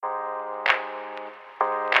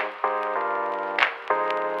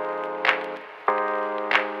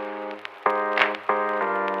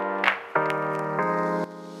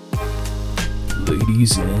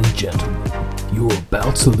Ladies and gentlemen, you're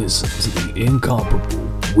about to listen to the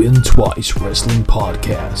incomparable Win Twice Wrestling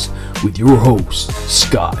Podcast with your hosts,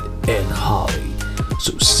 Scott and Holly.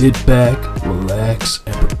 So sit back, relax,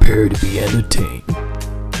 and prepare to be entertained.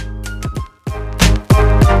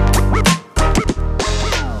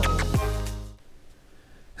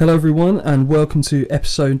 Hello everyone, and welcome to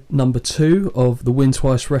episode number 2 of the Win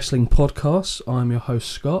Twice Wrestling Podcast. I'm your host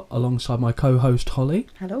Scott, alongside my co-host Holly.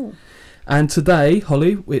 Hello. And today,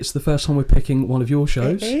 Holly, it's the first time we're picking one of your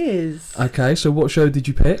shows. It is. Okay, so what show did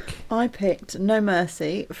you pick? I picked No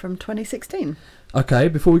Mercy from 2016. Okay,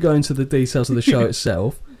 before we go into the details of the show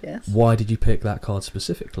itself, Yes. why did you pick that card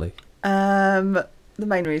specifically? The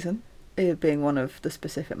main reason, it being one of the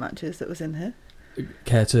specific matches that was in here.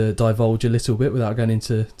 Care to divulge a little bit without going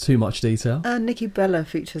into too much detail? Nikki Bella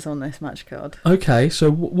features on this match card. Okay,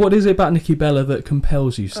 so what is it about Nikki Bella that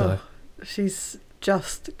compels you so? She's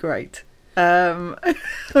just great.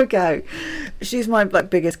 Okay. She's my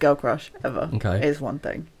biggest girl crush ever. Okay. Is one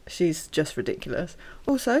thing. She's just ridiculous.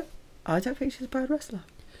 Also, I don't think she's a bad wrestler.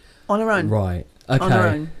 On her own. Right. Okay. On her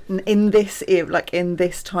own. In this in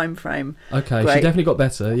this time frame. Okay, Great. she definitely got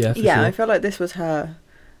better, yeah, for sure. I feel like this was her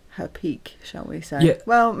peak, shall we say. Yeah.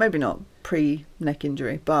 Well, maybe not pre-neck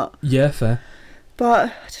injury, but Yeah, fair.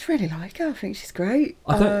 I just really like her. I think she's great.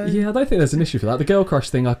 I don't think there's an issue for that. The girl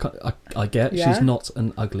crush thing, I get. Yeah. She's not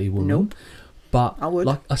an ugly woman. Nope. But I would.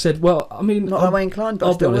 like I said, well, I mean, Not that way inclined, but I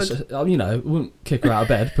I'll be still honest. would. Wouldn't kick her out of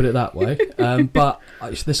bed, put it that way. But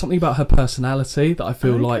there's something about her personality that I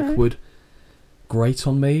feel like would grate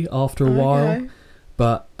on me after a while.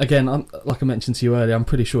 But again, like I mentioned to you earlier, I'm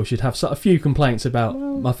pretty sure she'd have a few complaints about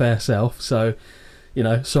my fair self. So,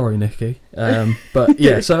 sorry, Nikki. But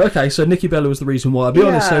yeah, so Nikki Bella was the reason why. I'll be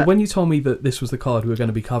honest, so when you told me that this was the card we were going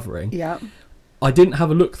to be covering, I didn't have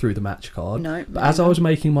a look through the match card. No. But as I was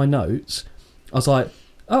making my notes, I was like,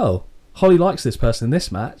 oh, Holly likes this person in this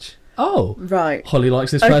match. Oh, Right. Holly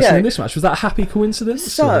likes this person in this match. Was that a happy coincidence?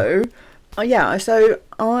 So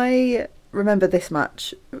I remember this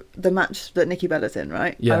match, the match that Nikki Bella's in,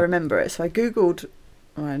 right? Yeah. I remember it. So I Googled,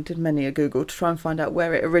 I did many a Google to try and find out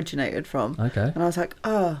where it originated from. Okay. And I was like,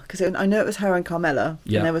 because I know it was her and Carmella.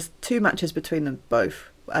 Yeah. And there was 2 matches between them both,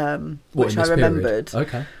 What, which in I this remembered. period?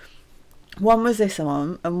 Okay. One was this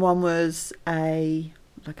one, and one was I'm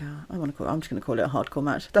just going to call it a hardcore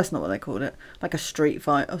match. That's not what they called it. Like a street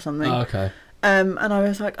fight or something. Oh, okay. And I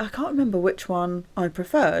was like, I can't remember which one I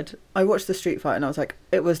preferred. I watched the street fight and I was like,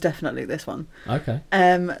 it was definitely this one. Okay.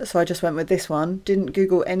 So I just went with this one. Didn't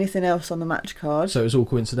Google anything else on the match card. So it was all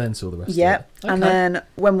coincidental, the rest of it? Yeah. Okay. And then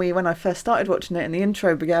when I first started watching it and the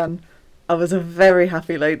intro began, I was a very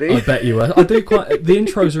happy lady. I bet you were. I do quite. The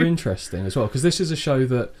intros are interesting as well, because this is a show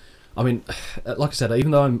that, I mean, like I said,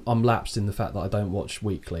 even though I'm lapsed in the fact that I don't watch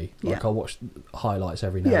weekly, like I'll watch highlights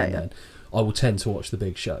every now and then, I will tend to watch the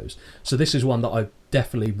big shows. So this is one that I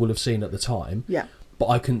definitely would have seen at the time. Yeah. But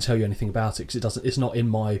I couldn't tell you anything about it because it's not in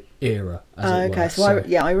my era, as it were. Okay, so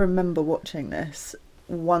I remember watching this.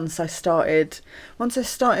 Once I started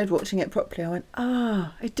watching it properly, I went,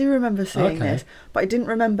 I do remember seeing this, but I didn't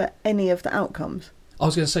remember any of the outcomes. I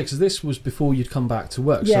was going to say, because this was before you'd come back to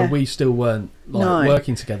work, Yeah. so we still weren't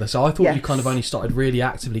working together. So I thought you Yes. kind of only started really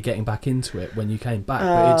actively getting back into it when you came back,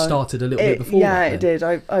 but it started a little bit before. Yeah, that it did.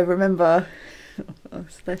 I remember.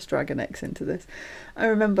 Let's drag an ex into this. I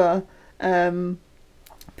remember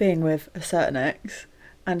being with a certain ex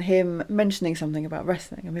and him mentioning something about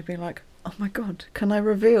wrestling and me being like, oh my god, can I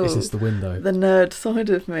reveal Is this the window? the nerd side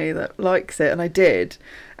of me that likes it? And I did.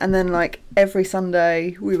 And then every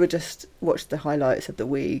Sunday we would just watch the highlights of the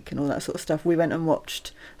week and all that sort of stuff. We went and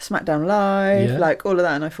watched SmackDown Live, all of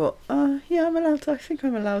that, and I thought, I think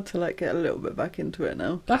I'm allowed to get a little bit back into it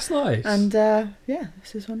now. That's nice. And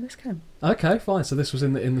this is when this came. Okay, fine. So this was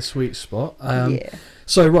in the sweet spot. Yeah.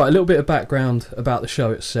 So right, a little bit of background about the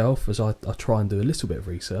show itself, as I try and do a little bit of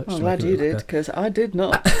research. I'm glad you did, because I did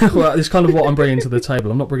not. Well, it's kind of what I'm bringing to the table.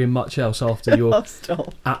 I'm not bringing much else after your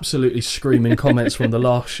absolutely screaming comments from the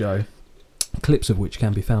last show, clips of which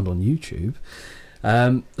can be found on YouTube.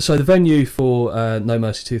 So the venue for No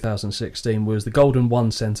Mercy 2016 was the Golden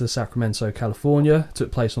One Center, Sacramento, California. It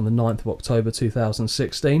took place on the 9th of October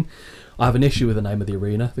 2016. I have an issue with the name of the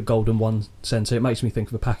arena, the Golden One Center. It makes me think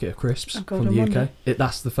of a packet of crisps from the UK.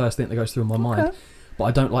 That's the first thing that goes through my mind. But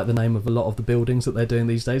I don't like the name of a lot of the buildings that they're doing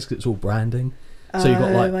these days because it's all branding. So you've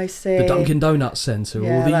got the Dunkin' Donuts Centre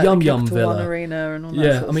or the Yum Yum Villa. Arena and all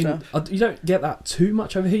that sort of stuff. You don't get that too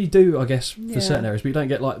much over here. You do, I guess, for certain areas, but you don't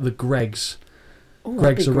get the Greg's Oh,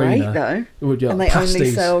 Greg's that'd be Arena. great, though. Would, And they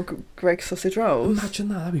only sell Greg's sausage rolls. Imagine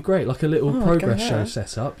that. That'd be great. Like a little progress show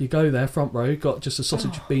set up. You go there, front row, got just a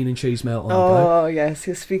sausage, bean and cheese melt on the go. Oh, yes,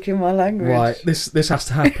 you're speaking my language. Right, this has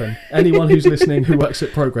to happen. Anyone who's listening who works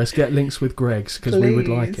at Progress, get links with Greg's, because we would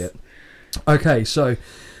like it. Okay, so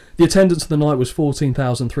the attendance of the night was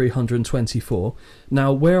 14,324.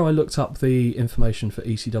 Now, where I looked up the information for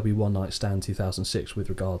ECW One Night Stand 2006 with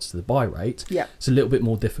regards to the buy rate, it's a little bit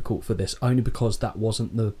more difficult for this, only because that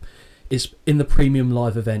wasn't it's in the premium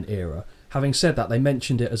live event era. Having said that, they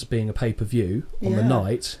mentioned it as being a pay-per-view on the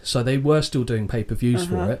night, so they were still doing pay-per-views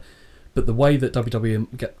for it. But the way that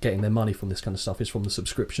WWE getting their money from this kind of stuff is from the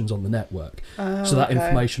subscriptions on the network. So that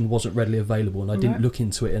information wasn't readily available, and I didn't look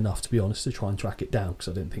into it enough, to be honest, to try and track it down, because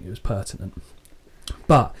I didn't think it was pertinent.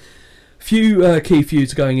 But few key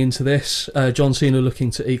feuds going into this. John Cena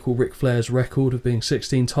looking to equal Ric Flair's record of being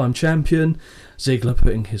 16-time champion. Ziggler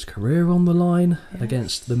putting his career on the line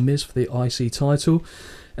against The Miz for the IC title.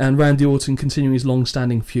 And Randy Orton continuing his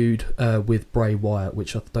long-standing feud with Bray Wyatt,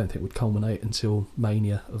 which I don't think would culminate until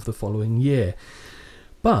Mania of the following year.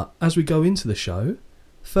 But as we go into the show,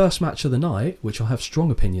 first match of the night, which I have strong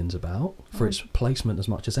opinions about for its placement as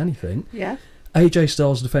much as anything. Yeah. AJ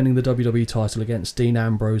Styles defending the WWE title against Dean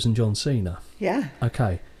Ambrose and John Cena. Yeah.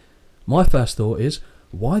 Okay. My first thought is,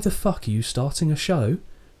 why the fuck are you starting a show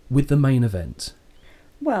with the main event?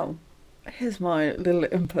 Well, here's my little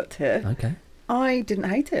input here. Okay. I didn't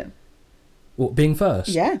hate it. What, being first?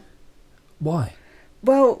 Yeah. Why?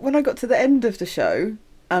 Well, when I got to the end of the show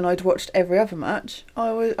and I'd watched every other match,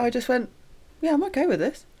 I just went, yeah, I'm okay with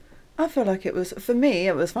this. I feel like it was, for me,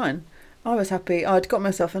 it was fine. I was happy. I'd got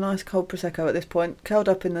myself a nice cold Prosecco at this point, curled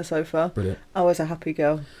up in the sofa. Brilliant. I was a happy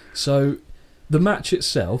girl. So, the match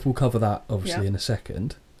itself, we'll cover that obviously in a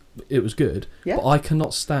second. It was good. Yeah. But I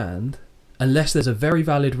cannot stand, unless there's a very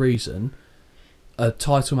valid reason, a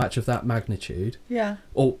title match of that magnitude,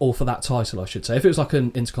 or for that title, I should say. If it was like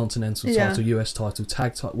an Intercontinental title, US title,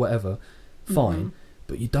 tag title, whatever, fine.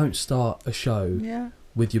 But you don't start a show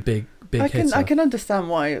with your big hitter. I can understand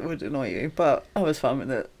why it would annoy you, but I was fine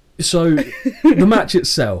with it. So, the match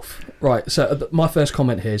itself, right, so my first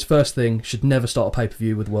comment here is, first thing, should never start a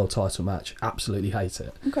pay-per-view with a world title match. Absolutely hate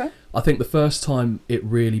it. Okay. I think the first time it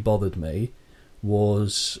really bothered me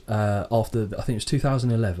was after, I think it was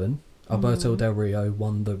 2011, Alberto Del Rio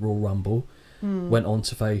won the Royal Rumble, went on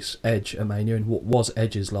to face Edge at Mania in what was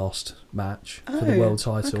Edge's last match for the world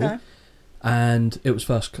title, and it was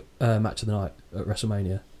first match of the night at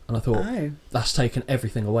WrestleMania, and I thought, that's taken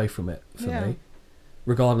everything away from it for me,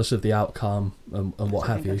 regardless of the outcome and what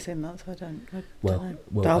have you. I've seen that, so I don't Well,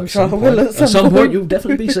 I'm sure I will at some point you'll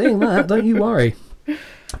definitely be seeing that, don't you worry.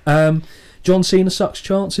 John Cena sucks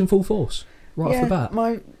chance in full force, right off the bat.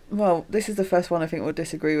 Well, this is the first one I think we'll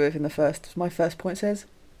disagree with. My first point says,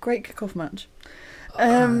 great kickoff match.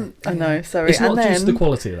 I know, sorry. It's not just the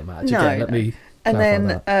quality of the match. Again, let me and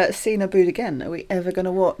then Cena booed again. Are we ever going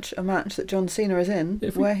to watch a match that John Cena is in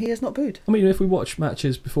where he is not booed? I mean, if we watch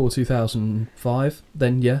matches before 2005,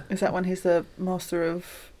 then yeah. Is that when he's the master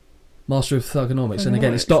of Thugonomics? And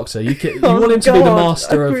again, it's Doctor. You want him to be the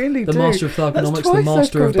master of Thugonomics, the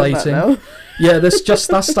master of baiting. Yeah,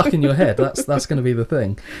 that's stuck in your head. That's going to be the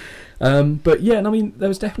thing. But yeah, I mean, there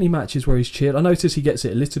was definitely matches where he's cheered. I notice he gets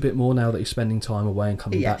it a little bit more now that he's spending time away and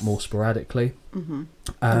coming back more sporadically.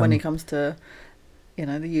 And when he comes to,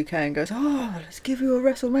 the UK and goes, let's give you a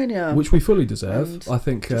WrestleMania, which we fully deserve. I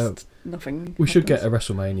think nothing. We should get a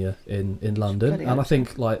WrestleMania in London, and I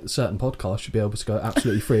think like certain podcasts should be able to go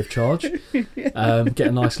absolutely free of charge. Get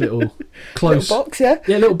a nice little close little box,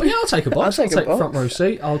 I'll take a box. I'll take a front row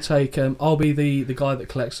seat. I'll be the guy that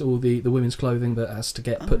collects all the women's clothing that has to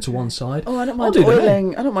get put to one side. I don't mind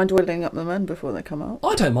oiling. I don't mind oiling up the men before they come out.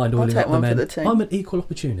 I don't mind oiling up the men. I'm an equal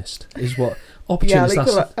opportunist. Is what opportunist.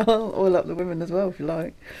 I'll oil up the women as well if you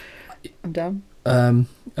like. I'm down.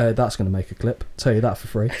 That's going to make a clip. Tell you that for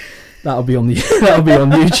free. That'll be on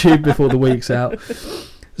YouTube before the week's out.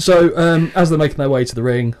 So as they're making their way to the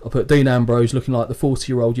ring, I put Dean Ambrose looking like the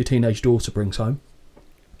 40-year-old your teenage daughter brings home.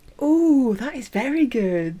 Ooh, that is very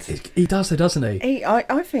good. He does, doesn't he?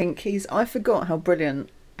 I think I forgot how brilliant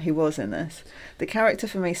he was in this. The character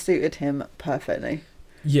for me suited him perfectly.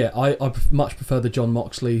 Yeah, I much prefer the John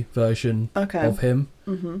Moxley version of him,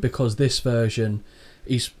 because this version,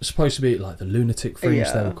 he's supposed to be like the lunatic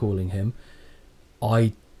fringe they were calling him.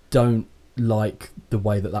 I don't like the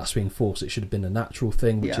way that that's being forced. It should have been a natural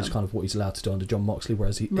thing, which is kind of what he's allowed to do under John Moxley,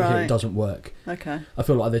 whereas here it doesn't work. Okay. I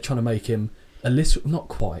feel like they're trying to make him a little, not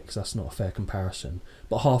quite, because that's not a fair comparison,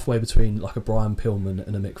 but halfway between like a Brian Pillman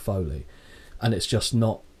and a Mick Foley, and it's just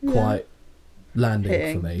not quite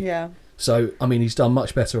landing for me. Yeah. So, I mean, he's done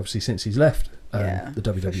much better, obviously, since he's left the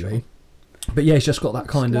WWE. Sure. But yeah, he's just got that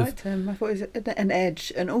kind of... him. I thought he was an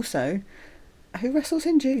edge. And also, who wrestles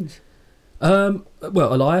in jeans? Well,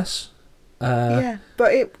 Elias. Yeah,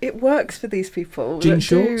 but it works for these people. Jean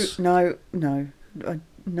shorts? No,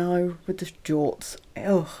 with the jorts.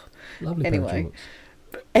 Ugh. Lovely anyway.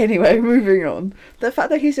 Anyway, moving on. The fact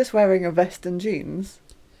that he's just wearing a vest and jeans.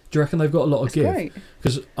 Do you reckon they've got a lot of give? Great.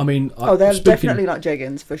 Because, I mean... they're definitely like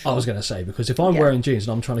jeggings, for sure. I was going to say, because if I'm wearing jeans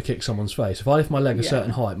and I'm trying to kick someone's face, if I lift my leg a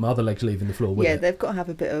certain height, my other leg's leaving the floor with it. Yeah, they've got to have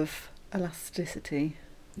a bit of elasticity.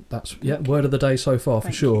 That's, word of the day so far,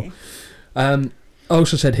 for sure. I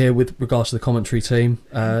also said here, with regards to the commentary team,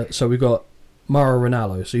 so we've got Mauro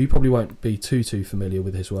Ranallo, so you probably won't be too familiar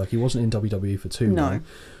with his work. He wasn't in WWE for too long.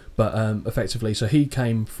 But effectively, so he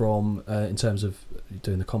came from, in terms of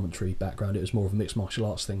doing the commentary background, it was more of a mixed martial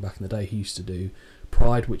arts thing back in the day. He used to do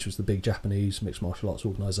Pride, which was the big Japanese mixed martial arts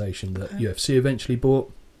organisation that UFC eventually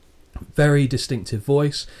bought. Very distinctive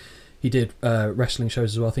voice. He did wrestling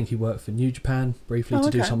shows as well. I think he worked for New Japan briefly to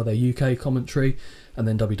do some of their UK commentary, and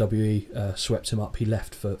then WWE swept him up. He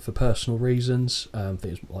left for personal reasons. I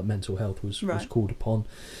think it was like mental health was called upon.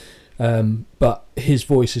 But his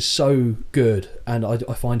voice is so good, and I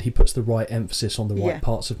find he puts the right emphasis on the right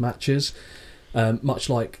parts of matches, much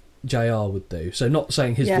like JR would do. So not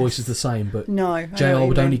saying his voice is the same, but JR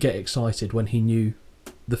would only get excited when he knew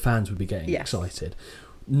the fans would be getting excited.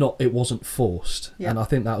 It wasn't forced, and I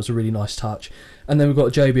think that was a really nice touch. And then we've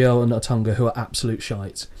got JBL and Otunga, who are absolute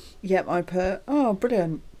shite. Yep, I put,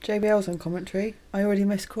 brilliant. JBL's on commentary. I already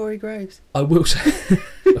missed Corey Graves. I will say,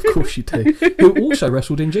 of course you do. Who also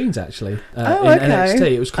wrestled in jeans, actually, in NXT.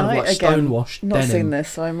 It was kind of like stonewashed not denim. Seen this,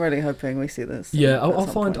 so I'm really hoping we see this. Yeah, I'll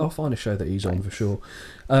find a show that he's on for sure.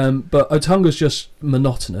 But Otunga's just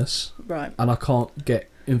monotonous, right? And I can't get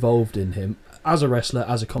involved in him as a wrestler,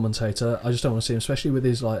 as a commentator. I just don't want to see him, especially with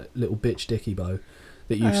his like little bitch dicky bow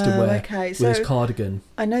that he used to wear with his cardigan.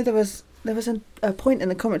 I know there was a point in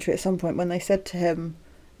the commentary at some point when they said to him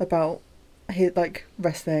about his like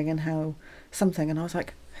wrestling and how something, and I was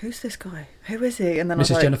like, who's this guy? Who is he? And then Mrs. I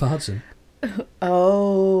was like, Jennifer Hudson.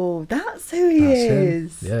 Oh, that's who he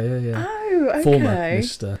is. Him. Yeah. Oh, okay. Former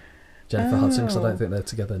Mr. Jennifer Hudson, because I don't think they're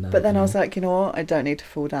together now. But then I was like, you know what? I don't need to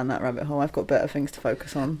fall down that rabbit hole. I've got better things to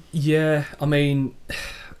focus on. Yeah, I mean,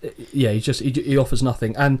 he offers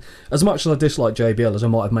nothing. And as much as I dislike JBL, as I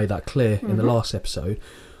might have made that clear in the last episode,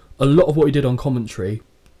 a lot of what he did on commentary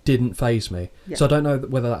didn't faze me. Yeah. So I don't know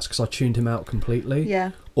whether that's because I tuned him out completely,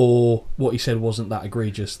 or what he said wasn't that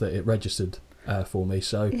egregious that it registered for me.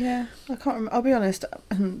 So yeah, I can't. I'll be honest.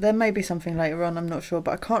 There may be something later on. I'm not sure,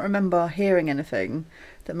 but I can't remember hearing anything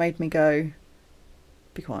that made me go,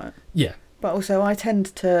 "Be quiet." Yeah. But also, I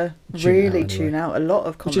tend to tune out a lot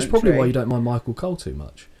of commentary. Which is probably why you don't mind Michael Cole too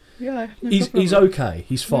much. Yeah, he's okay.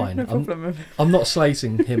 He's fine. No problem. I'm not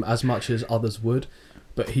slating him as much as others would.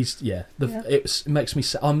 But it makes me.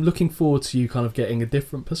 I'm looking forward to you kind of getting a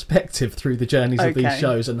different perspective through the journeys of these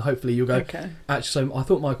shows, and hopefully you'll go. Actually, so I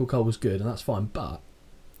thought Michael Cole was good, and that's fine. But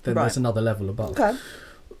then there's another level above. Okay.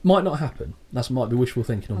 Might not happen. That might be wishful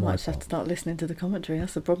thinking on my part. I might have to start listening to the commentary.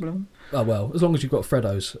 That's the problem. Oh well, as long as you've got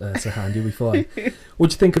Freddo's to hand, you'll be fine. What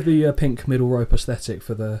do you think of the pink middle rope aesthetic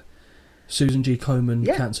for the Susan G. Komen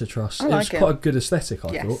Cancer Trust? It was quite a good aesthetic,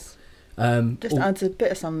 I thought. Just adds a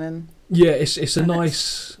bit of something. Yeah, it's a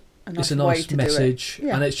nice message,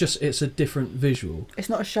 and it's a different visual. It's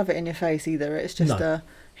not a shove it in your face either. It's just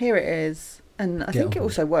here it is, and I think it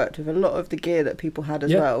also worked with a lot of the gear that people had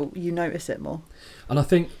as well. You notice it more. And I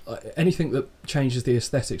think anything that changes the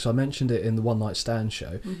aesthetics, I mentioned it in the One Night Stand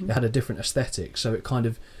show. It had a different aesthetic, so it kind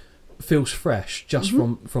of feels fresh just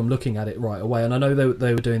from looking at it right away. And I know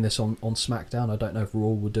they were doing this on SmackDown. I don't know if Raw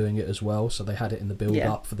were doing it as well, so they had it in the build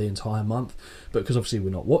up for the entire month, but because obviously we're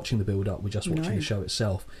not watching the build up, we're just watching the show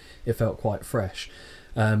itself, it felt quite fresh.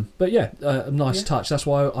 But a nice touch. That's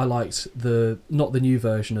why I liked not the new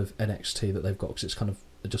version of NXT that they've got, because it's kind of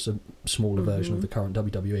just a smaller version of the current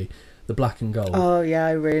WWE, the black and gold. Oh yeah,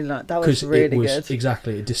 I really liked that. Was really good.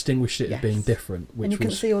 Exactly, it distinguished it as being different, and you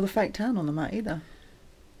couldn't see all the fake tan on the mat either.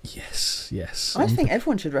 Yes. I think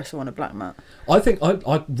everyone should wrestle on a black mat. I think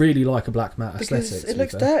I really like a black mat aesthetic. Because it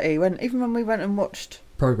looks dirty. Even when we went and watched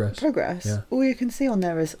Progress, all you can see on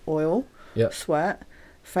there is oil, sweat,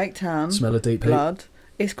 fake tan, smell of deep blood.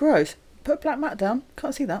 It's gross. Put a black mat down.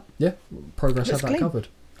 Can't see that. Yeah, Progress had that covered.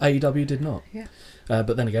 AEW did not. Yeah.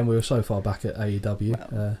 But then again, we were so far back at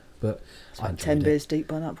AEW. But it's like 10 beers deep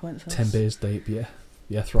by that point. So 10 beers deep, yeah.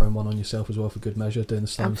 Yeah, throwing one on yourself as well for good measure, doing the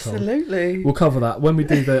Stone Cold. Absolutely. We'll cover that. When we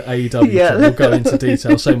do the AEW, we'll go into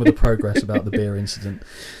detail. Same with the Progress about the beer incident.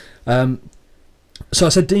 So I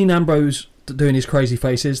said Dean Ambrose doing his crazy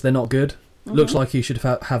faces, they're not good. Looks like he should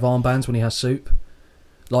have armbands when he has soup.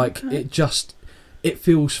 Like, it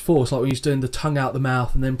feels forced, like when he's doing the tongue out the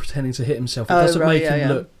mouth and then pretending to hit himself. It doesn't make him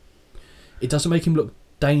look... It doesn't make him look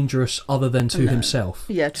dangerous other than to himself,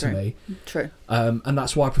 to me. True. And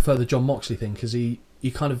that's why I prefer the John Moxley thing, because he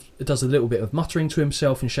kind of does a little bit of muttering to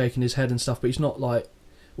himself and shaking his head and stuff, but he's not like...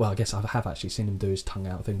 Well, I guess I have actually seen him do his tongue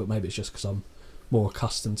out thing, but maybe it's just because I'm more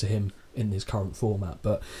accustomed to him in his current format.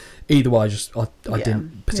 But either way, I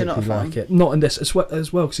didn't particularly like it. Not in this as well,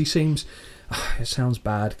 because he seems... It sounds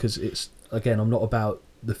bad, because it's... Again, I'm not about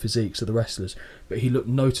the physiques of the wrestlers, but he looked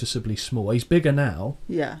noticeably small. He's bigger now.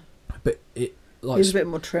 Yeah. But it... Like, he was a bit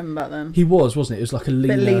more trim back then. He wasn't it? It was like a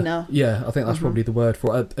leaner... Bit leaner. Yeah, I think that's probably the word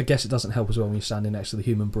for it. I guess it doesn't help as well when you're standing next to the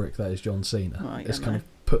human brick that is John Cena. It's kind of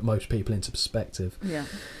put most people into perspective. Yeah.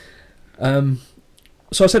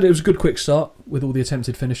 So I said it was a good quick start with all the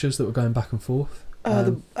attempted finishers that were going back and forth.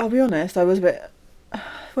 I'll be honest, I was a bit...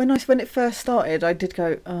 When it first started, I did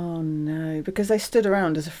go, oh no, because they stood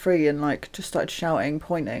around as a free and like just started shouting,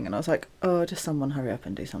 pointing, and I was like, oh, just someone hurry up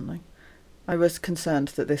and do something. I was concerned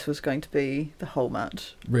that this was going to be the whole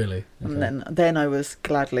match. Really? Okay. And then I was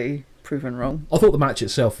gladly proven wrong. I thought the match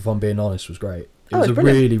itself, if I'm being honest, was great. It was a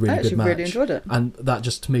really, really good match. I really enjoyed it. And that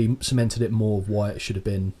just, to me, cemented it more of why it should have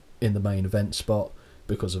been in the main event spot,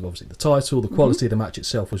 because of obviously the title. The quality of the match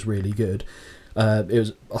itself was really good. It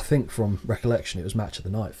was, I think from recollection, it was match of the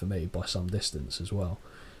night for me by some distance as well.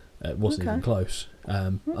 It wasn't even close.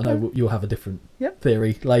 I know you'll have a different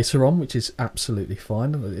theory later on, which is absolutely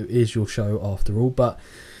fine. It is your show after all. But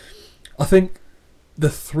I think the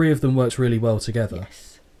three of them works really well together.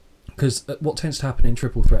 Yes. Because what tends to happen in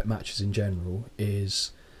triple threat matches in general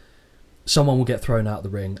is someone will get thrown out of the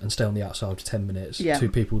ring and stay on the outside for 10 minutes. Yeah. Two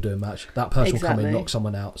people do a match. That person will come in and knock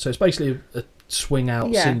someone out. So it's basically a swing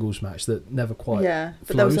out singles match that never quite flows.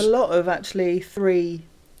 But there was a lot of actually three...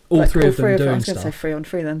 All three of them doing stuff. I was going to say 3 on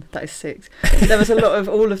 3 then. That is 6. There was a lot of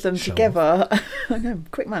all of them together. I know,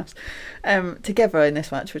 quick maths. Together in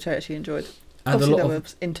this match, which I actually enjoyed. And obviously there were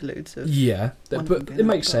interludes of... Yeah, but it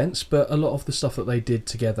makes sense. But a lot of the stuff that they did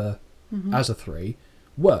together as a 3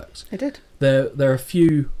 worked. It did. There are a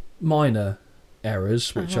few minor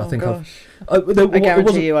errors, which I think I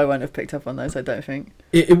guarantee you I won't have picked up on those, I don't think.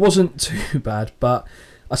 It wasn't too bad, but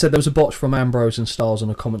I said there was a botch from Ambrose and Styles on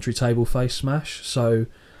a commentary table face smash, so...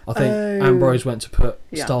 I think Ambrose went to put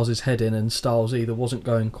Styles' head in, and Styles either wasn't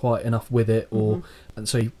going quite enough with it, or and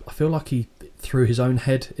so I feel like he threw his own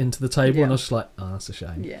head into the table, and I was just like, oh, that's a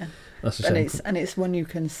shame. Yeah, that's a shame. And it's one you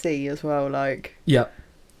can see as well, like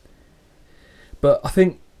But I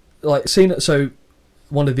think like Cena. So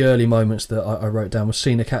one of the early moments that I wrote down was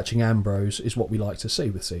Cena catching Ambrose is what we like to see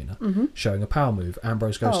with Cena, showing a power move.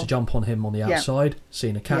 Ambrose goes to jump on him on the outside.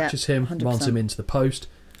 Cena catches him, 100%. Runs him into the post.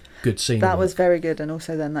 Good scene. That was very good, and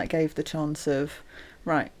also then that gave the chance of,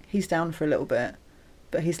 right, he's down for a little bit,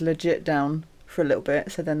 but he's legit down for a little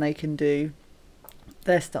bit, so then they can do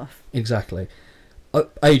their stuff. Exactly.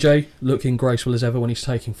 AJ looking graceful as ever when he's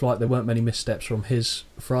taking flight. There weren't many missteps from his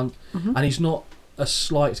front, and he's not a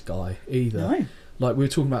slight guy either. No. Like we were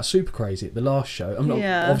talking about Super Crazy at the last show.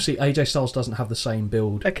 Obviously AJ Styles doesn't have the same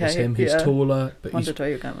build as him. He's taller, but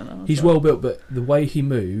he's well built. But the way he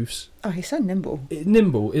moves, he's so nimble.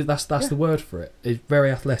 That's the word for it. It's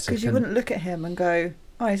very athletic. Because you wouldn't look at him and go,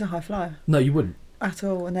 "Oh, he's a high flyer." No, you wouldn't at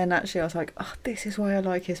all. And then actually, I was like, "Oh, this is why I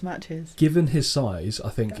like his matches." Given his size, I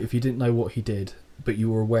think if you didn't know what he did, but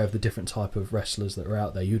you were aware of the different type of wrestlers that are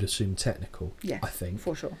out there, you'd assume technical. Yeah, I think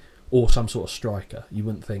for sure. Or some sort of striker. You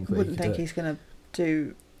wouldn't think that he's going to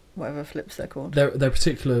do whatever flips they're called. There are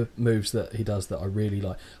particular moves that he does that I really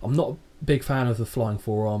like. I'm not a big fan of the flying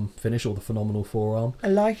forearm finish or the phenomenal forearm. I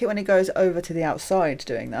like it when he goes over to the outside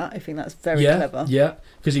doing that. I think that's very clever. Yeah,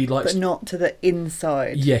 because he likes... But not to the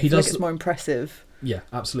inside. Yeah, he does... It's more impressive. Yeah,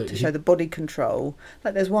 absolutely. To show the body control.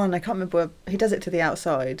 Like there's one, I can't remember, he does it to the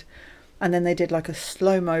outside, and then they did like a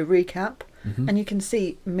slow-mo recap, and you can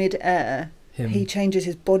see mid-air... He changes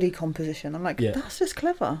his body composition. I'm like, that's just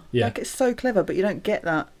clever. Yeah. Like, it's so clever, but you don't get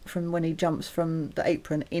that from when he jumps from the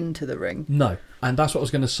apron into the ring. No, and that's what I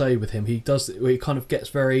was going to say with him. He kind of gets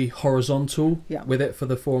very horizontal with it for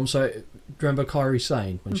the forearm. So, remember Kairi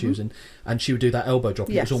Sane when she was in, and she would do that elbow drop.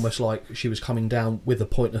 Yes. It was almost like she was coming down with the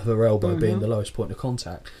point of her elbow being the lowest point of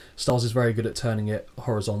contact. Styles is very good at turning it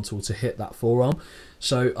horizontal to hit that forearm.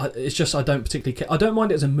 So, it's just, I don't particularly care. I don't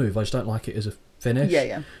mind it as a move, I just don't like it as a finish.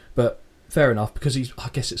 Yeah. But... Fair enough, because I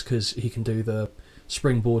guess it's because he can do the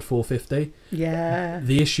springboard 450. Yeah.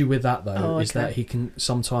 The issue with that, though, is that he can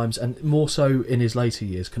sometimes, and more so in his later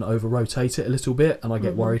years, can over-rotate it a little bit, and I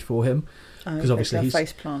get worried for him. Because obviously he's...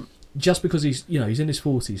 face plant. just because he's in his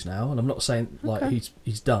 40s now, and I'm not saying like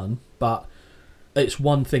he's done, but it's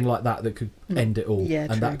one thing like that that could end it all,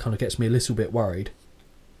 and that kind of gets me a little bit worried.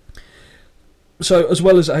 So as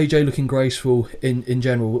well as AJ looking graceful in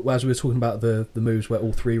general, as we were talking about the moves where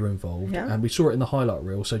all three were involved, and we saw it in the highlight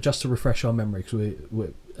reel, so just to refresh our memory, because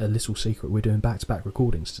we're a little secret, we're doing back-to-back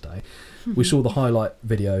recordings today. We saw the highlight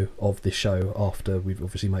video of this show after we've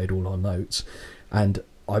obviously made all our notes, and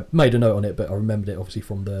I made a note on it, but I remembered it obviously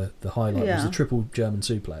from the highlight. It was a triple German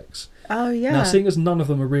suplex. Oh yeah. Now, seeing as none of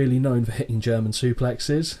them are really known for hitting German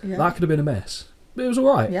suplexes, that could have been a mess, but it was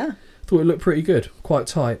alright. Yeah, thought it looked pretty good, quite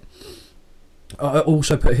tight. I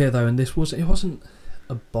also put here though, and it wasn't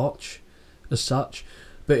a botch as such,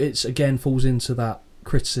 but it's again falls into that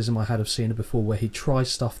criticism I had of Cena before, where he tries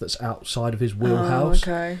stuff that's outside of his wheelhouse.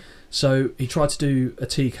 So he tried to do a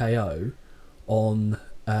TKO on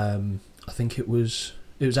I think it was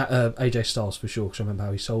at AJ Styles for sure, because I remember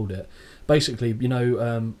how he sold it. Basically,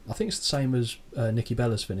 I think it's the same as Nikki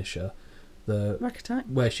Bella's finisher, the Rack Attack,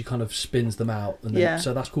 where she kind of spins them out, and then,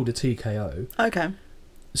 so that's called a TKO. Okay.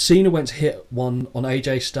 Cena went to hit one on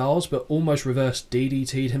AJ Styles, but almost reverse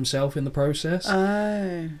DDT'd himself in the process.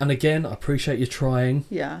 Oh. And again, I appreciate you trying.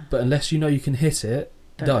 Yeah. But unless you know you can hit it,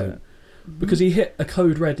 don't. Because he hit a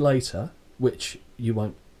code red later, which you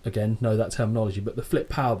won't, again, know that terminology, but the flip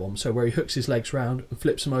powerbomb, so where he hooks his legs round and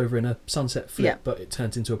flips them over in a sunset flip, but it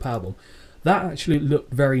turns into a powerbomb. That actually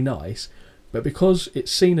looked very nice, but because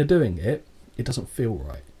it's Cena doing it, it doesn't feel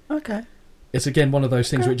right. Okay. It's again one of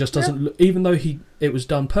those things where it just doesn't look, even though it was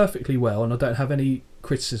done perfectly well, and I don't have any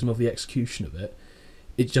criticism of the execution of it,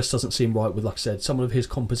 it just doesn't seem right with, like I said, someone of his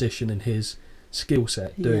composition and his skill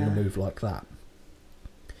set doing a move like that.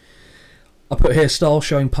 I put here Styles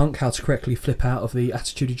showing Punk how to correctly flip out of the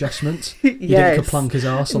attitude adjustment. He didn't kaplunk his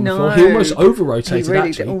ass on the floor. He almost over-rotated, he really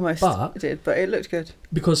actually. But it looked good.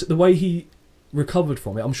 Because the way he recovered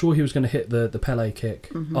from it, I'm sure he was going to hit the Pele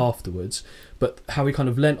kick afterwards, but how he kind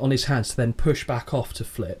of leant on his hands to then push back off to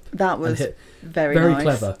flip. That was very nice.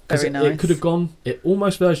 Clever. Because it could have gone, it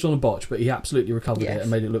almost verged on a botch, but he absolutely recovered it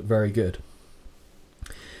and made it look very good.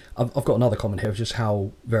 I've got another comment here of just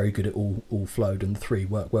how very good it all flowed, and the three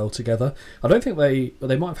work well together. I don't think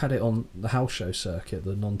they might have had it on the house show circuit,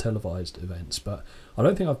 the non-televised events, but I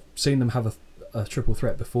don't think I've seen them have a triple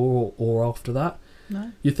threat before or after that.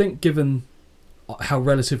 No. You'd think, given how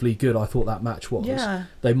relatively good I thought that match was,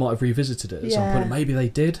 they might have revisited it at some point. Maybe they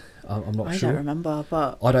did. I'm not sure. I don't remember,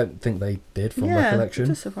 but I don't think they did from recollection. It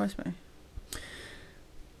just surprised me.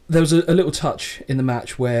 There was a little touch in the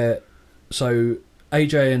match where, so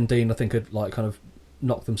AJ and Dean, I think, had like kind of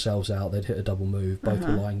knocked themselves out. They'd hit a double move, both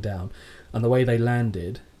were lying down, and the way they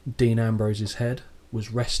landed, Dean Ambrose's head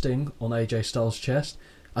was resting on AJ Styles' chest,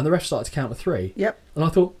 and the ref started to count to 3. Yep. And I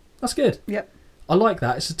thought, that's good. Yep. I like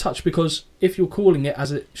that. It's a touch, because if you're calling it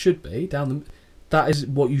as it should be, that is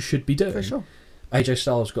what you should be doing. For sure. AJ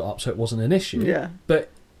Styles got up, so it wasn't an issue. Yeah. But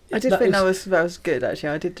I did think that was good, actually.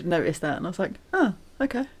 I did notice that, and I was like, oh,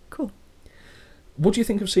 okay, cool. What do you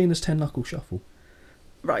think of Cena's 10 knuckle shuffle?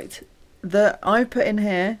 Right. I put in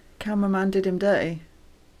here, cameraman did him dirty.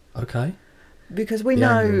 Okay. Because we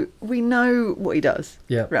know what he does.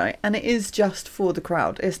 Yeah. Right. And it is just for the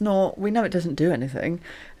crowd. It's not, we know it doesn't do anything,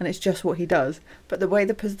 and it's just what he does. But the way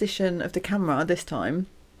the position of the camera this time,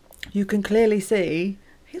 you can clearly see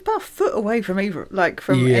he's about a foot away from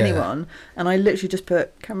anyone. And I literally just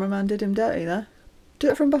put, cameraman did him dirty there. Do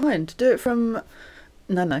it from behind. Do it from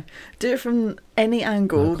any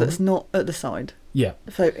angle that's not at the side. Yeah.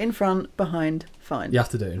 So in front, behind, fine. You have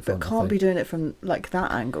to do it in front. But can't be doing it from like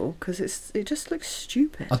that angle, because it just looks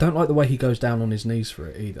stupid. I don't like the way he goes down on his knees for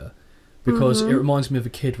it either, because it reminds me of a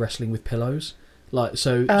kid wrestling with pillows. Like,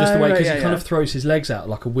 so just the way, because he kind of throws his legs out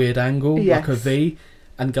like a weird angle, like a V,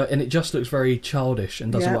 and it just looks very childish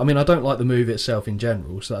and doesn't. I mean, I don't like the move itself in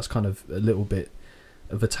general, so that's kind of a little bit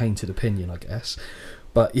of a tainted opinion, I guess.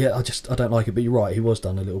 But yeah, I don't like it. But you're right, he was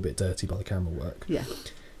done a little bit dirty by the camera work. Yeah.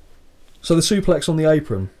 So the suplex on the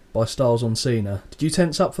apron by Styles on Cena. Did you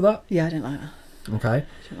tense up for that? Yeah, I didn't like that. Okay. I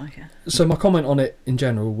didn't like it. So my comment on it in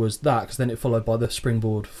general was that, because then it followed by the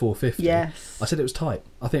springboard 450. Yes. I said it was tight.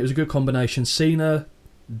 I think it was a good combination. Cena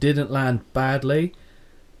didn't land badly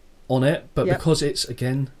on it, but because it's,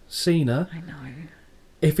 again, Cena. I know.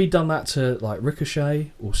 If he'd done that to like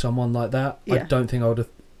Ricochet or someone like that, I don't think I would have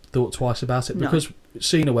thought twice about it. Because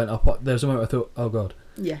Cena went up, there was a moment I thought, oh God.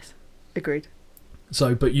 Yes. Agreed.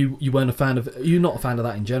 So, but you weren't a fan of... You're not a fan of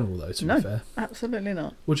that in general, though, to be fair. Absolutely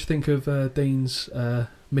not. What do you think of Dean's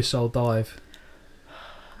missile dive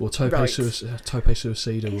Or Tope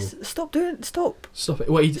Suicida. Stop Stop it.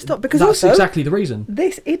 Well, stop, because that's also, exactly the reason.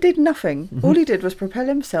 He did nothing. Mm-hmm. All he did was propel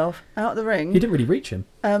himself out the ring. He didn't really reach him.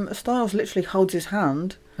 Styles literally holds his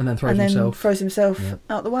hand and then throws himself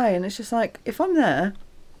out the way, and it's just like, if I'm there,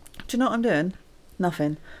 do you know what I'm doing?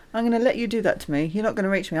 Nothing. I'm going to let you do that to me. You're not going to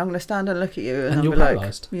reach me. I'm going to stand and look at you, and you're be like,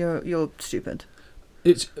 paralysed. You're stupid.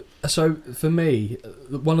 It's so for me.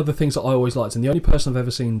 One of the things that I always liked, and the only person I've ever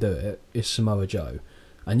seen do it, is Samoa Joe,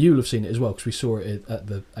 and you'll have seen it as well because we saw it at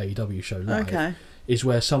the AEW show live. Okay. Is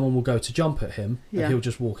where someone will go to jump at him, and he'll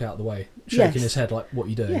just walk out the way, shaking his head like, "What are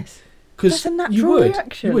you doing?" Yes. Because that's a natural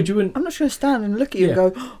reaction. You wouldn't. I'm not just going to stand and look at you and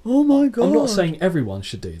go, "Oh my god." I'm not saying everyone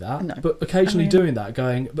should do that, but occasionally doing that,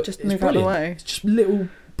 but just it's move brilliant. out of the way. It's just little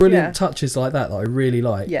brilliant touches like that I really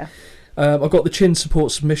like. Yeah. I've got the chin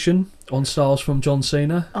support submission on Styles from John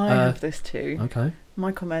Cena. I have this too. Okay.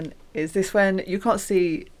 My comment is this: when you can't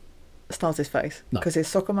see Styles' face because his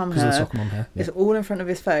soccer mum hair is all in front of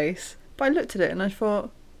his face. But I looked at it and I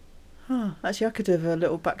thought, actually, I could do a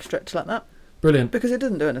little back stretch like that. Brilliant. Because it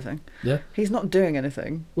doesn't do anything. Yeah. He's not doing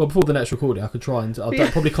anything. Well, before the next recording, I could try and...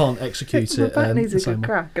 I probably can't execute it. My back needs a good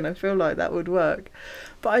crack, and I feel like that would work.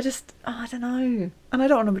 But I just... I don't know. And I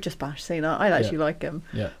don't want to just bash Cena. I actually like him.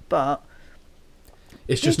 Yeah. But...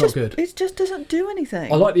 It's just not good. It just doesn't do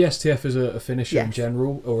anything. I like the STF as a finisher in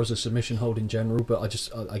general, or as a submission hold in general, but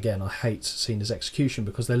I hate Cena's execution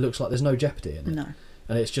because there looks like there's no jeopardy in it. No.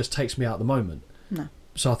 And it just takes me out of the moment. No.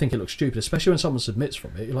 So I think it looks stupid, especially when someone submits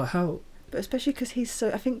from it. You're like, how... But especially because he's so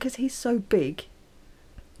big.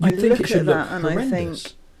 I think it should look horrendous. And I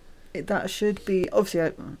think that should be...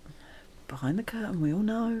 Obviously, behind the curtain, we all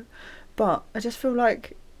know. But I just feel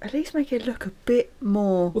like... At least make it look a bit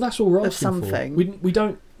more. Well, that's all we're asking something. For. We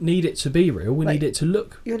don't need it to be real. We need it to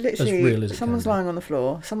look you're literally, as real as it someone's can lying on the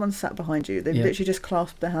floor. Someone's sat behind you. They've literally just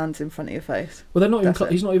clasped their hands in front of your face. Well, they're not.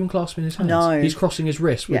 He's not even clasping his hands. No, he's crossing his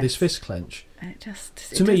wrist with his fist clench.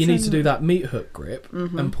 To me, you need to do that meat hook grip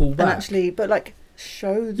and pull back. And actually, but like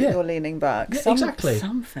show that you're leaning back. Yeah, exactly.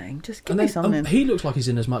 Something. Just give me something. He looks like he's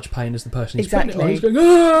in as much pain as the person he's exactly. putting it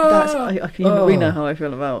on. He's going, we know how I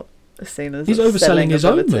feel about. He's overselling his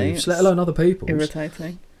own moves, let alone other people's.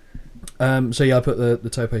 Irritating. So I put the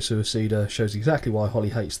Tope Suicida shows exactly why Holly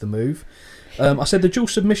hates the move. I said the dual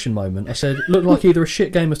submission moment. I said looked like either a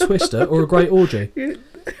shit game of Twister or a great orgy.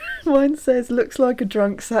 Mine says looks like a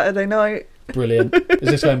drunk Saturday night. Brilliant. Is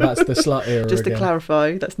this going back to the slut era? Just to again?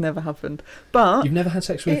 Clarify, that's never happened. But you've never had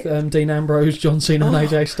sex with Dean Ambrose, John Cena, and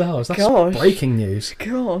AJ Styles. That's breaking news.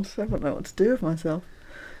 God, I don't know what to do with myself.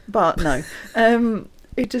 But no.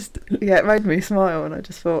 It just, it made me smile, and I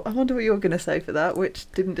just thought, I wonder what you're going to say for that,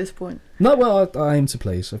 which didn't disappoint. No, well, I aim to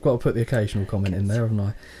please. I've got to put the occasional comment in there, haven't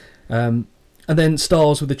I? And then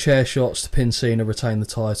Styles with the chair shots to pin Cena, retain the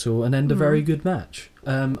title, and end a very good match.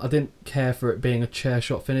 I didn't care for it being a chair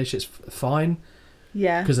shot finish. It's fine.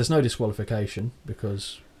 Yeah. Because there's no disqualification,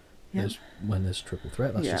 because when there's triple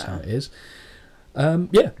threat, that's just how it is.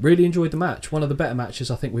 Really enjoyed the match. One of the better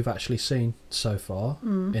matches I think we've actually seen so far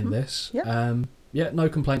in this. Yep. No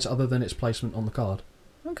complaints other than its placement on the card.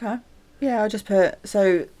 Okay. Yeah, I just put...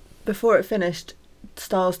 So, before it finished,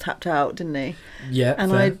 Styles tapped out, didn't he? Yeah,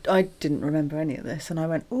 and I didn't remember any of this, and I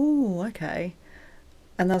went, oh, okay.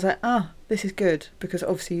 And I was like, this is good, because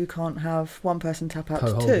obviously you can't have one person tap out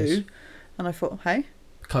to two. And I thought, hey?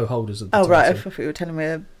 Co-holders of the title. Right, I thought you were telling me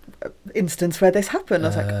an instance where this happened. I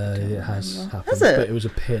was like... it has happened. Has it? But it was a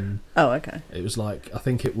pin. Oh, okay. It was like, I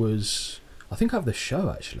think I have the show,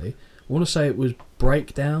 actually. I want to say it was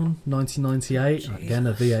Breakdown 1998. Again,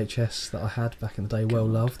 a VHS that I had back in the day, well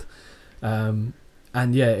loved. And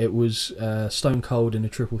it was Stone Cold in a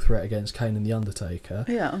triple threat against Kane and The Undertaker.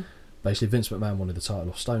 Yeah. Basically, Vince McMahon wanted the title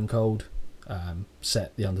off Stone Cold,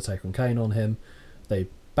 set The Undertaker and Kane on him. They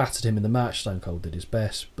battered him in the match. Stone Cold did his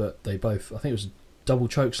best, but they both, I think it was a double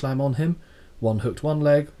choke slam on him. One hooked one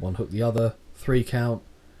leg, one hooked the other, 3 count.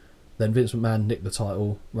 Then Vince McMahon nicked the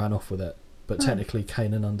title, ran off with it. But technically,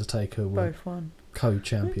 Kane and Undertaker were both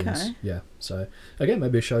co-champions. Okay. Yeah. So again,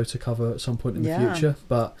 maybe a show to cover at some point in the future.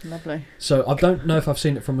 But lovely. So I don't know if I've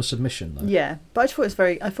seen it from a submission though. Yeah, but I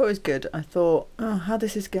thought it was good. I thought, how's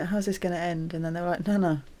this going to end? And then they were like,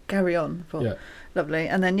 no, carry on. I thought, lovely.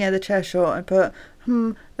 And then the chair shot. I put,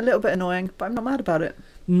 a little bit annoying, but I'm not mad about it.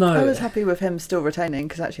 No, I was happy with him still retaining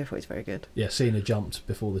because actually I thought he was very good. Yeah, Cena jumped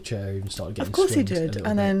before the chair even started getting. Of course he did,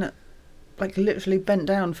 and then. Like literally bent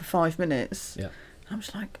down for 5 minutes. Yeah. I'm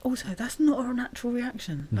just like, also, that's not a natural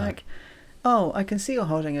reaction. No. Like, I can see you're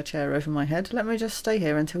holding a chair over my head. Let me just stay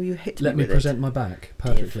here until you hit me with it. Let me present my back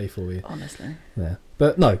perfectly for you. Honestly. Yeah.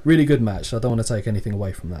 But no, really good match. I don't want to take anything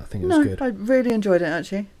away from that. I think it was good. I really enjoyed it,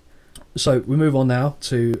 actually. So we move on now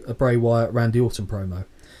to a Bray Wyatt Randy Orton promo.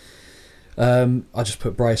 I just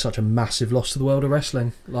put Bray such a massive loss to the world of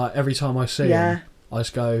wrestling. Like every time I see him, I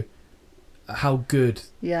just go, how good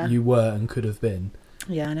you were and could have been.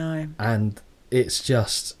 Yeah, I know. And it's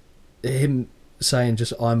just him saying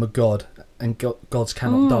just, I'm a god and gods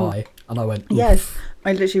cannot die. And I went, oof. Yes,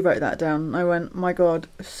 I literally wrote that down. I went, my God,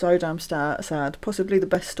 so damn sad. Possibly the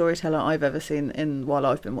best storyteller I've ever seen while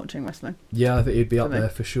I've been watching wrestling. Yeah, I think he'd be up there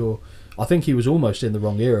for sure. I think he was almost in the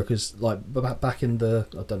wrong era because, like, back in the,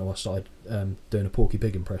 I don't know why I started doing a Porky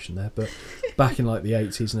Pig impression there, but back in like the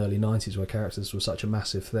 80s and early 90s where characters were such a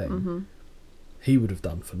massive thing, he would have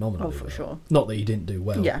done phenomenally. Oh, for sure. Not that he didn't do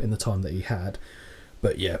well in the time that he had,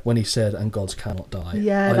 but yeah, when he said, and gods cannot die.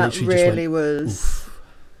 Yeah, that really was... Oof.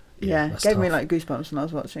 Yeah, it gave me like goosebumps when I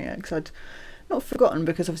was watching it because I'd not forgotten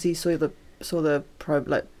because obviously saw the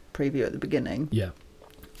preview at the beginning. Yeah.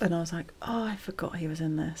 And I was like, oh, I forgot he was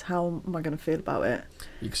in this. How am I going to feel about it?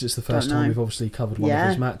 Because it's the first time we've obviously covered one of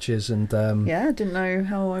his matches, and I didn't know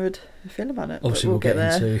how I would feel about it. Obviously, we'll get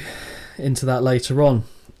into that later on.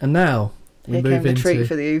 And now we move into the treat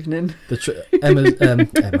for the evening.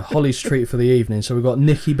 Emma Holly's treat for the evening. So we've got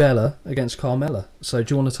Nikki Bella against Carmella. So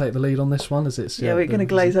do you want to take the lead on this one? As it's we're going to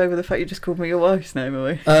glaze over the fact you just called me your wife's name, are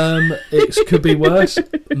we? It could be worse.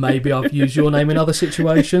 Maybe I've used your name in other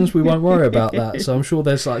situations. We won't worry about that. So I'm sure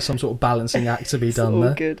there's like some sort of balancing act to be done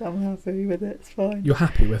there. Good. I'm happy with it. It's fine. You're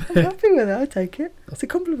happy with it? I'm happy with it. I take it. It's a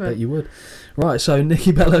compliment. Bet you would. Right. So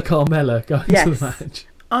Nikki Bella, Carmella going to the match.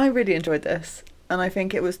 I really enjoyed this. And I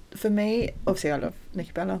think it was, for me, obviously I love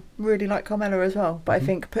Nikki Bella, really like Carmella as well. But I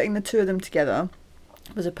think putting the two of them together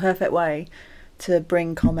was a perfect way to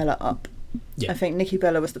bring Carmella up. Yeah. I think Nikki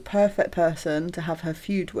Bella was the perfect person to have her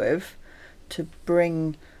feud with, to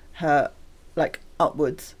bring her, like,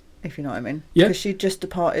 upwards, if you know what I mean. Yeah. Because she just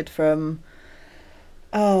departed from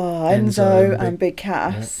Enzo and Big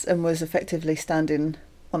Cass and was effectively standing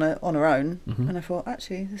on her own. And I thought,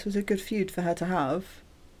 actually, this was a good feud for her to have,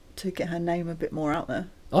 to get her name a bit more out there.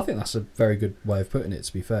 I think that's a very good way of putting it,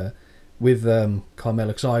 to be fair, with Carmella,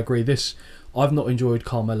 because I agree, I've not enjoyed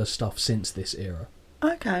Carmella's stuff since this era.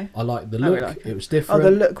 Okay. I like the look. Really it was different. Oh,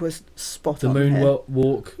 the look was spot on. The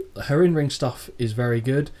moonwalk, her in-ring stuff is very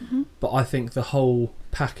good, but I think the whole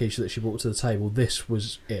package that she brought to the table, this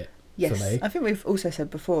was it for me. I think we've also said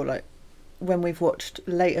before, like, when we've watched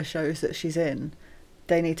later shows that she's in,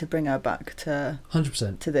 they need to bring her back to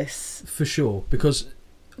 100% to this. For sure, because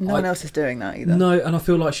no one else is doing that either. No, and I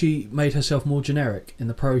feel like she made herself more generic in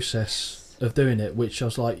the process of doing it, which I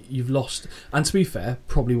was like, you've lost. And to be fair,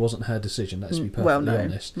 probably wasn't her decision, let's be perfectly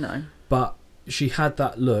honest. No. But she had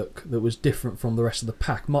that look that was different from the rest of the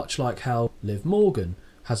pack, much like how Liv Morgan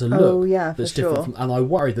has a look that's different from, and I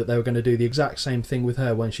worried that they were going to do the exact same thing with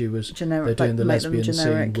her when she was they're doing the lesbian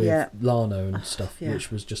scene with Lana and stuff, which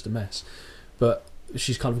was just a mess. But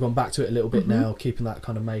she's kind of gone back to it a little bit now, keeping that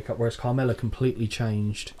kind of makeup, whereas Carmella completely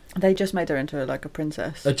changed. They just made her into like a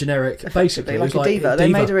princess. A generic, basically. Like a diva. They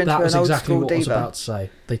made her into an old school diva. That was exactly what I was about to say.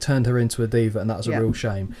 They turned her into a diva, and that was a real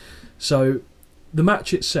shame. So, the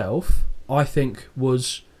match itself, I think,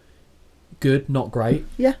 was good, not great.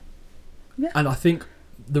 Yeah. And I think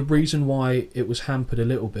the reason why it was hampered a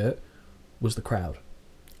little bit was the crowd.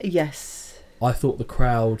 Yes. I thought the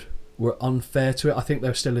crowd were unfair to it. I think they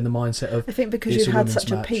were still in the mindset of, I think because you'd had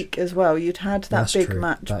such a peak as well. You'd had that big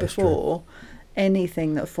match before.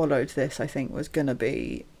 Anything that followed this, I think, was going to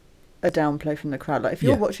be a downplay from the crowd. Like if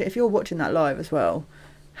you're watching that live as well,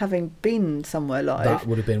 having been somewhere live, that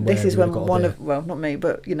would have been where this is when one of, well, not me,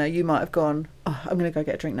 but you know, you might have gone, oh, I'm going to go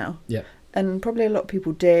get a drink now. Yeah. And probably a lot of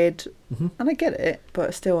people did, and I get it,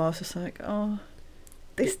 but still, I was just like, oh.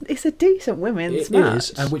 It's a decent women's match. It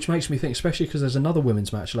is, and which makes me think, especially because there's another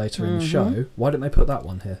women's match later in the show, why didn't they put that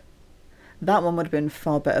one here? That one would have been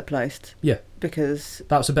far better placed. Yeah. Because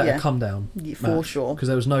that was a better come down for sure. Because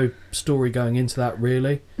there was no story going into that,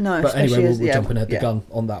 really. No, but anyway, we're jumping ahead the gun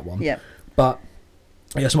on that one. Yeah. But,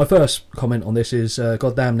 yeah, so my first comment on this is,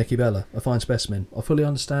 goddamn Nikki Bella, a fine specimen. I fully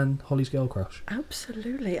understand Holly's girl crush.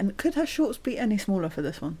 Absolutely. And could her shorts be any smaller for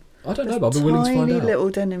this one? I don't know, but I'll be willing to find out. Tiny little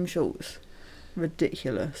denim shorts.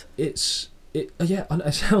 Ridiculous. It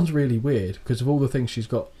sounds really weird because of all the things she's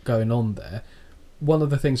got going on there. One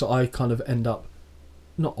of the things that I kind of end up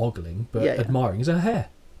not ogling but admiring is her hair.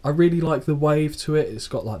 I really like the wave to it. It's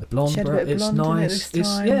got like the blonde. It's nice.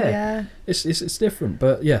 It's different,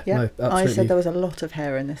 but no, absolutely. I said there was a lot of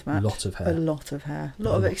hair in this match. A lot of hair. A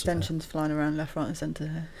lot of extensions flying around left, right, and centre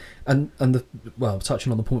here. And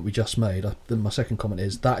touching on the point we just made, my second comment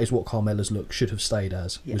is that is what Carmella's look should have stayed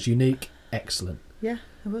as. It was unique, excellent. Yeah,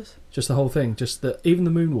 it was. Just the whole thing, just even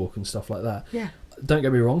the moonwalk and stuff like that. Yeah. don't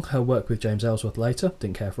get me wrong, her work with James Ellsworth later,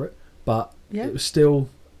 didn't care for it, but Yeah. it was still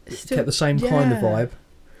kept the same kind of vibe.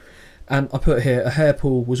 And I put here, a hair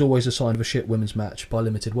pull was always a sign of a shit women's match by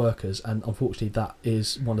limited workers, and unfortunately that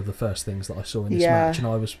is one of the first things that I saw in this match, and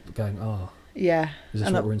I was going, yeah, is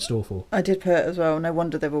this what we're in store for? I did put it as well. No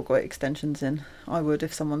wonder they've all got extensions in. I would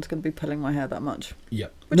if someone's going to be pulling my hair that much.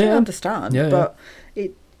 Yep. Which I understand, but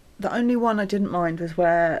the only one I didn't mind was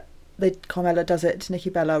where Carmella does it to Nikki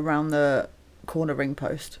Bella around the corner ring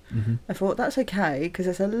post. Mm-hmm. I thought that's okay because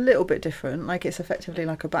it's a little bit different. Like it's effectively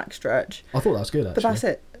like a backstretch. I thought that was good, actually. But that's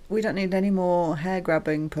it. We don't need any more hair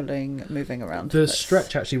grabbing, pulling, moving around. The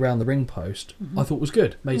stretch actually around the ring post, I thought was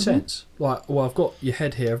good. Made sense. Like, well, I've got your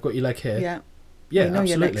head here, I've got your leg here. Yeah. Yeah, you know absolutely.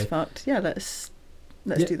 your leg's fucked. Yeah, let's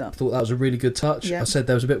do that. I thought that was a really good touch. Yeah. I said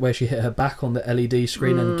there was a bit where she hit her back on the LED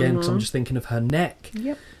screen, and again, because I'm just thinking of her neck,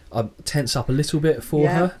 I tense up a little bit for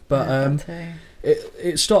her. But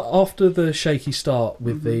it start after the shaky start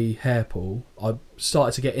with the hair pull. I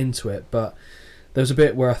started to get into it, but there was a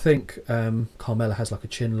bit where I think Carmella has like a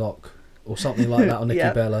chin lock or something like that on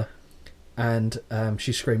Nikki Bella, and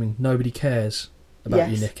she's screaming, "Nobody cares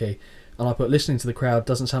about you, Nikki." And I put, listening to the crowd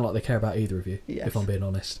doesn't sound like they care about either of you, if I'm being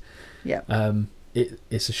honest. Yeah.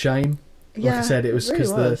 It's a shame. Like I said, it was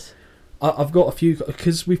because I've got a few,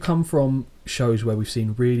 because we've come from shows where we've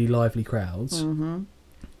seen really lively crowds. Mm-hmm.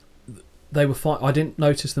 They were fine. I didn't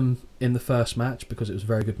notice them in the first match because it was a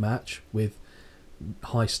very good match with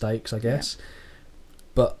high stakes, I guess. Yeah.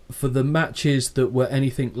 But for the matches that were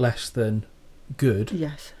anything less than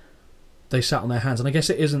good, they sat on their hands. And I guess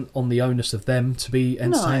it isn't on the onus of them to be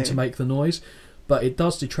entertained to make the noise, but it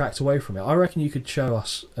does detract away from it. I reckon you could show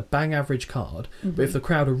us a bang average card, but if the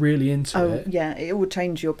crowd are really into it... yeah, it would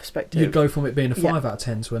change your perspective. You'd go from it being a 5 out of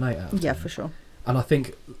 10 to an 8 out of 10. Yeah, for sure. And I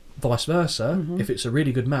think vice versa, if it's a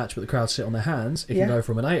really good match but the crowd sit on their hands, it can go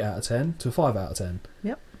from an 8 out of 10 to a 5 out of 10.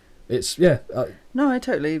 Yep. It's, no, I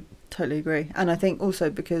totally agree. And I think also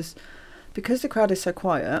because the crowd is so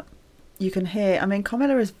quiet, you can hear... I mean,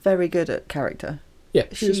 Carmella is very good at character. Yeah.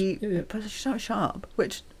 She's so sharp,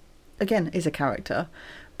 which, again, is a character.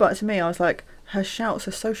 But to me, I was like, her shouts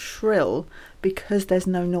are so shrill because there's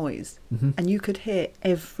no noise. Mm-hmm. And you could hear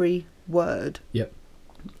every word. Yep.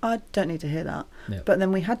 I don't need to hear that. Yep. But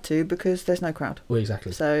then we had to because there's no crowd. Well,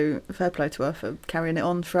 exactly. So fair play to her for carrying it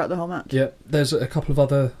on throughout the whole match. Yeah. There's a couple of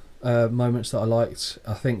other moments that I liked.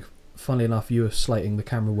 I think, funnily enough, you were slating the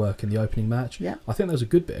camera work in the opening match. Yeah. I think there's a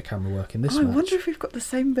good bit of camera work in this match. I wonder if we've got the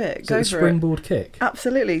same bit. Go for it. Springboard kick.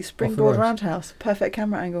 Absolutely. Springboard roundhouse. Perfect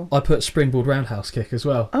camera angle. I put springboard roundhouse kick as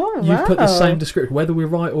well. Oh, wow. You've put the same description. Whether we're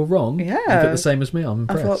right or wrong, you get the same as me. I'm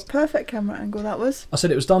impressed. I thought perfect camera angle that was. I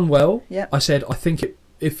said it was done well. Yeah. I said I think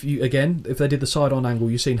if they did the side-on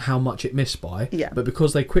angle, you've seen how much it missed by. Yeah. But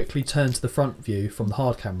because they quickly turned to the front view from the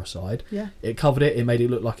hard camera side, it covered it. It made it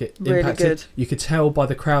look like it really impacted. Good. You could tell by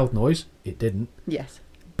the crowd noise, it didn't. Yes.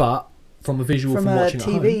 But from a visual, from watching a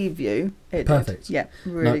TV view, it perfect. Did. Yeah,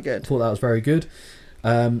 really good. I thought that was very good.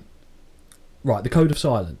 Right, the code of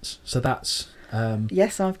silence. So that's...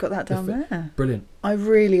 yes, I've got that down there. Brilliant. I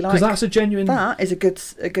really like... Because that's a genuine... That is a good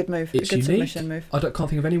move. It's a good unique. submission move. I can't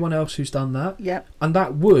think of anyone else who's done that. Yeah. And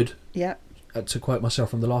that would... Yeah. To quote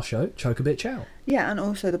myself from the last show, choke a bitch out. Yeah, and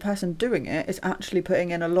also the person doing it is actually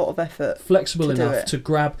putting in a lot of effort. Flexible enough to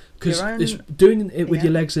grab, because doing it with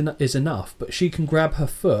your legs is enough, but she can grab her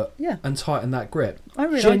foot and tighten that grip. I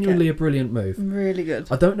really Genuinely like it. A brilliant move. Really good.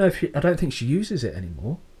 I don't know I don't think she uses it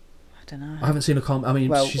anymore. I don't know. I haven't seen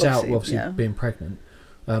she's out obviously being pregnant.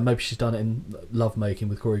 Maybe she's done it in lovemaking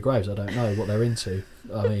with Corey Graves. I don't know what they're into.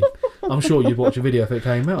 I mean, I'm sure you'd watch a video if it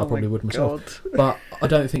came out. I probably would myself. But I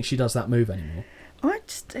don't think she does that move anymore.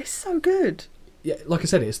 It's so good. Yeah, like I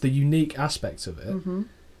said, it's the unique aspect of it. Mm-hmm.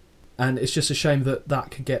 And it's just a shame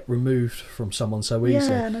that can get removed from someone so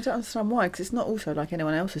easily. Yeah, and I don't understand why, because it's not also like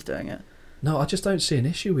anyone else is doing it. No, I just don't see an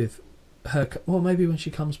issue with her. Well, maybe when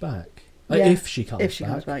she comes back. If she comes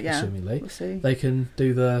back, assumingly. We'll see. They can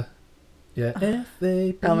do the... Yeah.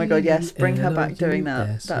 Oh my god, yes. Bring her back doing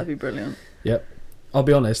that. That would be brilliant. Yep. I'll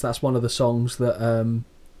be honest, that's one of the songs that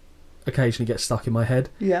occasionally gets stuck in my head.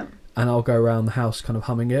 Yeah. And I'll go around the house kind of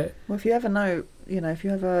humming it. Well, if you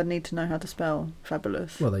ever need to know how to spell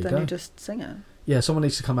fabulous, then you just sing it. Yeah, someone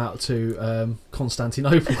needs to come out to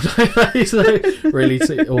Constantinople, really,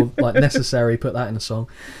 or like necessary, put that in a song.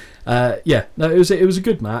 It was a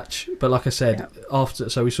good match, but like I said,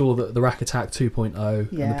 so we saw the Rack Attack 2.0 and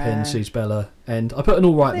the pin sees Bella, and I put an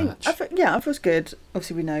alright match. I thought it was good.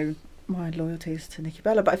 Obviously, we know my loyalties to Nikki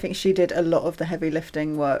Bella, but I think she did a lot of the heavy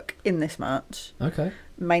lifting work in this match. Okay.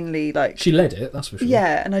 Mainly, like... She led it, that's for sure.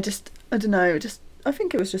 Yeah, and I don't know, I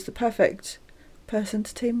think it was just the perfect person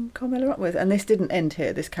to team Carmella up with. And this didn't end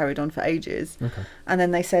here. This carried on for ages. Okay. And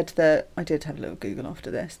then they said that, I did have a little Google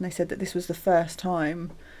after this, and they said that this was the first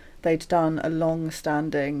time they'd done a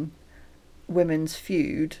long-standing women's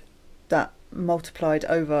feud that multiplied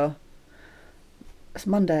over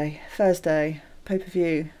Monday, Thursday,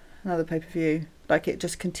 pay-per-view, another pay-per-view. Like, it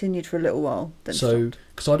just continued for a little while. Then so,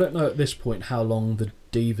 because I don't know at this point how long the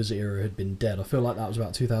Divas era had been dead. I feel like that was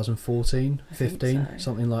about 2014, 15, so.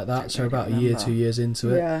 something like that. So Really about remember. a year, 2 years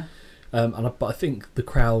into it. Yeah. But I think the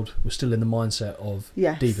crowd was still in the mindset of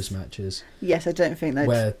Yes. Divas matches. Yes, I don't think they'd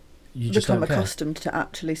where you just become don't care. accustomed to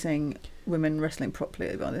actually seeing women wrestling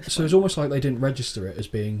properly by this So point. it's almost like they didn't register it as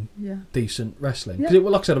being decent wrestling. Yeah. Because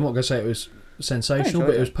like I said, I'm not going to say it was sensational,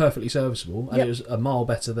 but it was it. perfectly serviceable, and Yep. it was a mile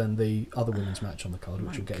better than the other women's match on the card,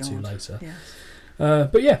 which we'll get to later. Yes.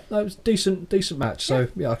 But yeah, that was decent match. So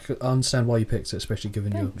yeah, I understand why you picked it, especially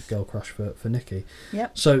given Thanks. your girl crush for Nikki.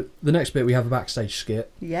 Yep. So the next bit, we have a backstage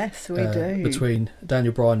skit. Yes, we do. Between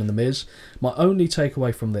Daniel Bryan and The Miz. My only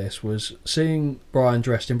takeaway from this was seeing Bryan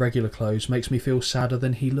dressed in regular clothes makes me feel sadder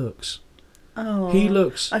than he looks. Oh, He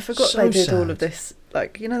looks I forgot so they did sad. all of this.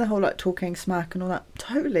 Like, you know, the whole like talking smack and all that.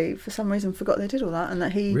 Totally, for some reason, forgot they did all that, and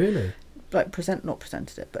that he Really? like not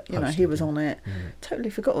presented it, but you know, Hosted, he was yeah. on it. Yeah. Totally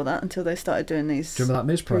forgot all that until they started doing these Do you remember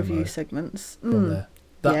that Miz preview promo segments. from there?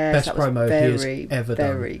 That Yes, best that was promo very, he has ever done.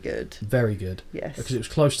 Very good. Very good. Yes. Because it was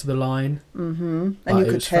close to the line. Mm-hmm. But And you it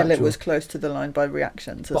could was tell it factual. was close to the line by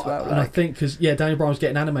reactions as But, well. and I think because Daniel Bryan was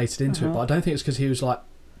getting animated into it, but I don't think it's because he was like.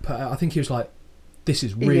 I think he was like, "This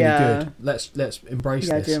is really good. Let's embrace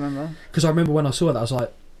yeah, this." I do remember. Because I remember when I saw that, I was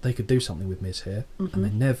like, "They could do something with Miz here," and they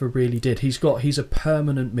never really did. He's a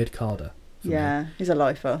permanent mid carder. Yeah, he's a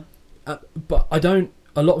lifer. But I don't.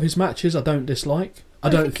 A lot of his matches I don't dislike. I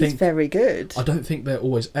don't think he's very good. I don't think they're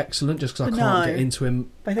always excellent just because I can't get into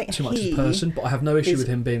him I think too much as a person. But I have no issue with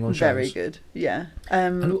him being on shows. Very good. Yeah.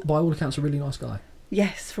 And by all accounts, a really nice guy.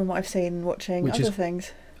 Yes, from what I've seen watching Which other is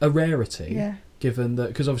things. A rarity. Yeah. Given that,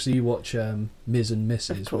 because obviously you watch Ms. and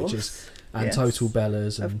Mrs., which is and Total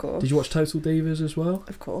Bellas, and of course. Did you watch Total Divas as well?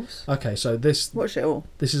 Of course. Okay, so watch it all.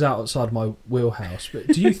 This is outside my wheelhouse, but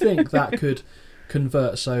do you think that could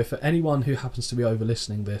convert? So for anyone who happens to be over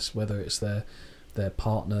listening this, whether it's their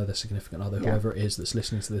partner, their significant other, whoever it is that's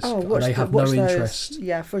listening to this, they have no interest.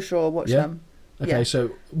 Yeah, for sure. Watch them. Okay, so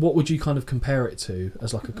what would you kind of compare it to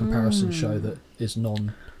as like a comparison show that is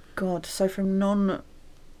non? God, so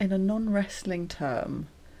in a non-wrestling term,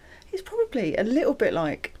 it's probably a little bit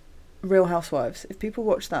like Real Housewives. If people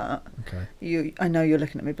watch that, I know you're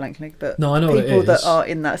looking at me blankly, but no, I know people that are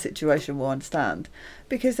in that situation will understand,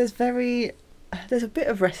 because there's a bit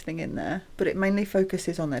of wrestling in there, but it mainly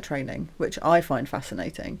focuses on their training, which I find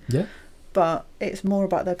fascinating. Yeah. But it's more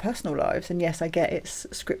about their personal lives, and yes, I get it's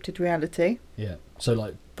scripted reality. Yeah. So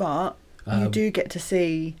like, but you do get to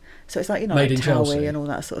see. So it's like, Made in like Chelsea Towie and all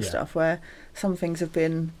that sort of stuff, where some things have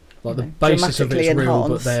been like the basis of it's real, enhanced.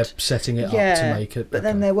 but they're setting it up to make it. But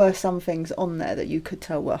then there were some things on there that you could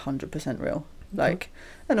tell were 100% real, like,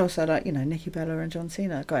 and also like Nikki Bella and John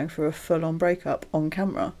Cena going through a full-on breakup on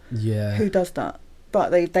camera. Yeah. Who does that?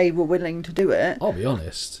 But they were willing to do it. I'll be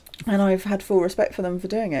honest. And I've had full respect for them for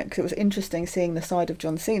doing it, because it was interesting seeing the side of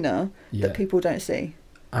John Cena that people don't see.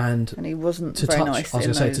 And he wasn't very nice. I was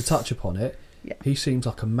going to say, to touch upon it, he seems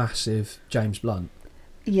like a massive James Blunt.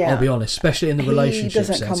 Yeah, I'll be honest, especially in the relationship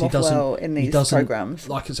sense. He doesn't come off well in these programs.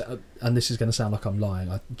 Like, and this is going to sound like I'm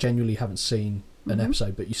lying. I genuinely haven't seen an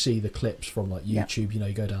episode, but you see the clips from like YouTube.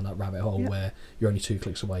 You go down that rabbit hole where you're only 2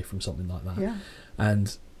 clicks away from something like that. Yeah.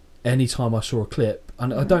 And any time I saw a clip,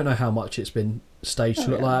 and I don't know how much it's been staged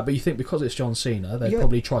to look like that, but you think because it's John Cena, they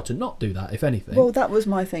probably tried to not do that, if anything. Well, that was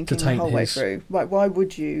my thinking the whole way through. Like, why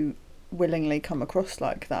would you willingly come across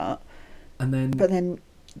like that? But then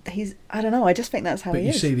he's, I don't know, I just think that's how he is.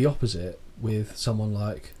 But you see the opposite with someone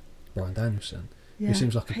like Bryan Danielson, who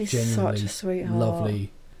seems like a genuinely such a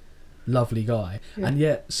lovely guy, and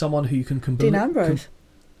yet someone who you can completely... Dean Ambrose.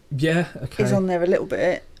 He's on there a little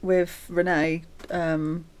bit with Renee.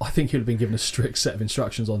 I think he'd have been given a strict set of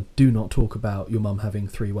instructions on do not talk about your mum having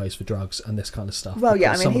 3 ways for drugs and this kind of stuff. Well,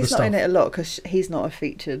 yeah, I mean, he's not in it a lot because he's not a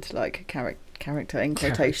featured like character in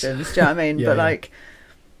quotations. Do you know what I mean? But like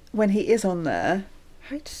when he is on there,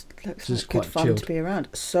 he just looks like good fun chilled. To be around.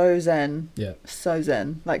 So zen. Yeah. So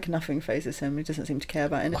zen. Like nothing phases him. He doesn't seem to care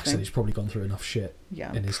about anything. Like I said, he's probably gone through enough shit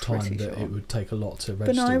in his time that it would take a lot to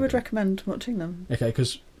register. But no, I would recommend watching them. Okay,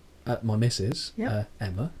 because my missus,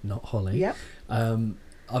 Emma, not Holly. Yep.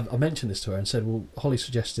 I mentioned this to her and said, well, Holly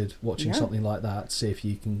suggested watching something like that to see if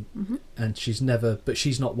you can... And she's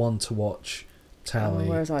not one to watch Towie.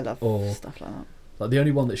 Whereas I love stuff like that. Like the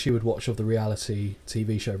only one that she would watch of the reality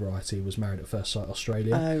TV show variety was Married at First Sight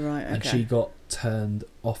Australia. Oh right, okay. And she got turned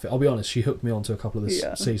off it. I'll be honest, she hooked me onto a couple of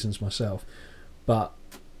the seasons myself, but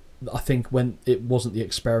I think when it wasn't the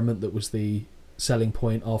experiment that was the selling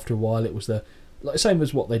point. After a while, it was the same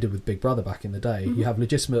as what they did with Big Brother back in the day. You have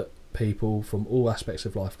legitimate people from all aspects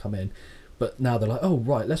of life come in, but now they're like, oh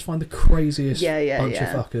right, let's find the craziest bunch of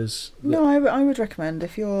fuckers. No, I would recommend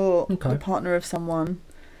if you're the partner of someone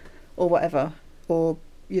or whatever, or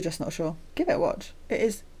you're just not sure, give it a watch. It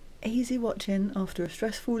is easy watching after a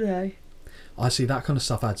stressful day. I see that kind of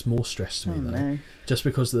stuff adds more stress to me though. No. Just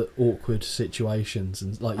because of the awkward situations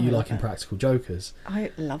and like you like Impractical Jokers.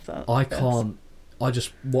 I love that. I can't. I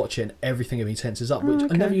just watch it and everything of me tenses up, which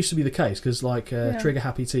I never used to be the case because like Trigger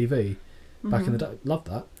Happy TV back in the day, loved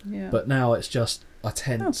that. Yeah. But now it's just I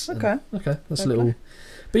tense. Oh, okay. Okay, that's a little.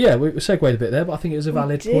 But yeah, we segued a bit there, but I think it was a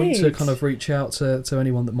valid point to kind of reach out to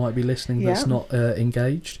anyone that might be listening that's not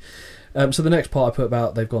engaged. So the next part I put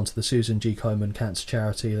about they've gone to the Susan G. Komen Cancer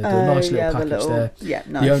Charity. They do a nice little package there. Yeah,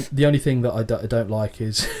 nice. The only thing that I don't like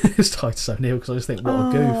is Titus O'Neill, because I just think what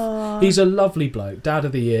a goof. He's a lovely bloke, Dad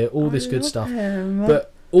of the Year, all this good stuff. Him.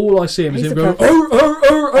 But all I see him is him going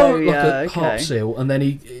like a harp seal, and then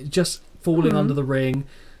he just falling under the ring.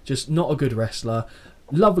 Just not a good wrestler.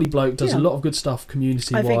 Lovely bloke, does a lot of good stuff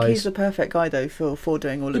community-wise. I think he's the perfect guy though for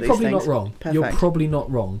doing all of these things. You're probably not wrong. Perfect. You're probably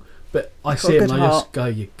not wrong. But I see him and I just go,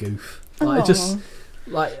 you goof.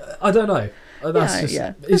 Like, I don't know. That's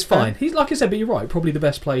it's fine. He's like I said, but you're right. Probably the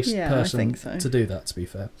best placed person to do that. To be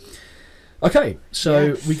fair. Okay,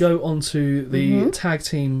 so we go on to the tag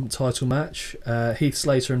team title match. Heath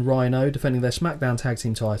Slater and Rhino defending their SmackDown tag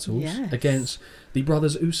team titles against the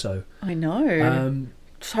Brothers Uso. I know.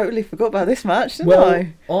 Totally forgot about this match, didn't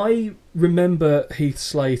I? I remember Heath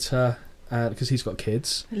Slater because he's got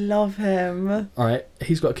kids. I love him. All right,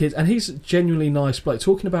 he's got kids, and he's a genuinely nice bloke.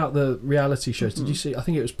 Talking about the reality shows, did you see? I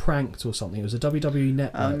think it was Pranked or something. It was a WWE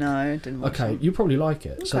Network. Oh no, didn't watch it. You probably like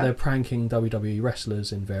it. Okay. So they're pranking WWE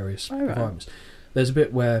wrestlers in various environments. There's a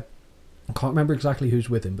bit where I can't remember exactly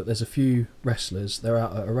who's with him, but there's a few wrestlers. They're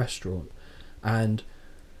out at a restaurant, and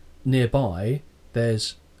nearby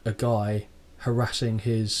there's a guy harassing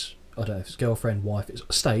his, I don't know if his girlfriend, wife. It's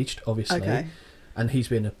staged, obviously, and he's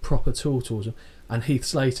been a proper tool towards him. And Heath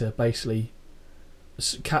Slater basically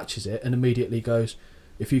catches it and immediately goes,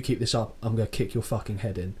 "If you keep this up, I'm going to kick your fucking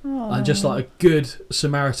head in." Aww. And just like a good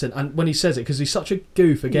Samaritan. And when he says it, because he's such a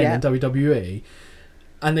goof again in WWE,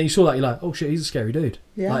 and then you saw that, you're like, oh shit, he's a scary dude.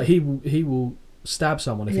 Yeah. Like he will stab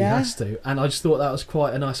someone if he has to. And I just thought that was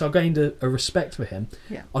quite a nice. I gained a respect for him.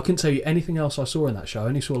 Yeah. I couldn't tell you anything else I saw in that show. I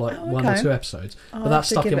only saw like 1 or 2 episodes, but that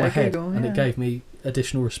stuck in my head, and it gave me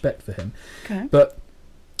additional respect for him. Okay. But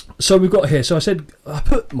so we've got here. So I said I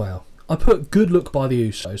put good look by the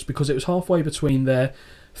Usos because it was halfway between their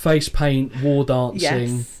face paint, war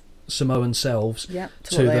dancing. Samoan selves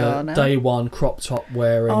to the day one crop top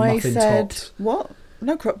wearing, muffin topped. What?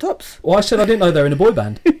 No crop tops? Well, I said I didn't know they were in a boy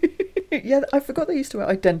band. Yeah, I forgot they used to wear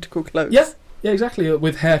identical clothes. Yeah, exactly,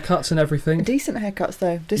 with haircuts and everything. Decent haircuts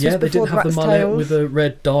though. This was before they didn't have the mullet tails. with the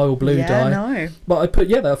red dye or blue dye. No. But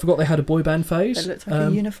I forgot they had a boy band phase. It looked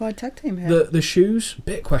like a unified tag team here. The shoes,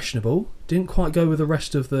 bit questionable. Didn't quite go with the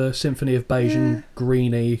rest of the Symphony of Beige and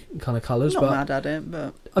greeny kind of colours. Not mad at it,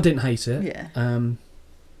 but I didn't hate it. Yeah.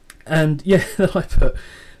 And yeah, I put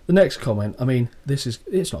the next comment. I mean, it's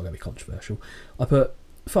not going to be controversial. I put,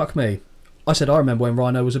 fuck me. I said I remember when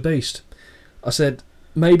Rhino was a beast. I said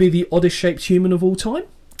maybe the oddest shaped human of all time.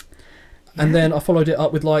 Yeah. And then I followed it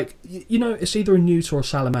up with like, it's either a newt or a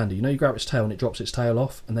salamander. You grab its tail and it drops its tail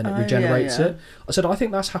off and then it regenerates it. I said I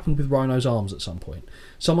think that's happened with Rhino's arms at some point.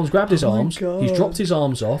 Someone's grabbed his arms, he's dropped his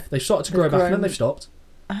arms off, they've started to grow back and then they've stopped.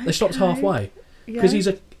 Okay. They stopped halfway. Because he's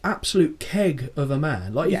an absolute keg of a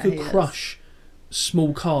man. Like, you could crush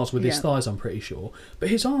small cars with his thighs, I'm pretty sure. But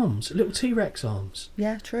his arms, little T-Rex arms.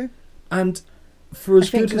 Yeah, true. And for as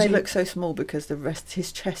good as they look so small because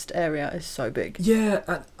his chest area is so big.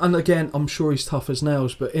 Yeah, and again, I'm sure he's tough as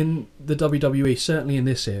nails, but in the WWE, certainly in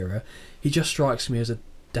this era, he just strikes me as a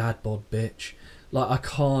dad bod bitch. Like, I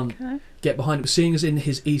can't get behind it. Seeing as in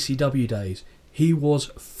his ECW days, he was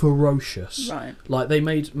ferocious. Right. Like, they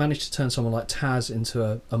managed to turn someone like Taz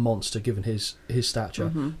into a monster given his stature.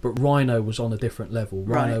 Mm-hmm. But Rhino was on a different level.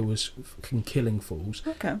 Rhino was fucking killing fools.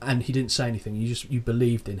 Okay. And he didn't say anything. You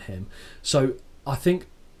believed in him. So I think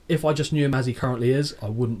if I just knew him as he currently is, I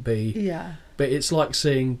wouldn't be. Yeah. But it's like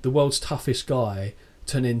seeing the world's toughest guy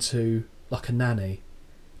turn into like a nanny.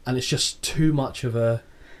 And it's just too much of a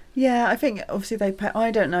Yeah, I think obviously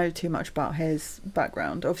I don't know too much about his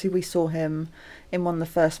background. Obviously, we saw him in one of the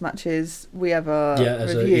first matches we ever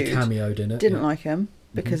reviewed. He cameoed in it. Didn't like him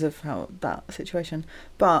because of how that situation.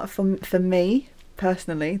 But for me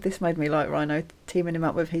personally, this made me like Rhino, teaming him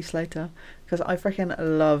up with Heath Slater, because I freaking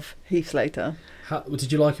love Heath Slater.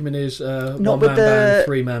 Did you like him in his one-man band,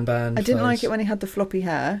 three-man band? I didn't like it when he had the floppy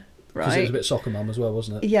hair. Right, because it was a bit soccer mum as well,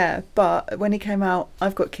 wasn't it? Yeah, but when he came out,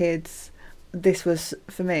 I've got kids. This was,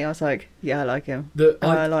 for me, I was like, yeah, I like him.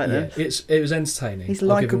 I like this. It was entertaining. He's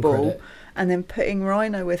likeable. And then putting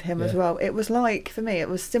Rhino with him as well. It was like, for me, it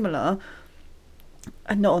was similar,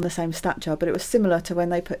 and not on the same stature, but it was similar to when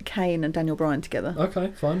they put Kane and Daniel Bryan together.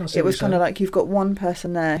 Okay, fine. It was kind of like you've got one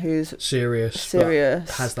person there who's serious,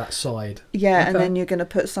 has that side. Yeah, okay. And then you're going to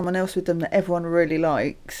put someone else with them that everyone really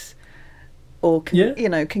likes, or can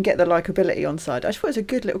get the likability on side. I just thought it was a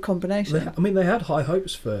good little combination. They had high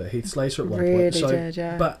hopes for Heath Slater at one point. Really did,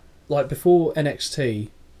 yeah. But like before NXT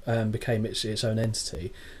became its own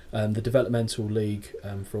entity, the developmental league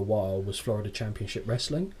for a while was Florida Championship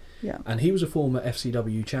Wrestling. Yeah. And he was a former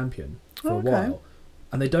FCW champion for a while.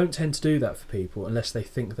 And they don't tend to do that for people unless they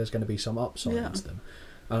think there's going to be some upside into them.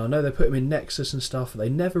 And I know they put him in Nexus and stuff, but they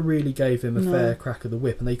never really gave him a fair crack of the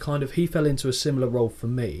whip. And he fell into a similar role for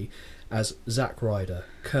me as Zack Ryder,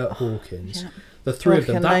 Kurt Hawkins. Yeah. The three of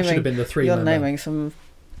them, that should have been the three. You're naming some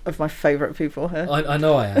of my favourite people here. I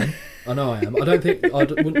know I am. I don't think I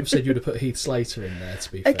wouldn't have said you'd have put Heath Slater in there,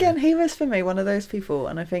 to be fair. Again, he was for me one of those people,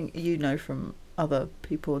 and I think from other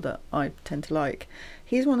people that I tend to like.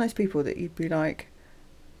 He's one of those people that you'd be like,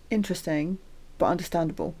 interesting, but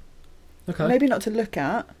understandable. Okay. Maybe not to look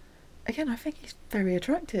at. Again, I think he's very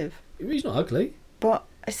attractive. He's not ugly. But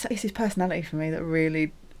it's his personality for me that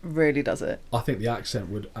really, really does it. I think the accent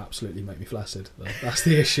would absolutely make me flaccid, though. That's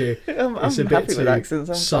the issue. I'm a bit too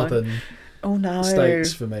accents, southern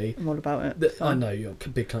states for me. I'm all about it. I know you're a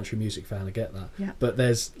big country music fan, I get that. Yeah. But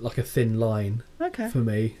there's like a thin line for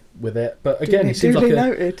me with it. But again, he seems like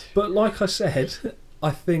noted. But like I said,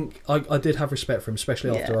 I think I did have respect for him,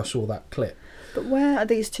 especially after I saw that clip. But where are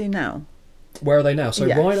these two now? Where are they now? So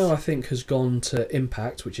Rhino, I think, has gone to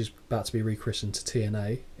Impact, which is about to be rechristened to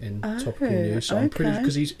TNA in topical news. So I'm pretty,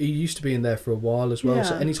 because he used to be in there for a while as well. Yeah.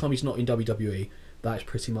 So anytime he's not in WWE, that is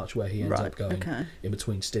pretty much where he ends up going in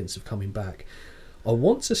between stints of coming back. I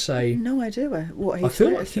want to say... No idea what Heath I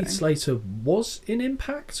feel like Heath Slater was in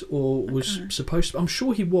Impact or was supposed to... I'm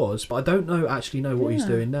sure he was, but I don't actually know what he's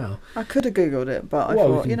doing now. I could have Googled it, but I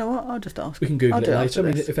thought, you know what, I'll just ask. We can Google it later. I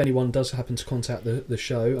mean, if anyone does happen to contact the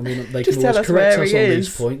show, I mean, they can always correct us on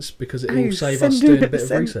these points because it will save us doing a bit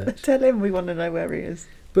of research. Tell him we want to know where he is.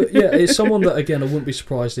 But yeah, it's someone that, again, I wouldn't be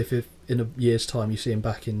surprised if in a year's time you see him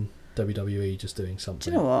back in WWE just doing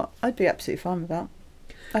something. Do you know what? I'd be absolutely fine with that.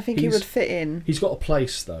 I think he would fit in. He's got a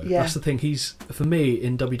place, though. Yeah. That's the thing. For me,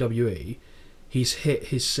 in WWE, he's hit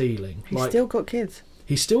his ceiling. He's still got kids.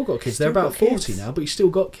 He's still got kids. They're about 40 now, but he's still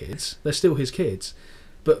got kids. They're still his kids.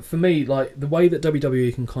 But for me, like, the way that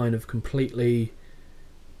WWE can kind of completely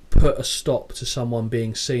put a stop to someone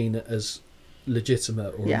being seen as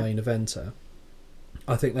legitimate or a main eventer,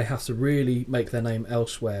 I think they have to really make their name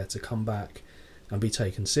elsewhere to come back and be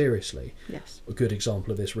taken seriously. Yes. A good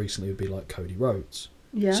example of this recently would be like Cody Rhodes.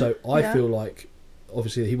 Yeah. So I feel like,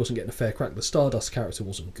 obviously, he wasn't getting a fair crack. The Stardust character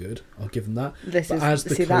wasn't good. I'll give him that.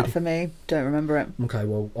 That for me. Don't remember it. Okay,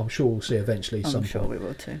 well, I'm sure we'll see eventually. I'm sure we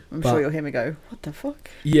will too. I'm sure you'll hear me go, what the fuck?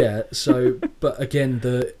 Yeah. So, but again,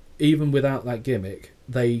 even without that gimmick,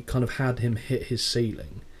 they kind of had him hit his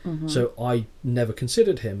ceiling. Mm-hmm. So I never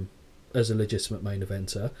considered him as a legitimate main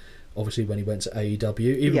eventer. Obviously, when he went to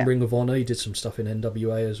AEW, even Ring of Honor, he did some stuff in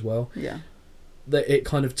NWA as well. Yeah. It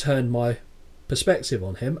kind of turned my perspective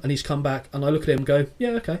on him, and he's come back, and I look at him and go,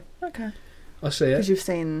 yeah, okay, I see it. Because you've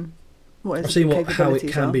seen how it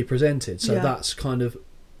can be presented, so that's kind of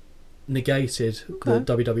negated the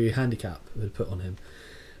WWE handicap they put on him.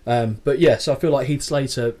 But yes, I feel like Heath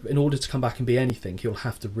Slater, in order to come back and be anything, he'll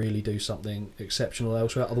have to really do something exceptional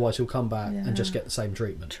elsewhere, otherwise he'll come back and just get the same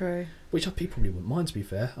treatment. True. Which he probably wouldn't mind, to be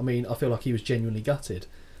fair. I mean, I feel like he was genuinely gutted.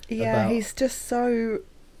 Yeah, he's just so...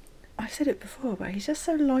 I've said it before, but he's just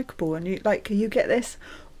so likeable, and you get this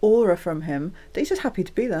aura from him that he's just happy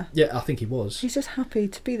to be there. Yeah, I think he was. He's just happy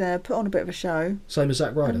to be there, put on a bit of a show. Same as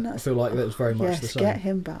Zack Ryder. I feel like that was very much the same. Get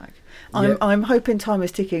him back. I'm hoping time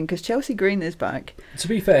is ticking because Chelsea Green is back. To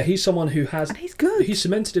be fair, he's someone who has... And he's good. He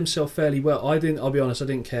cemented himself fairly well. I'll be honest, I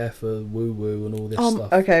didn't care for woo-woo and all this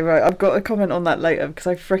stuff. Okay, right. I've got a comment on that later because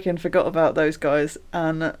I freaking forgot about those guys.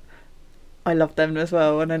 And I love them as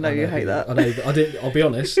well, and I know you hate that. I know. I'll be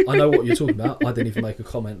honest. I know what you're talking about. I didn't even make a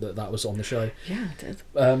comment that was on the show. Yeah, I did.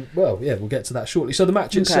 Well, yeah, we'll get to that shortly. So the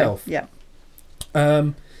match itself. Yeah.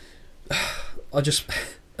 I just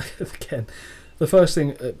again, the first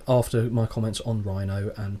thing after my comments on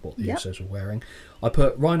Rhino and what the Usos were wearing, I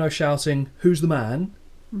put Rhino shouting, "Who's the man?"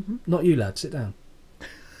 Mm-hmm. Not you, lad. Sit down.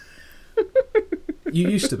 You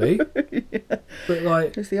used to be, but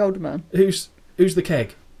like, who's the older man? Who's the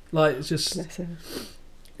keg? Like, it's just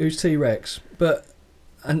who's T-Rex?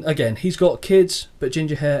 And again, he's got kids, but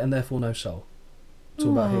ginger hair and therefore no soul. Talk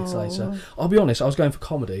about Heath Slater. I'll be honest, I was going for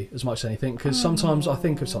comedy as much as anything, because sometimes I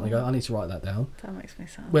think of something, I need to write that down. That makes me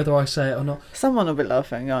sad. Whether I say it or not. Someone will be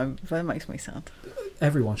laughing, that makes me sad.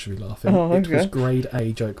 Everyone should be laughing. It was grade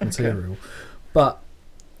A joke material. But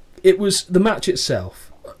it was the match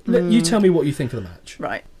itself. You tell me what you think of the match.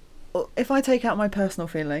 Right. Well, if I take out my personal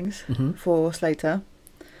feelings for Slater,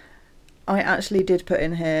 I actually did put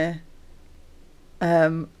in here,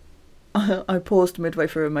 I paused midway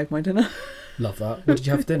through and made my dinner. Love that. What did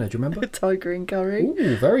you have for dinner? Do you remember? Thai green curry.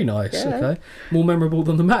 Ooh, very nice. Yeah. Okay. More memorable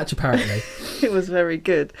than the match, apparently. It was very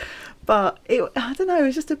good. But, I don't know, it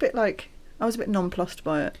was just a bit like, I was a bit nonplussed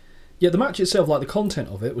by it. Yeah, the match itself, like the content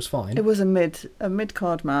of it, was fine. It was a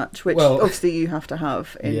mid-card match, which obviously you have to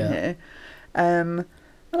have in here. And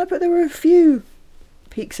I put there were a few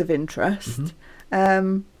peaks of interest.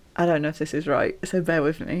 I don't know if this is right, so bear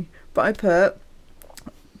with me. But I put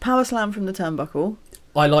power slam from the turnbuckle.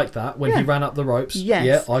 I liked that when he ran up the ropes.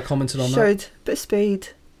 Yes. Yeah, I commented on that. Showed a bit of speed,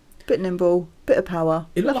 bit nimble, bit of power.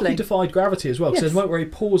 It looked like he defied gravity as well, because there's a moment where he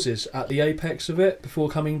pauses at the apex of it before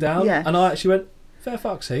coming down. Yes. And I actually went, fair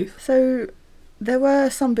fucks, Heath. So there were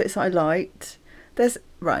some bits I liked.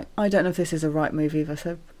 I don't know if this is a right move either,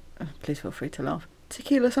 so please feel free to laugh.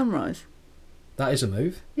 Tequila Sunrise. That is a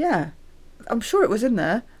move. Yeah. I'm sure it was in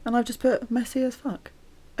there, and I've just put messy as fuck.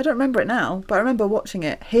 I don't remember it now, but I remember watching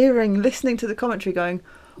it, listening to the commentary, going,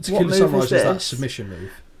 "What move Sunrise is this?" Is that submission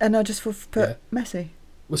move? And I just put messy.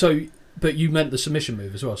 Well, but you meant the submission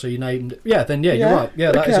move as well, so you named it. Yeah, then you're right.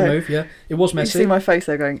 Yeah, that is a move. Yeah, it was messy. You see my face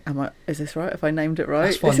there, going, "Is this right? Have I named it right?"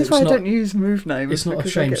 That's fine. This is why I don't use move names. It's not a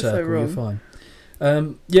shame circle. You're fine.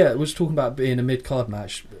 It was talking about being a mid-card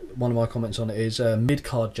match. One of my comments on it is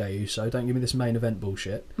mid-card Jey Uso. Don't give me this main event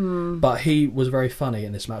bullshit. But he was very funny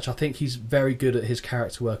in this match. I think he's very good at his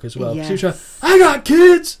character work as well. Yes. He was shouting, "I got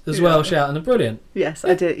kids!" as well, shouting. And brilliant. Yes,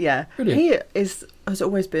 I did, yeah. Brilliant. He has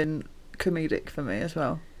always been comedic for me as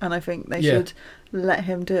well. And I think they should let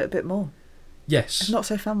him do it a bit more. Yes. It's not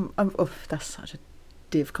so fun. That's such a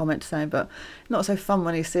div comment to say, but not so fun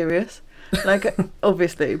when he's serious. Like,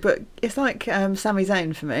 obviously. But it's like Sami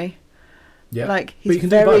Zayn for me. Yeah. Like, he's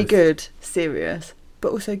very good, serious,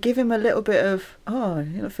 but also give him a little bit of,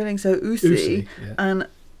 you're not feeling so oosy. And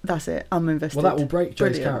that's it. I'm invested. Well, that will break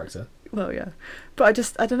Jay's character. Well, yeah. But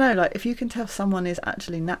I don't know, like, if you can tell someone is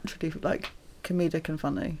actually naturally, like, comedic and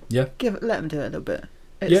funny, let them do it a little bit.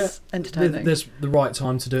 It's entertaining. There's the right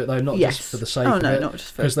time to do it, though, not just for the sake of it. Not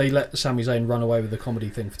just because they let Sami Zayn run away with the comedy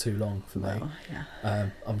thing for too long for me.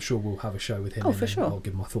 I'm sure we'll have a show with him. For sure. I'll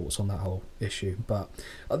give my thoughts on that whole issue. But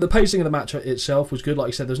the pacing of the match itself was good. Like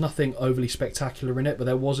you said, there's nothing overly spectacular in it, but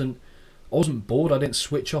I wasn't bored. I didn't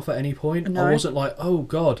switch off at any point. No. I wasn't like, oh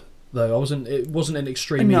god, though. It wasn't an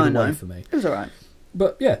extreme either way for me. It was alright.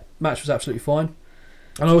 But yeah, match was absolutely fine.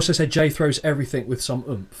 And I also said Jay throws everything with some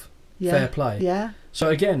oomph. Yeah. Fair play. Yeah. So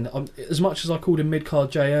again, as much as I called him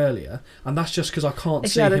mid-card Jay earlier, and that's just because I can't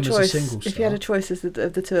see him as a single star. If you had a choice of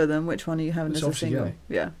the two of them, which one are you having as a single? Jay.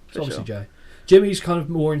 Yeah, it's obviously Jay. Jimmy's kind of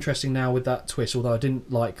more interesting now with that twist, although I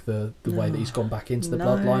didn't like the way that he's gone back into the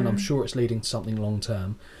bloodline. I'm sure it's leading to something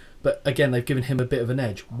long-term. But again, they've given him a bit of an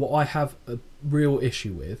edge. What I have a real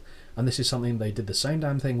issue with, and this is something they did the same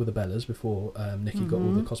damn thing with the Bellas before Nikki got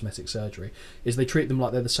all the cosmetic surgery, is they treat them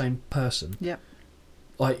like they're the same person. Yeah.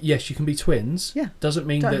 Like, yes, you can be twins. Yeah. Doesn't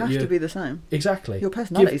mean that you don't have to be the same. Exactly. Your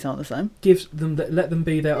personalities aren't the same. Let them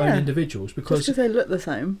be their own individuals, because they look the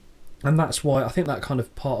same. And that's why I think that kind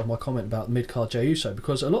of part of my comment about mid-card Jey Uso,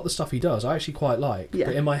 because a lot of the stuff he does I actually quite like. Yeah.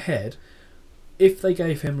 But in my head, if they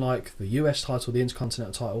gave him like the US title, the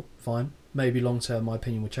Intercontinental title, fine. Maybe long term my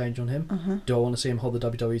opinion would change on him. Do I want to see him hold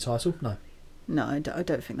the WWE title? No. No, I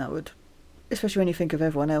don't think that would. Especially when you think of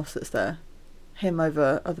everyone else that's there. Him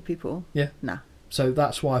over other people. Yeah. Nah. So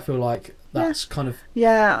that's why I feel like that's kind of...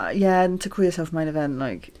 Yeah, and to call yourself main event,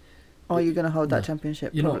 like, are you going to hold that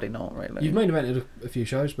championship? Probably not, really. You've main evented a few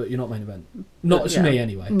shows, but you're not main event. Not to me,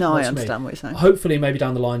 anyway. No, I understand what you're saying. Hopefully, maybe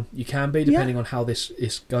down the line, you can be, depending on how this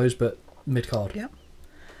goes, but mid-card. Yeah.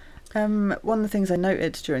 One of the things I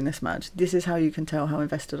noted during this match, this is how you can tell how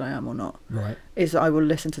invested I am or not. Right. Is I will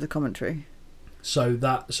listen to the commentary. So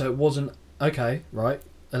it wasn't okay, right?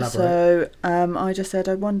 Elaborate. So I just said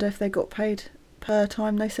I wonder if they got paid per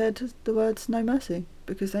time they said the words "No Mercy,"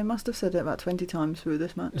 because they must have said it about 20 times through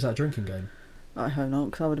this match. Is that a drinking game? I hope not,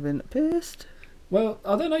 because I would have been pissed. Well,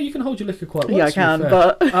 I don't know. You can hold your liquor quite well. Yeah, I can,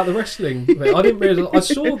 but at the wrestling, I didn't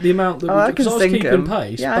realise. I saw the amount that because I was keeping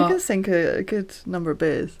pace. Yeah, I can sink a good number of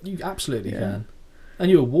beers. You absolutely can. And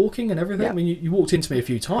you were walking and everything. Yeah. I mean, you walked into me a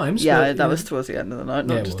few times. Yeah, but, that was towards the end of the night,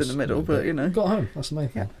 not just in the middle, but you know. Got home. That's the main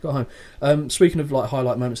thing. Got home. Speaking of like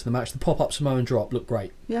highlight moments of the match, the pop-up Samoan drop looked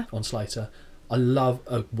great. Yeah. On Slater. I love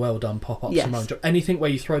a well done pop-up Samoan drop. Anything where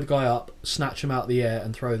you throw the guy up, snatch him out of the air,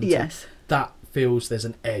 and throw them. Yes. That feels there's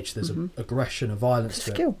an edge, there's an aggression, a violence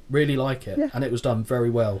to skill. It. Really like it, yeah. and it was done very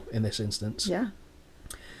well in this instance. Yeah.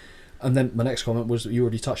 And then my next comment was that you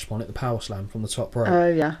already touched upon it, the power slam from the top rope. Oh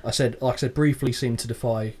yeah. I said, briefly seemed to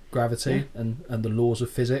defy gravity and the laws of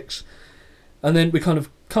physics. And then we kind of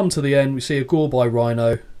come to the end. We see a gore by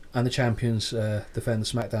Rhino, and the champions defend the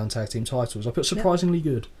SmackDown Tag Team titles. I put surprisingly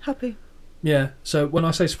good. Happy. Yeah. So when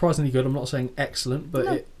I say surprisingly good, I'm not saying excellent, but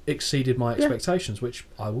it exceeded my expectations, which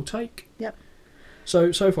I will take. Yep.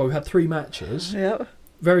 So far we've had 3 matches. Yep.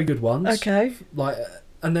 Very good ones. Okay.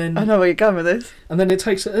 And then I know where you're going with this. And then it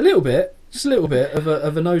takes just a little bit of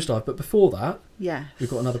a nosedive. But before that, we've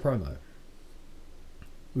got another promo.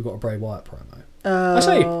 We've got a Bray Wyatt promo. I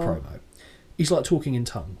say promo. He's like talking in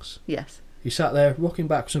tongues. Yes. He sat there rocking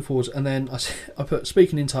backwards and forwards, and then I put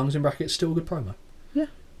speaking in tongues in brackets. Still a good promo. Yeah.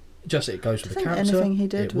 Just it goes with the character. Anything he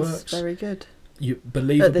did was works. very good.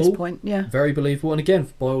 Believable at this point, yeah. Very believable, and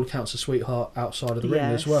again, by all accounts, a sweetheart outside of the ring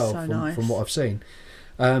as well, from what I've seen.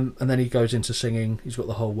 And then he goes into singing. He's got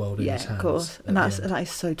the whole world in his hands. Yeah, of course, and that is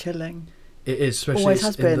so chilling. It is, especially always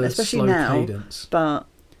has been, especially slow now. Cadence. But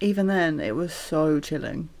even then, it was so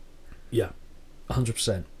chilling. Yeah,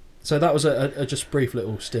 100%. So that was a just brief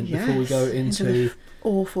little stint before we go into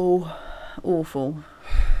awful.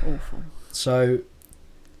 So,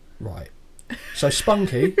 right. So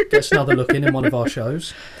Spunky gets another look in one of our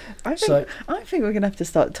shows. I think we're going to have to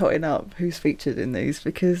start totting up who's featured in these,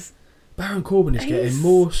 because Baron Corbin is getting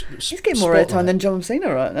more. He's getting more airtime than John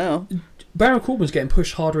Cena right now. Baron Corbin's getting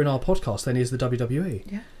pushed harder in our podcast than he is the WWE.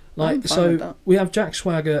 Yeah. Like, so we have Jack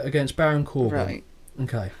Swagger against Baron Corbin. Right.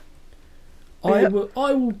 Okay.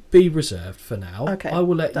 I will be reserved for now. Okay. I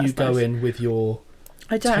will let you go in with your.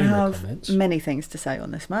 I don't have comments. many things to say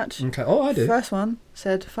on this match. Okay. Oh, I do. First one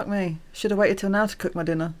said, "Fuck me. Should have waited till now to cook my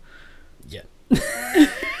dinner." Yeah.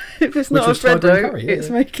 If it's not a Freddo, it's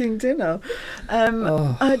making dinner.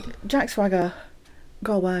 Jack Swagger,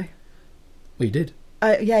 go away. Well, you did.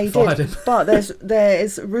 Yeah, he Fired did. him. But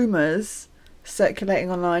there's rumours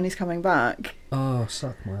circulating online he's coming back. Oh,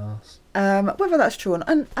 suck my ass. Whether that's true or not,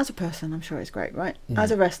 and as a person, I'm sure it's great, right? Yeah.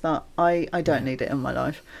 As a wrestler, I don't need it in my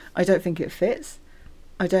life. I don't think it fits.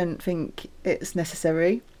 I don't think it's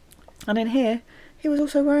necessary. And in here, he was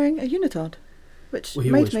also wearing a unitard, which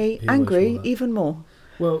made me angry even more.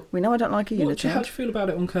 Well, we know I don't like a unitard. How do you feel about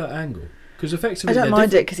it on Kurt Angle? Because effectively, I don't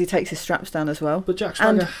mind it because he takes his straps down as well. But Jack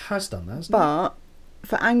Swagger has done that, hasn't he? But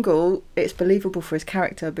for Angle, it's believable for his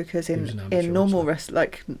character, because in normal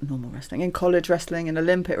wrestling, in college wrestling, in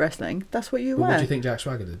Olympic wrestling, that's what you wear. What do you think Jack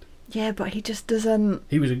Swagger did? Yeah, but he just doesn't.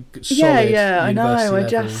 He was a solid I know.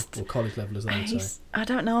 or college level, as they would say. I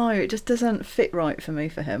don't know. It just doesn't fit right for me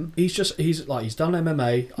for him. He's done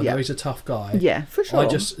MMA. I know he's a tough guy. Yeah, for sure. I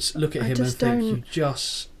just look at him and think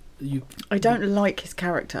I don't like his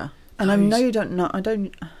character, and I know you don't know. They're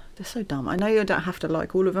so dumb. I know you don't have to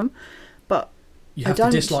like all of them, but you have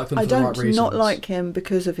to dislike them for the right reasons. I don't not like him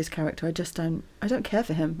because of his character. I just don't. I don't care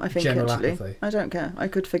for him. I think apathy. I don't care. I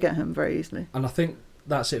could forget him very easily. And I think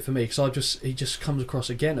that's it for me, because he just comes across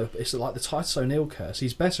again. It's like the Titus O'Neil curse.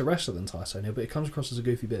 He's better wrestler than Titus O'Neil, but he comes across as a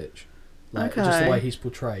goofy bitch. Just the way he's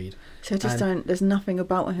portrayed. So I just don't. There's nothing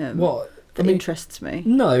about him that interests me.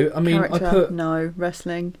 No, I mean, character, no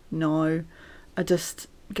wrestling. No, I just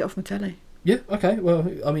get off my telly. Yeah, okay.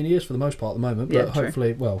 Well, I mean, he is for the most part at the moment, but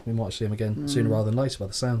hopefully, we might see him again sooner rather than later by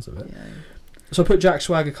the sounds of it. Yeah. So I put Jack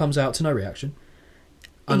Swagger comes out to no reaction.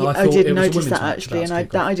 And I did notice that actually, and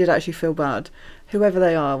I did actually feel bad. Whoever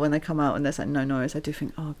they are, when they come out and they're saying no noise, I do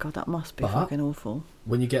think, oh god, that must be fucking awful.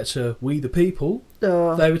 When you get to We the People,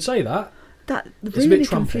 they would say that. That really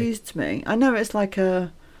confused me. I know it's like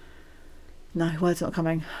a... No, word's not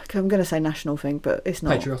coming. I'm going to say national thing, but it's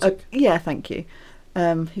not. Patriotic. Yeah, thank you.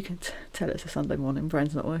 You can tell it's a Sunday morning,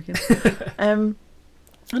 brain's not working. And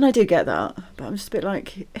I do get that, but I'm just a bit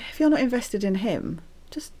like, if you're not invested in him,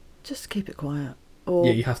 just keep it quiet. Or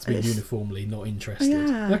yeah, you have to be uniformly not interested.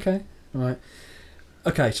 Yeah. Okay, all right.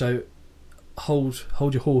 Okay, so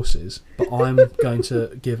hold your horses, but I'm going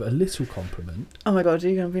to give a little compliment. Oh my god, are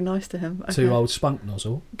you going to be nice to him? Okay. To old Spunk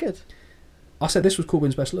Nozzle. Good. I said this was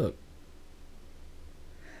Corbin's best look.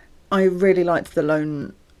 I really liked the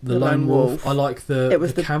lone wolf. I like the It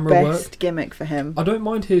was the the camera best work. gimmick for him. I don't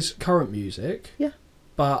mind his current music. Yeah.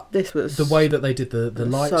 But This was the way that they did the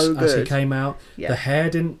lights so as he good. came out, Yeah. the hair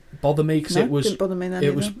didn't bother me because No, it was didn't bother me then.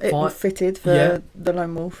 it was either. It fine. was fitted for the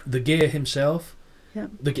lone wolf. the gear himself. Yeah.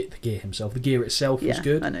 The gear himself. The gear itself was Yeah,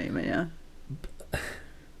 good. I know you mean. Yeah.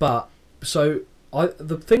 But so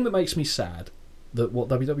the thing that makes me sad that what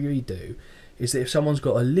WWE do is that if someone's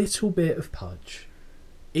got a little bit of pudge,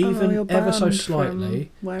 even you're ever so banned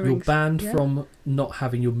slightly, from wearing you're banned yeah. from not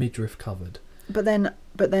having your midriff covered. But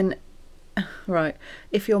then, right?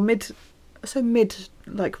 If you're mid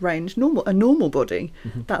like range, a normal body,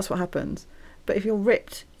 that's what happens. But if you're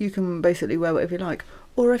ripped, you can basically wear whatever you like.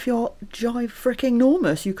 Or if you're jive fricking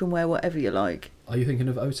enormous, you can wear whatever you like. Are you thinking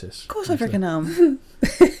of Otis? Of course I fricking am.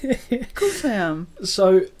 Of course I am.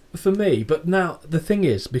 So for me, but now the thing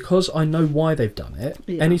is, because I know why they've done it,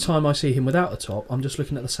 anytime I see him without a top, I'm just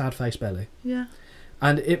looking at the sad face belly. Yeah.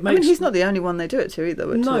 And it makes. I mean, he's not the only one they do it to either.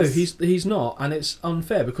 No, he's not, and it's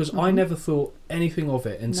unfair because I never thought anything of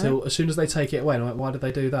it until as soon as they take it away, and I went, "Why did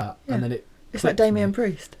they do that?" Yeah. And then it's like Damien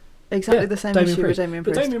Priest, exactly the same issue with Damien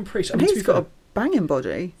Priest. But Damien Priest, and he's got a banging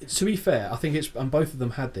body. To be fair, I think and both of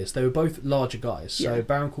them had this. They were both larger guys. So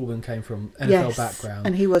Baron Corbin came from NFL background,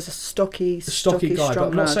 and he was a stocky guy. But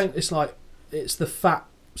I'm not lad. saying it's the fat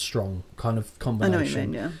strong kind of combination. I know what you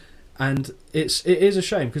mean, yeah. And it is a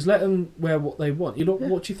shame because let them wear what they want.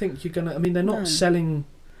 What do you think you're gonna? I mean, they're not selling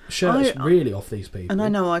shirts really off these people. And I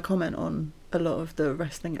know I comment on a lot of the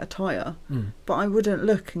wrestling attire, but I wouldn't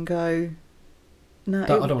look and go, no, I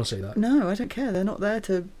don't want to see that. No, I don't care. They're not there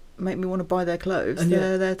to make me want to buy their clothes. And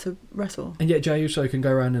they're there to wrestle. And yet Jey Uso can go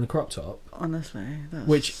around in a crop top. Honestly, that's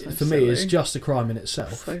which so for silly. me is just a crime in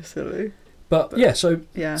itself. So silly. But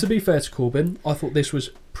to be fair to Corbin, I thought this was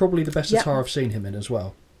probably the best attire I've seen him in as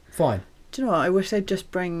well. Fine. Do you know what? I wish they'd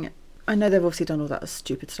just bring... I know they've obviously done all that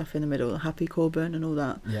stupid stuff in the middle, Happy Corbin and all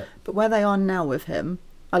that. Yeah. But where they are now with him,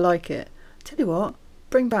 I like it. Tell you what,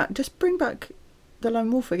 bring back the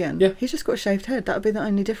Lone Wolf again. Yeah. He's just got a shaved head. That would be the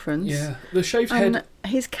only difference. Yeah. The shaved head...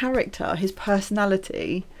 his character, his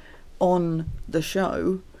personality on the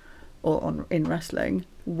show or in wrestling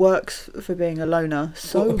works for being a loner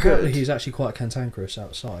apparently good. He's actually quite cantankerous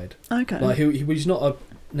outside. Okay. Like he's not a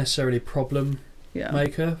necessarily problem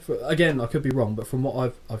maker. Again, I could be wrong, but from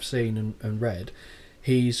what I've seen and read,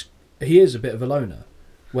 he is a bit of a loner.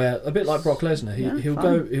 Where a bit like Brock Lesnar,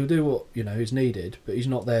 he'll do what is needed, but he's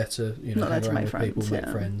not there to hang around with people, make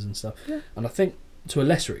friends and stuff. Yeah. And I think to a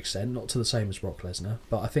lesser extent, not to the same as Brock Lesnar,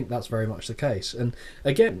 but I think that's very much the case. And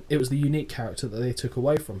again, it was the unique character that they took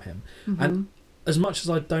away from him. Mm-hmm. And as much as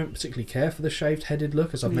I don't particularly care for the shaved-headed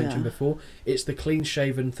look, as I've mentioned before, it's the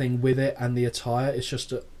clean-shaven thing with it and the attire. It's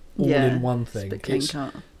just all-in-one thing. It's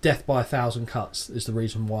death by 1,000 cuts is the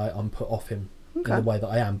reason why I'm put off him in the way that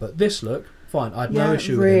I am. But this look, fine. I had no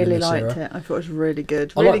issue with him in this era. Really liked it. I thought it was really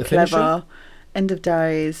good. Really like the clever. finisher. End of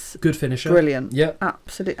days. Good finisher. Brilliant. Yeah.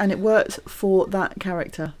 Absolutely. And it works for that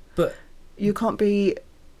character. But you can't be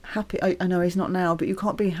happy. I know he's not now, but you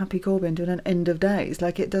can't be Happy Corbin doing an End of Days.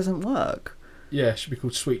 Like, it doesn't work. Yeah, it should be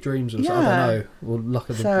called Sweet Dreams or something. I don't know. Or Luck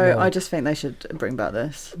of the So I just think they should bring back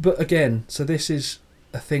this. But again, so this is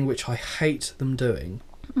a thing which I hate them doing.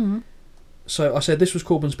 Mm-hmm. So I said this was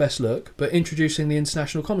Corbin's best look, but introducing the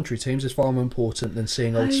international commentary teams is far more important than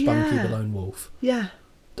seeing old Spunky the Lone Wolf. Yeah.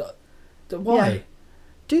 Why? Yeah.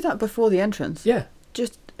 Do that before the entrance. Yeah.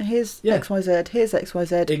 Just here's XYZ, here's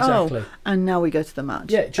XYZ. Exactly. Oh, and now we go to the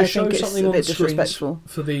match. Yeah, just show something on the screens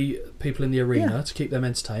for the people in the arena to keep them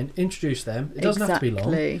entertained. Introduce them. It doesn't have to be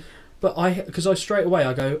long. But because I straight away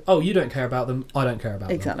I go, oh, you don't care about them, I don't care about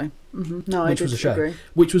them. Exactly. Mm-hmm. No, which was a shame. Agree.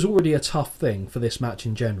 Which was already a tough thing for this match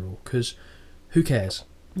in general, because who cares?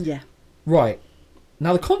 Yeah. Right.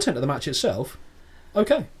 Now the content of the match itself,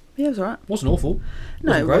 okay. Yeah, it was alright. Wasn't awful.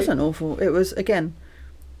 No, it wasn't awful. It was, again...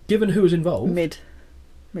 Given who was involved...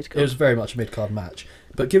 Mid-card. It was very much a mid-card match.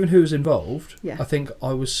 But given who was involved, I think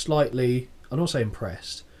I was slightly... I don't want to say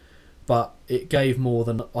impressed, but it gave more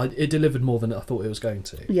than... It delivered more than I thought it was going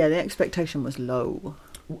to. Yeah, the expectation was low.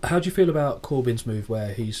 How do you feel about Corbin's move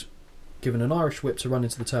where he's given an Irish whip to run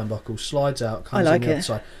into the turnbuckle, slides out, comes on the other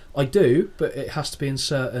side? I do, but it has to be in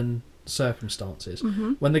certain circumstances.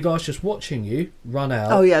 Mm-hmm. When the guy's just watching you run out,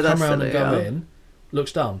 come around and go in,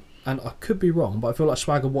 looks dumb. and I could be wrong, but I feel like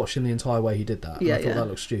Swagger watched him the entire way he did that. And I thought that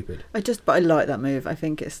looked stupid. But I like that move. I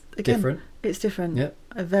think it's Different. It's different. Yeah.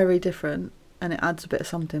 Very different, and it adds a bit of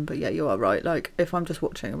something. But yeah, you are right. Like if I'm just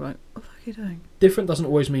watching, I'm like, what the fuck are you doing? Different doesn't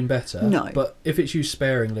always mean better. No. But if it's used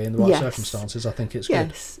sparingly in the right circumstances, I think it's good.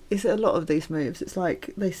 Yes, it's a lot of these moves. It's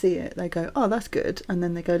like they see it, they go, oh, that's good, and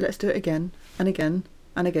then they go, let's do it again and again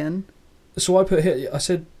and again. So I put here. I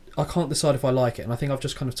said I can't decide if I like it, and I think I've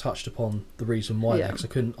just kind of touched upon the reason why, because I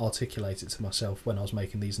couldn't articulate it to myself when I was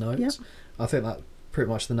making these notes. Yep. I think that pretty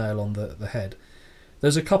much the nail on the head.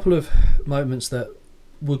 There's a couple of moments that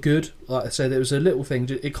were good. Like I said, there was a little thing.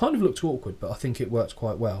 It kind of looked awkward, but I think it worked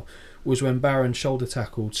quite well. Was when Baron shoulder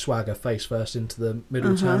tackled Swagger face first into the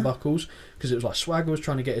middle turnbuckles, because it was like Swagger was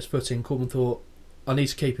trying to get his foot in. Corbin thought, I need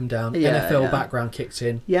to keep him down. NFL background kicked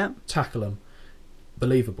in. Yeah. Tackle him.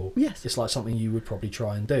 Believable. Yes. It's like something you would probably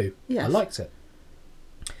try and do. Yes. I liked it.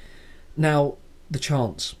 Now, the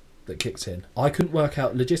chants that kicked in. I couldn't work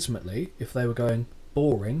out legitimately if they were going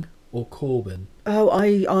boring or Corbin. Oh,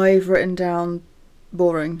 I've written down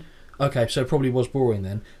boring. Okay, so it probably was boring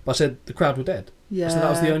then. But I said the crowd were dead. Yeah. So that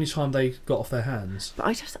was the only time they got off their hands. But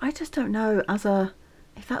I just don't know,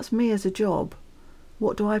 if that's me as a job,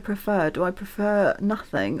 what do I prefer? Do I prefer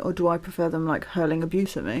nothing, or do I prefer them like hurling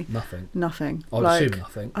abuse at me? Nothing. I would assume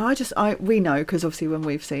nothing. We know, because obviously when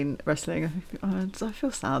we've seen wrestling, I feel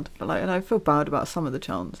sad, but and I feel bad about some of the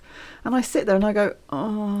chants, and I sit there and I go,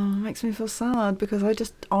 oh, it makes me feel sad, because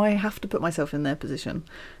I have to put myself in their position,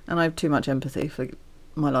 and I have too much empathy for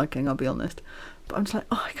my liking, I'll be honest. But I'm just like,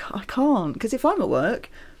 oh, I can't, because if I'm at work,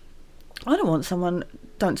 I don't want someone,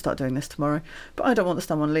 don't start doing this tomorrow, but I don't want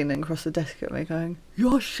someone leaning across the desk at me going,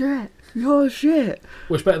 you're shit. Well, it's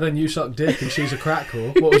better than you suck dick and she's a crack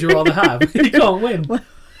whore. What would you rather have? You can't win. Well,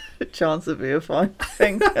 the chance would be a fine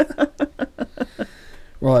thing.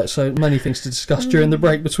 Right, so many things to discuss during the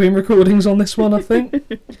break between recordings on this one, I think.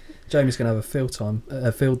 Jamie's going to have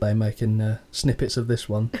a field day making snippets of this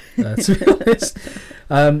one, to be honest.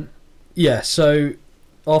 So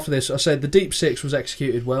after this, I said the deep six was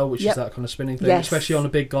executed well, which is that kind of spinning thing, especially on a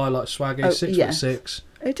big guy like Swagger, 6'6".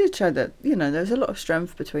 It did show that, there's a lot of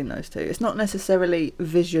strength between those two. It's not necessarily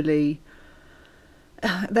visually.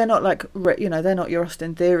 They're not like, they're not your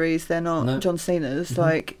Austin Theories, they're not John Cena's,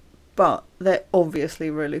 but they're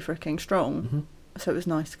obviously really freaking strong. Mm-hmm. So it was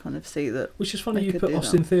nice to kind of see that. Which is funny you put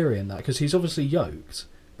Austin Theory in that, because he's obviously yoked,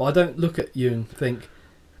 but I don't look at you and think,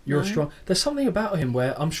 you're strong. There's something about him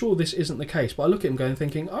where, I'm sure this isn't the case, but I look at him going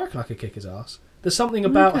thinking, I reckon I could kick his ass. There's something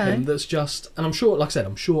about him that's just, and I'm sure, like I said,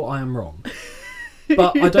 I'm sure I am wrong.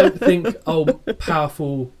 But I don't think,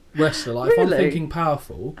 powerful wrestler. Like, really? If I'm thinking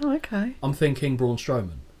powerful, I'm thinking Braun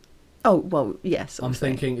Strowman. Oh, well, yes. I'm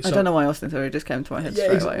thinking... I don't know why Austin Theory just came to my head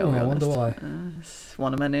straight away. I wonder why. It's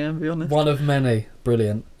one of many, I'll be honest. One of many.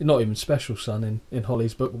 Brilliant. Not even special, son, in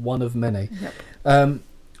Holly's book. One of many. Yep.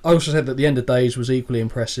 I also said that the end of days was equally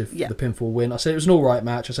impressive for the pinfall win. I said it was an alright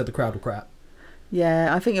match. I said the crowd were crap.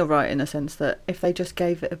 Yeah, I think you're right in a sense that if they just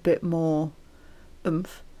gave it a bit more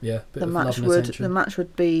oomph, the match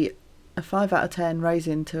would be a 5 out of 10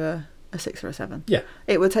 raising to a 6 or a 7. Yeah.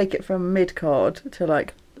 It would take it from mid-card to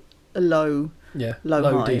like a low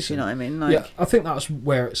high, decent. You know what I mean? Like, I think that's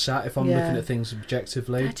where it's at if I'm looking at things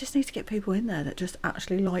objectively. I just need to get people in there that just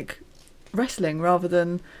actually like wrestling rather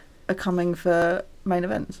than are coming for main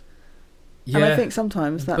events. Yeah, and I think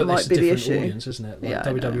sometimes that might be the issue. Audience, isn't it? Like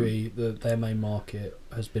WWE, their main market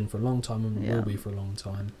has been for a long time and will be for a long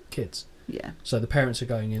time. Kids. Yeah. So the parents are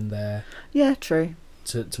going in there. Yeah, true.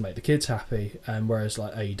 To make the kids happy, and whereas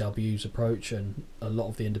like AEW's approach and a lot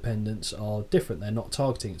of the independents are different. They're not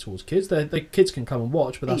targeting it towards kids. The kids can come and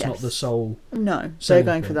watch, but that's not the sole. No, they're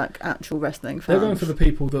going for that actual wrestling fans. They're going for the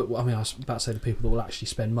people that. I mean, I was about to say the people that will actually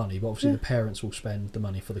spend money, but obviously the parents will spend the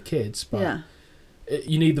money for the kids. But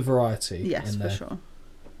you need the variety. Yes, in there. For sure.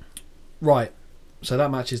 Right, so that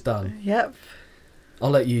match is done. Yep. I'll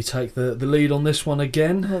let you take the lead on this one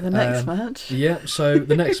again. Well, the next match. Yeah, so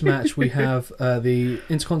the next match we have the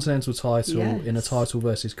Intercontinental title in a title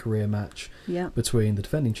versus career match between the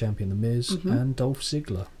defending champion, The Miz, and Dolph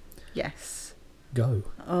Ziggler. Yes. Go.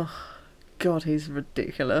 Oh, God, he's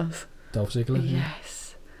ridiculous. Dolph Ziggler?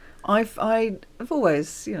 Yes. I've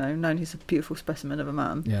always, known he's a beautiful specimen of a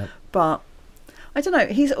man. Yeah. But, I don't know,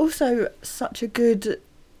 he's also such a good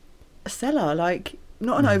seller, like,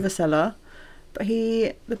 not an overseller. But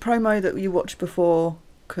the promo that you watched before,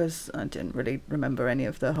 because I didn't really remember any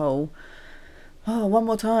of the whole, one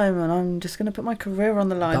more time and I'm just going to put my career on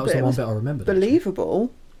the line. That was the one bit I remembered.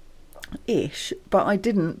 Believable-ish, but I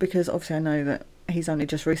didn't, because obviously I know that he's only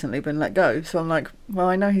just recently been let go. So I'm like, well,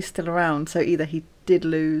 I know he's still around, so either he did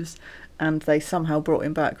lose and they somehow brought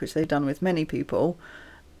him back, which they've done with many people.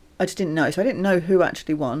 I just didn't know. So I didn't know who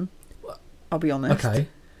actually won. I'll be honest. Okay.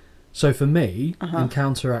 So for me, in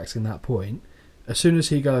counteracting that point, as soon as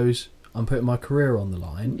he goes, I'm putting my career on the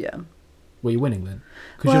line. Yeah. Well, you're winning then.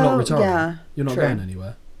 Because you're not retiring. Yeah, you're not going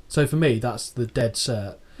anywhere. So for me, that's the dead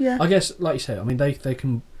cert. Yeah. I guess, like you said, I mean, they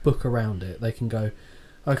can book around it. They can go,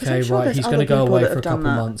 okay, right, he's going to go away for a couple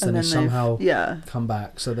of months and then somehow come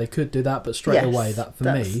back. So they could do that, but straight away, that for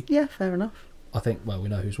me... Yeah, fair enough. I think, well, we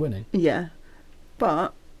know who's winning. Yeah.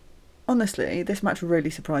 But, honestly, this match really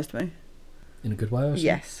surprised me. In a good way, I assume?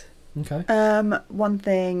 Yes. Okay. One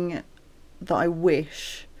thing that I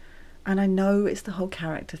wish, and I know it's the whole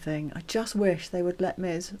character thing, I just wish they would let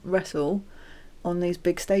Miz wrestle on these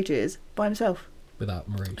big stages by himself. Without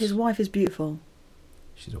Maurice. His wife is beautiful.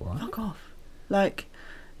 She's alright. Fuck off. Like,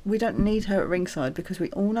 we don't need her at ringside because we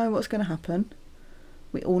all know what's going to happen.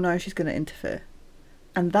 We all know she's going to interfere.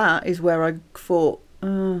 And that is where I thought,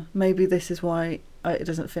 maybe this is why it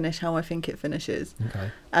doesn't finish how I think it finishes.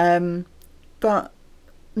 Okay. But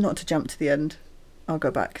not to jump to the end, I'll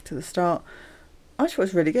go back to the start. I just thought it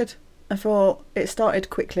was really good. I thought it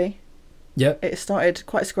started quickly. Yep. It started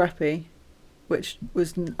quite scrappy, which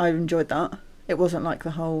was, I enjoyed that. It wasn't like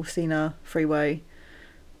the whole Cena freeway.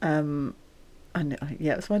 So I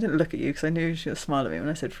didn't look at you because I knew she was smiling at me when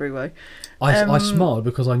I said freeway. I smiled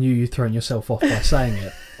because I knew you'd thrown yourself off by saying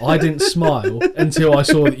it. I didn't smile until I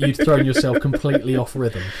saw that you'd thrown yourself completely off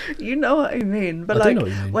rhythm. You know what I mean. But I do know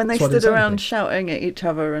what you mean. When they stood around shouting at each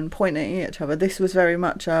other and pointing at each other, this was very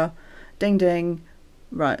much a ding ding,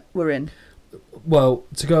 right, we're in. Well,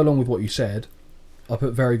 to go along with what you said, I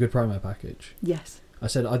put very good promo package. Yes. I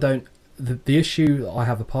said I don't... The issue that I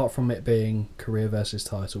have, apart from it being career versus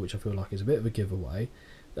title, which I feel like is a bit of a giveaway,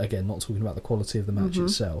 again, not talking about the quality of the match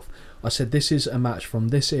itself, I said this is a match from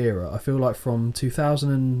this era. I feel like from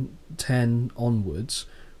 2010 onwards,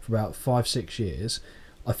 for about 5-6 years,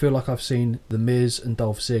 I feel like I've seen The Miz and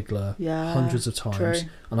Dolph Ziggler hundreds of times. True.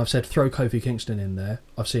 And I've said throw Kofi Kingston in there.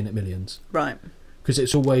 I've seen it millions. Right. Because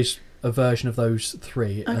it's always a version of those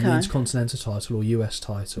three, and the Intercontinental title or US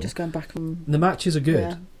title. Just going back and... The matches are good.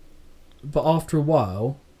 Yeah. But after a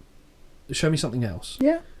while, show me something else.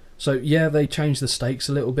 Yeah. So, yeah, they changed the stakes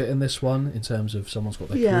a little bit in this one, in terms of someone's got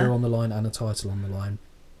their career on the line and a title on the line.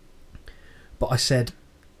 But I said,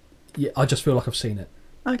 yeah, I just feel like I've seen it.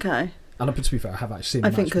 Okay. And to be fair, I have actually seen the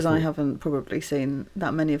match think because before. I haven't probably seen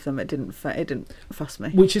that many of them, it didn't fuss me.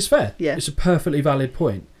 Which is fair. Yeah. It's a perfectly valid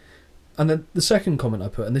point. And then the second comment I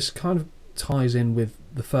put, and this kind of ties in with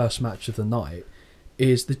the first match of the night,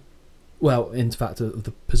 is in fact, of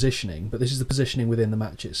the positioning, but this is the positioning within the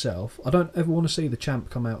match itself. I don't ever want to see the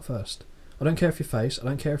champ come out first. I don't care if you're face, I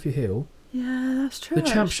don't care if you're heel. Yeah, that's true. The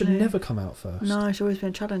champ should never come out first. No, it's always been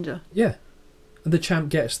a challenger. Yeah. And the champ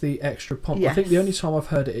gets the extra pomp. Yes. I think the only time I've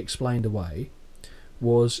heard it explained away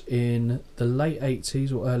was in the late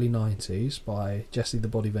 80s or early 90s by Jesse the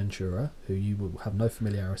Body Ventura, who you will have no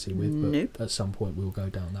familiarity with, but at some point we'll go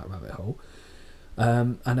down that rabbit hole.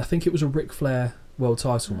 And I think it was a Ric Flair world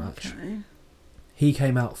title match. He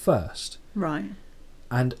came out first. Right.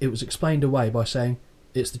 And it was explained away by saying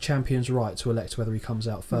it's the champion's right to elect whether he comes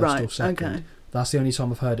out first or second. Okay. That's the only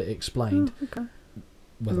time I've heard it explained. Okay.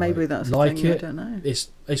 Maybe that's like the thing, it. I don't know.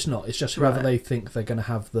 It's not. It's just whoever they think they're going to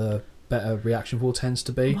have the better reaction for tends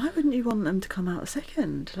to be. Why wouldn't you want them to come out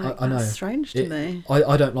second? I know. That's strange to me.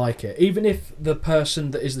 I don't like it. Even if the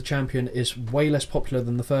person that is the champion is way less popular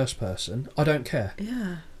than the first person, I don't care.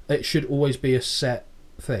 Yeah. It should always be a set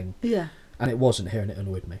thing. Yeah. And it wasn't here, and it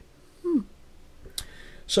annoyed me.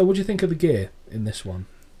 So what do you think of the gear in this one?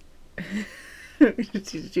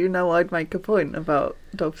 Did you know I'd make a point about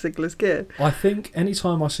Dolph Ziggler's gear? I think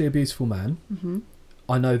anytime I see a beautiful man,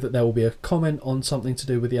 I know that there will be a comment on something to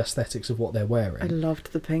do with the aesthetics of what they're wearing. I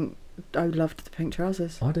loved the pink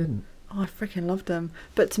trousers. I didn't. Oh, I freaking loved them.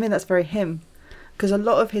 But to me, that's very him. Because a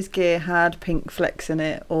lot of his gear had pink flecks in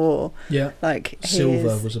it, or like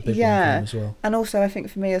silver was a big one for him as well. And also, I think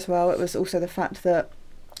for me as well, it was also the fact that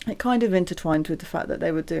it kind of intertwined with the fact that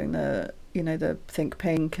they were doing the Think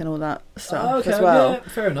Pink and all that stuff as well. Yeah,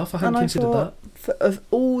 fair enough. I hadn't considered that. Of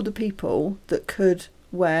all the people that could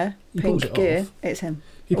wear pink gear, it's him.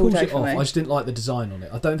 He pulls it off. I just didn't like the design on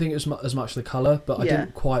it. I don't think it was as much the colour, but I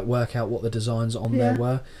didn't quite work out what the designs on there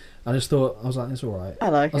were. I just thought, I was like, it's all right.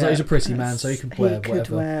 I was like, he's a pretty man, so he can wear whatever. He could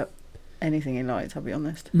wear anything he liked, I'll be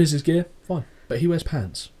honest. Mrs. Gear, fine. But he wears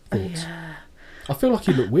pants. Thoughts? Yeah. I feel like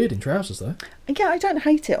he looked weird in trousers, though. Yeah, I don't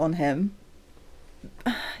hate it on him.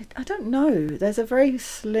 I don't know. There's a very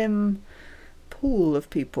slim pool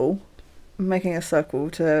of people, making a circle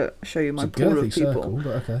to show you my It's a pool of girthy people circle,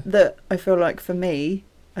 but okay. that I feel like for me,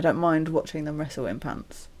 I don't mind watching them wrestle in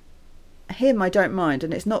pants. Him, I don't mind,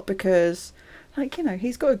 and it's not because, like, you know,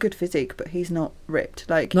 he's got a good physique, but he's not ripped.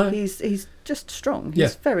 Like, No. he's just strong.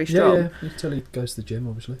 He's very strong. Yeah. Until he goes to the gym,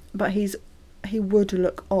 obviously. But he would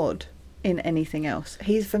look odd in anything else.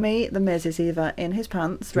 He's, for me, the Miz is either in his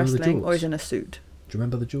pants wrestling or he's in a suit. Do you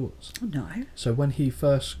remember the jorts? No. So when he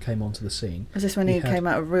first came onto the scene... Was this when he came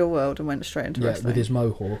out of Real World and went straight into wrestling? with his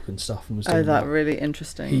mohawk and stuff. And was oh, doing that really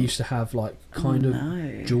interesting. He used to have, like, kind of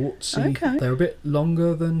jortsy. Okay. They were a bit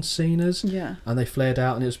longer than Cena's. Yeah. And they flared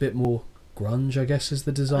out, and it was a bit more grunge, I guess, is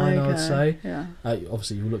the design, I would say. Yeah.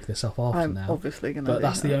 Obviously, you'll look this up after now. I'm obviously going to. But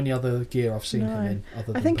that's the only other gear I've seen him in,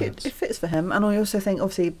 other than I think it fits for him. And I also think,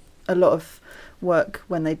 obviously, a lot of work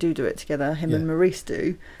when they do it together, him and Maurice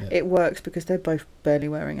do, it works because they're both barely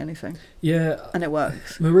wearing anything. Yeah. And it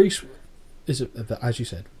works. Maurice is, as you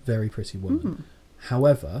said, very pretty woman.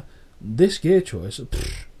 However, this gear choice,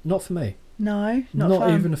 not for me. No, not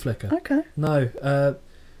even a flicker. Okay. No,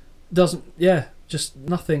 doesn't, just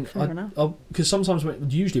nothing. Fair enough. Because sometimes,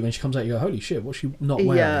 usually when she comes out, you go, holy shit, what's she not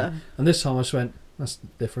wearing? Yeah. And this time I just went, that's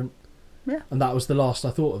different. Yeah. And that was the last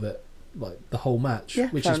I thought of it. Like the whole match,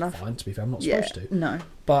 which is fine, to be fair. I'm not supposed to. No.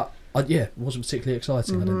 But it wasn't particularly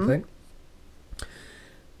exciting, I didn't think.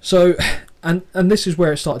 So, and this is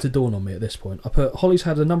where it started to dawn on me at this point. I put, Holly's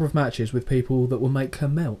had a number of matches with people that will make her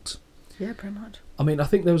melt. Yeah, pretty much. I mean, I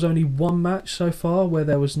think there was only one match so far where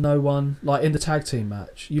there was no one, like in the tag team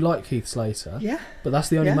match. You like Heath Slater. Yeah. But that's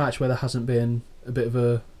the only match where there hasn't been a bit of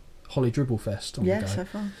a Holly dribble fest on the go. So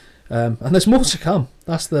far. And there's more to come.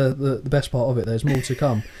 That's the best part of it. There's more to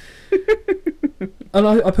come. And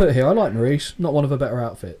I put it here, I like Maurice, not one of her better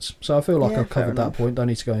outfits. So I feel like I've covered that point. Don't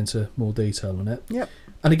need to go into more detail on it. Yep.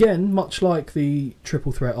 And again, much like the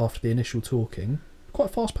triple threat after the initial talking, quite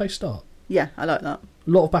a fast-paced start. Yeah, I like that. A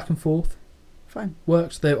lot of back and forth. Fine.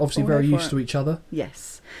 Works. They're obviously very used to each other.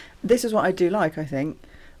 Yes. This is what I do like, I think.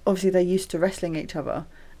 Obviously, they're used to wrestling each other,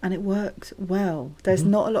 and it works well. There's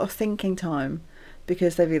not a lot of thinking time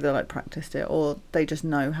because they've either like practiced it or they just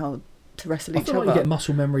know how to wrestle each other. I feel like you get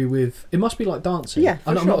muscle memory with... It must be like dancing. Yeah,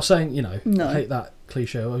 I'm not saying, I hate that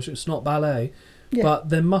cliche. It's not ballet. Yeah. But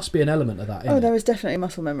there must be an element of that in it. There is definitely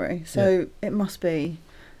muscle memory. So it must be...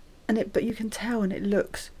 But you can tell and it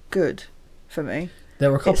looks good for me.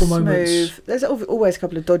 There were a couple moments... Smooth. There's always a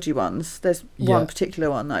couple of dodgy ones. There's one particular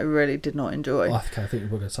one that I really did not enjoy. I think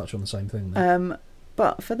we're going to touch on the same thing there.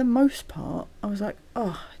 But for the most part, I was like,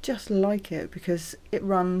 I just like it because it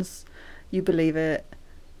runs, you believe it,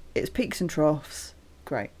 it's peaks and troughs.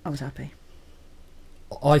 Great, I was happy.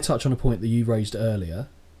 I touch on a point that you raised earlier,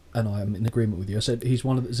 and I am in agreement with you. I said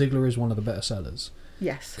Ziggler is one of the better sellers.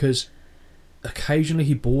 Yes. Because occasionally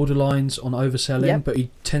he borderlines on overselling, but he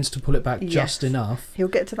tends to pull it back just enough. He'll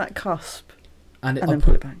get to that cusp. And then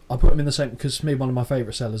pull it back. I put him in the same, because to me, one of my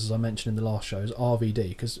favourite sellers, as I mentioned in the last show, is RVD,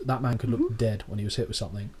 because that man could look dead when he was hit with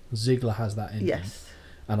something. Ziggler has that in him.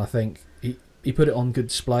 And I think he put it on good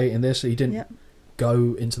display in this. He didn't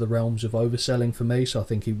go into the realms of overselling for me, so I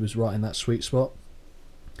think he was right in that sweet spot.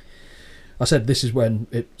 I said this is when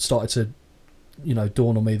it started to,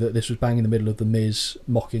 dawn on me that this was bang in the middle of the Miz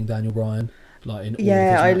mocking Daniel Bryan, like in all of his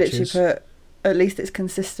matches. I literally put, at least it's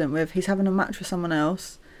consistent with, he's having a match with someone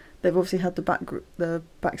else. They've obviously had the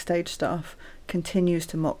backstage stuff, continues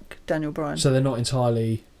to mock Daniel Bryan. So they're not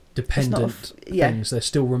entirely dependent things, they're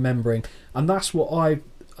still remembering. And that's what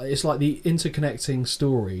it's like the interconnecting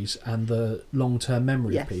stories and the long-term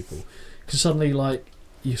memory of people. Because suddenly, like,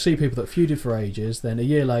 you see people that feuded for ages, then a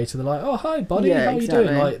year later they're like, oh, hi buddy, how you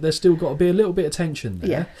doing? Like, there's still got to be a little bit of tension there.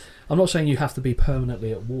 Yeah. I'm not saying you have to be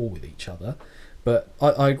permanently at war with each other, but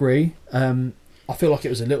I agree. I feel like it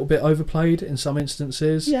was a little bit overplayed in some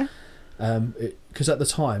instances. Yeah. Because at the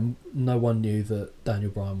time, no one knew that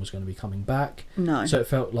Daniel Bryan was going to be coming back. No. So it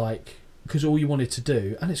felt like, because all you wanted to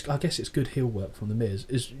do, and I guess it's good heel work from The Miz,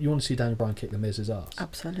 is you want to see Daniel Bryan kick The Miz's ass.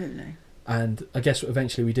 Absolutely. And I guess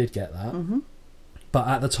eventually we did get that. Mm-hmm. But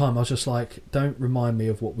at the time, I was just like, don't remind me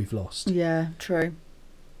of what we've lost. Yeah, true.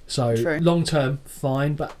 So long term,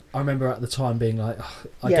 fine, but I remember at the time being like,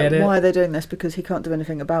 I get it. Why are they doing this? Because he can't do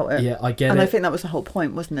anything about it. Yeah, I get it. And I think that was the whole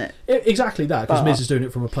point, wasn't it? Exactly that, because Miz is doing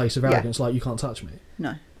it from a place of arrogance, like, you can't touch me.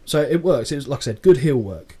 No. So it works. It was, like I said, good heel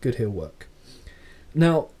work. Good heel work.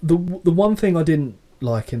 Now, the one thing I didn't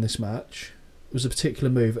like in this match was a particular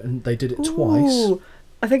move, and they did it twice.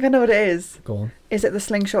 I think I know what it is. Go on. Is it the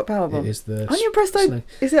slingshot powerbomb? It is the... On your presto...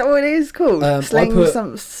 Is that what it is called? I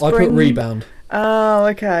put rebound. Oh,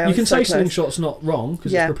 okay. You can say slingshot's not wrong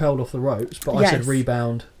because it's propelled off the ropes, but I said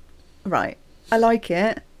rebound. Right. I like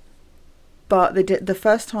it, But they did the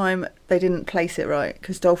first time they didn't place it right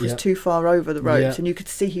because Dolph was too far over the ropes, and you could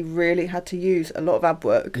see he really had to use a lot of ab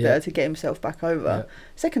work there to get himself back over.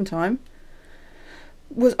 Second time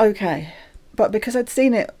was okay, but because I'd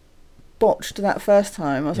seen it botched that first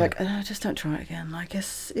time, I was like, just don't try it again. I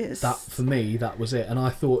guess it's that for me. That was it, and I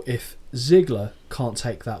thought if Ziggler can't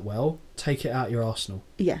take that well, take it out your arsenal.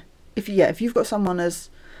 If you've got someone as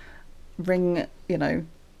ring,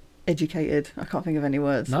 educated, I can't think of any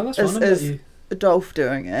words. No, that's fine. As Dolph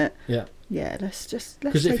doing it. Let's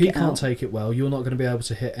because if he can't take it well, you're not going to be able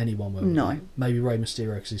to hit anyone well. No, maybe Rey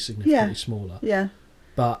Mysterio because he's significantly smaller.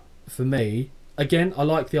 But for me, again, I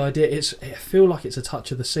like the idea. I feel like it's a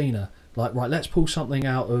touch of the Cena. Like, right, let's pull something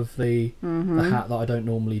out of the hat that I don't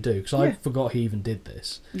normally do because I forgot he even did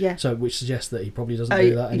this. So which suggests that he probably doesn't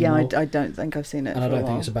do that anymore. I don't think I've seen it. And I don't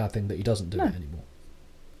think it's a bad thing that he doesn't do it anymore.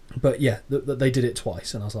 But they did it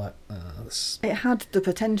twice, and I was like, it had the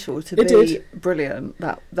potential to be brilliant.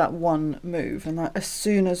 That one move, and as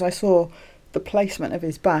soon as I saw the placement of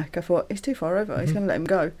his back, I thought he's too far over. He's going to let him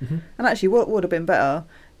go. And actually, what would have been better?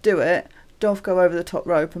 Do it. Dolph go over the top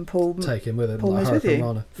rope and take him with him. Pull Miz with you.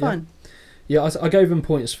 Rana. Fine. Yeah, I gave him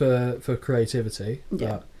points for creativity,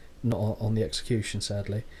 but not on the execution,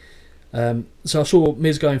 sadly. So I saw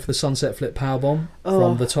Miz going for the sunset flip powerbomb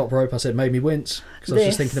from the top rope. I said, made me wince because I was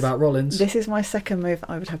just thinking about Rollins. This is my second move that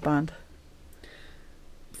I would have banned.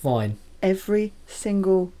 Fine. Every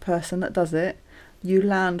single person that does it, you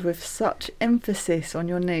land with such emphasis on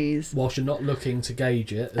your knees. Whilst you're not looking to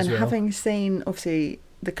gauge it as well. And having seen, obviously,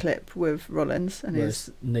 the clip with Rollins and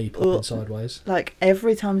his knee popping sideways. Like,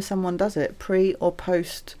 every time someone does it, pre or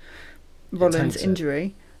post Rollins'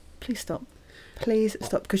 injury, please stop. Please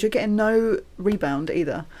stop, because you're getting no rebound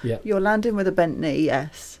either. You're landing with a bent knee,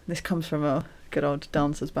 yes. This comes from a good old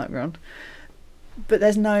dancer's background. But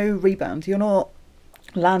there's no rebound. You're not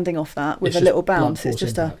landing off that with a little bounce. It's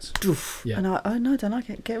just impact. A doof. And no, I don't like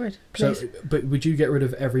it. Get rid, please. So, but would you get rid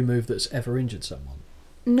of every move that's ever injured someone?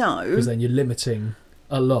 No. Because then you're limiting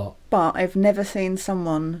a lot. But I've never seen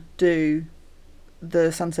someone do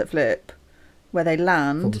the sunset flip where they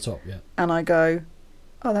land from the top, and I go,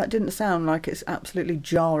 oh, that didn't sound like it's absolutely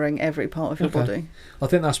jarring every part of your body. I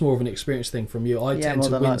think that's more of an experience thing from you. I tend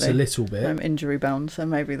to wince a little bit. I'm injury bound, so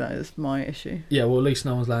maybe that is my issue. Yeah, well, at least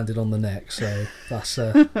no one's landed on the neck, so that's,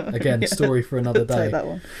 again, story for another day. Take that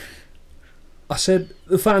one. I said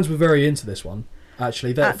the fans were very into this one,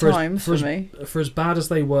 actually. At times, for me. For as bad as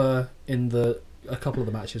they were in a couple of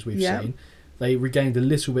the matches we've seen, they regained a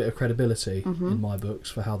little bit of credibility in my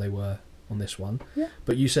books for how they were on this one.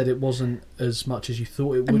 But you said it wasn't as much as you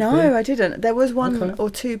thought it would be. No, I didn't. There was one or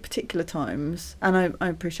two particular times, and I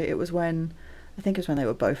appreciate it was when, I think it was when they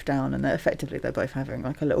were both down and they're both having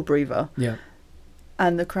like a little breather.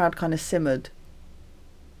 And the crowd kind of simmered.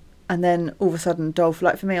 And then all of a sudden Dolph,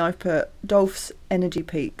 like for me, I've put Dolph's energy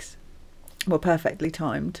peaks were perfectly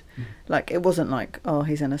timed. Like, it wasn't like, oh,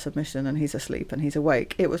 he's in a submission and he's asleep and he's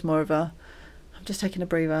awake. It was more of a, I'm just taking a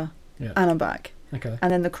breather and I'm back.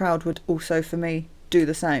 And then the crowd would also, for me, do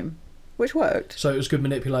the same, which worked. So it was good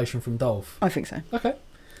manipulation from Dolph? I think so. Okay.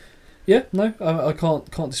 Yeah, no, I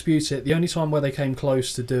can't dispute it. The only time where they came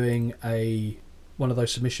close to doing one of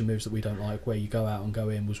those submission moves that we don't like, where you go out and go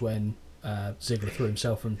in, was when Ziggler threw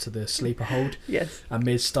himself into the sleeper hold. And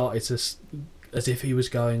Miz started to, as if he was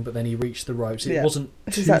going, but then he reached the ropes. It wasn't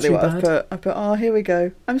That's too exactly what bad. I put, oh, here we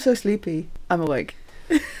go. I'm so sleepy. I'm awake.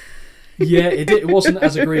 Yeah, it wasn't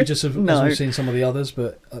as egregious as we've seen some of the others,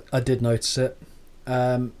 but I did notice it.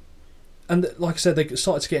 And like I said, they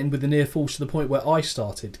started to get in with the near falls to the point where I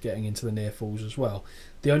started getting into the near falls as well.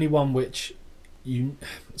 The only one which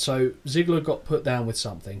so Ziggler got put down with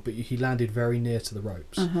something, but he landed very near to the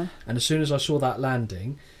ropes. And as soon as I saw that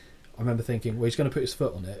landing, I remember thinking, well, he's going to put his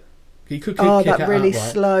foot on it. He could kick it that really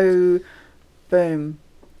outright. Slow boom.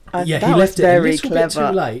 He left it a little bit too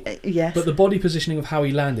late. Yes. But the body positioning of how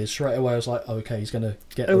he landed, straight away I was like, oh, okay, he's going to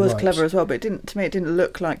get the ropes. ropes. It was clever as well, but it didn't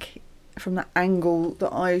look like, from the angle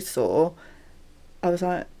that I saw, I was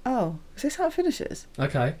like, oh, is this how it finishes?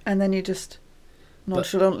 Okay. And then you just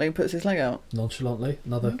nonchalantly puts his leg out. Nonchalantly,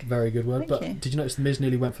 another very good word. Thank you. Did you notice the Miz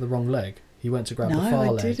nearly went for the wrong leg? He went to grab the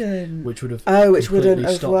far leg, didn't. which would have wouldn't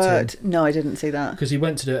have stopped worked. him. No, I didn't see that. Because he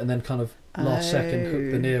went to do it and then kind of last second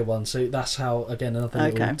hooked the near one. So that's how, again, another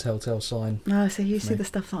little telltale sign. No, so you see the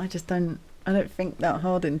stuff that I just don't think that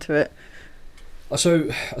hard into it. So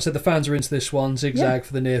I said the fans are into this one. Zigzag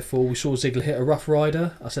for the near fall. We saw Ziggler hit a Rough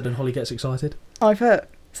Rider. I said, and Holly gets excited. I put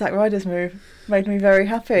Zack Ryder's move. Made me very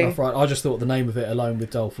happy. Rough Rider. I just thought the name of it alone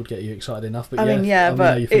with Dolph would get you excited enough. But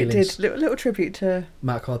but it did. Little tribute to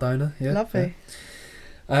Matt Cardona. Yeah, lovely.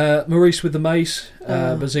 Maurice with the mace,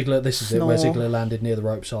 but Ziggler. This is it, where snore. Ziggler landed near the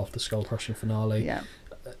ropes after the skull crushing finale. Yeah.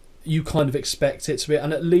 You kind of expect it to be,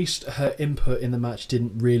 and at least her input in the match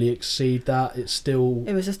didn't really exceed that. It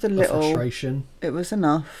was just a little frustration. It was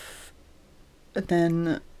enough. And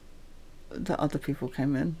then the other people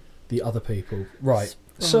came in. The other people, right?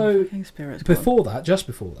 Before that,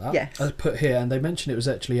 yes. I put here, and they mentioned it was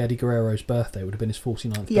actually Eddie Guerrero's birthday. It would have been his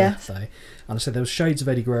 49th Yes. birthday, and I said there was shades of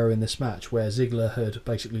Eddie Guerrero in this match where Ziggler had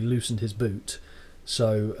basically loosened his boot,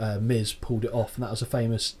 so Miz pulled it off, and that was a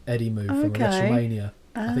famous Eddie move from a WrestleMania.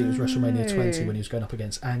 I think it was WrestleMania 20 when he was going up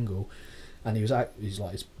against Angle, and he's like his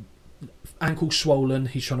ankle swollen.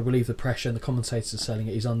 He's trying to relieve the pressure, and the commentators are selling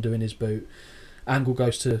it. He's undoing his boot. Angle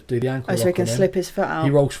goes to do the ankle lock. So he can slip his foot out. He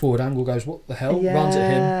rolls forward. Angle goes, "What the hell?" Runs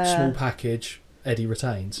at him. Small package. Eddie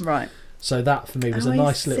retains. Right. So that for me was a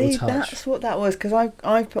nice little touch. That's what that was, because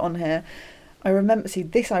I put on here. I remember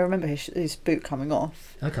his boot coming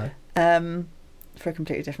off. Okay. For a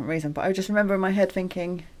completely different reason, but I just remember in my head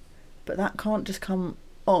thinking, but that can't just come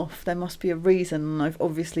off. There must be a reason, and I've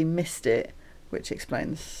obviously missed it, which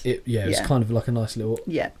explains. It's kind of like a nice little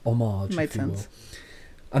homage. Made sense.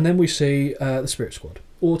 And then we see the Spirit Squad,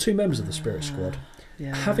 or two members of the Spirit Squad.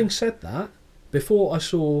 Yeah. Having said that, before I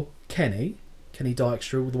saw Kenny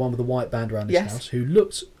Dykstra, the one with the white band around his house, who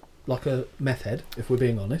looked like a meth head, if we're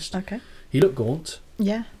being honest. Okay. He looked gaunt.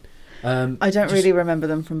 Yeah. I don't really remember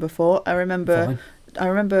them from before. I remember.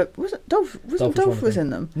 Was it Dolph? Dolph was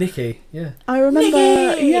in them. Nikki, yeah. I remember.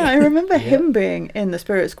 Nikki! Yeah, I remember him being in the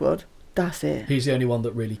Spirit Squad. That's it. He's the only one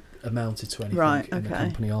that really amounted to anything in the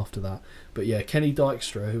company after that. But yeah, Kenny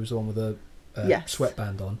Dykstra, who was the one with the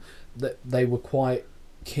sweatband on, they were quite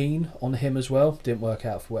keen on him as well. Didn't work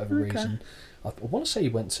out for whatever reason. I want to say he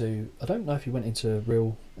went to. I don't know if he went into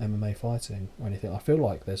real MMA fighting or anything. I feel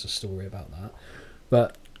like there's a story about that.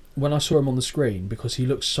 But when I saw him on the screen, because he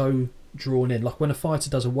looks so drawn in, like when a fighter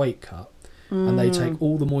does a weight cut and they take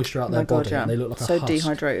all the moisture out of their body and they look like a husk.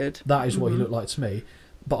 Dehydrated. That is what he looked like to me.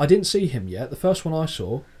 But I didn't see him yet. The first one I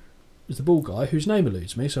saw was the bald guy, whose name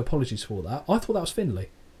eludes me, so apologies for that. I thought that was Finlay.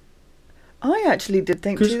 I actually did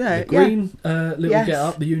think too, though. The green little get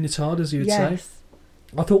up, the unitard, as you would say.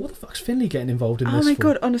 I thought, what the fuck's Finlay getting involved in this? Oh my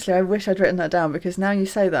god, honestly, I wish I'd written that down, because now you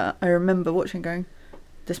say that, I remember watching and going,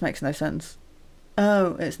 this makes no sense.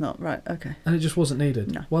 Oh, it's not. Right, okay. And it just wasn't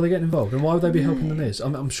needed. No. Why are they getting involved? And why would they be helping The Miz?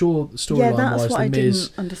 I'm sure storyline-wise, that's what The Miz...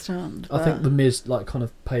 didn't understand. I think The Miz kind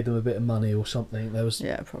of paid them a bit of money or something. There was...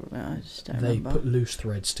 Yeah, probably. I just don't They remember. put loose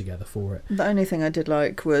threads together for it. The only thing I did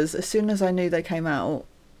like was, as soon as I knew they came out,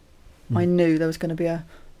 I knew there was going to be a,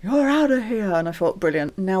 "You're out of here!" And I thought,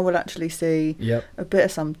 brilliant. Now we'll actually see a bit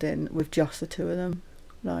of something with just the two of them.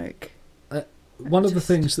 One of the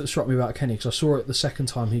things that struck me about Kenny, because I saw it the second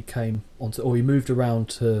time he came onto, or he moved around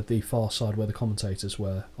to the far side where the commentators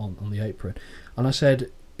were on the apron, and I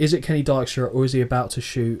said, is it Kenny Dykstra, or is he about to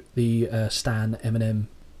shoot the Stan Eminem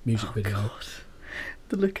music video? God.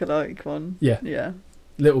 The lookalike one. Yeah.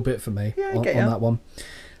 Little bit for me on you. that one.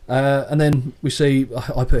 And then we see,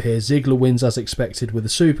 I put here, Ziggler wins as expected with a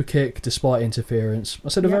super kick despite interference. I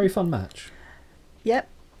said a very fun match. Yep.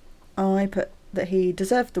 I put that he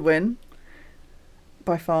deserved the win.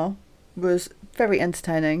 By far, was very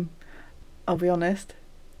entertaining. I'll be honest,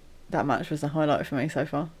 that match was the highlight for me so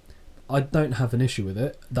far. I don't have an issue with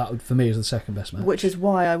it. That for me is the second best match. Which is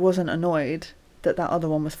why I wasn't annoyed that other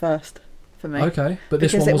one was first for me. Okay, but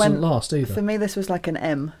this one wasn't last either. For me, this was like an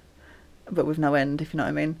M, but with no end, if you know what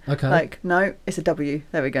I mean. Okay. No, it's a W.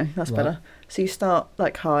 There we go. That's better. So you start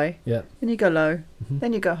high, then you go low,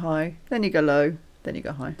 then you go high, then you go low, then you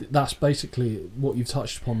go high. That's basically what you've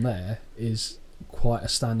touched upon there. Is quite a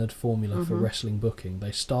standard formula for wrestling booking.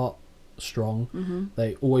 They start strong.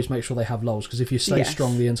 They always make sure they have lulls, because if you stay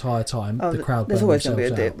strong the entire time, the crowd burn themselves out. There's always going to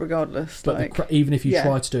be a dip regardless. But even if you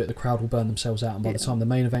try to do it, the crowd will burn themselves out, and by the time the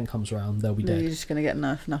main event comes around, they'll be dead. You're just going to get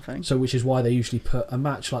nothing. So which is why they usually put a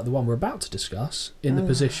match like the one we're about to discuss in the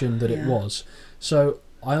position that it was. So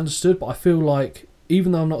I understood, but I feel like,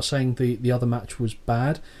 even though I'm not saying the other match was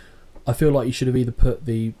bad, I feel like you should have either put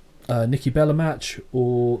the Nikki Bella match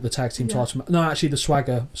or the tag team title. No, actually the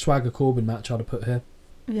Swagger Corbin match I'd have put here.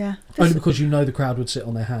 Yeah. Only because you know the crowd would sit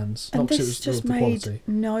on their hands. And not because this it was just the made quality.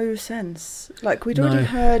 No sense. We'd already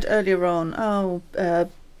heard earlier on,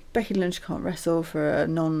 Becky Lynch can't wrestle for a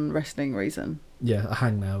non-wrestling reason. Yeah, a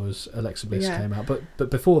hangnail as Alexa Bliss came out. But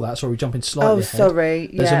before that, sorry, jumping slightly ahead. Sorry.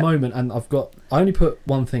 There's a moment, and I only put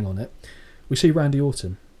one thing on it. We see Randy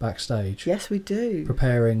Orton backstage. Yes, we do.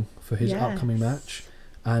 Preparing for his upcoming match.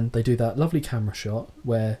 And they do that lovely camera shot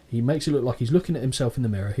where he makes it look like he's looking at himself in the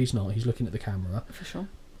mirror. He's not. He's looking at the camera. For sure.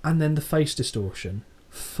 And then the face distortion.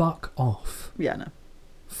 Fuck off. Yeah, no.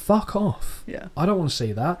 Fuck off. Yeah. I don't want to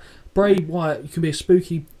see that. Bray Wyatt, you can be a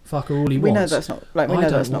spooky fucker all he wants. We know that's not. Like, we know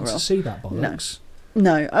that's not real. I don't want to see that bollocks.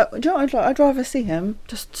 No. Do you know what I'd rather see him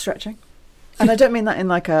just stretching, and I don't mean that in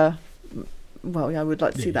like a. Well, yeah, I would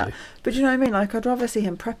like to see that. But do you know what I mean? Like, I'd rather see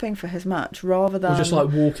him prepping for his match rather than... Or just,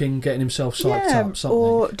 like, walking, getting himself psyched up, something.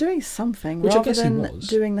 Or doing something, which rather I guess than he was.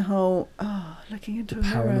 Doing the whole, looking into a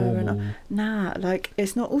mirror. And, like,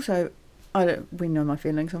 it's not also... we know my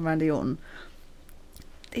feelings on Randy Orton.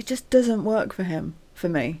 It just doesn't work for him, for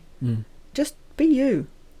me. Just be you.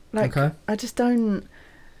 Like, okay. I just don't...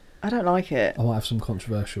 I don't like it. I might have some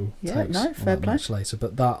controversial takes fair on that play. match later,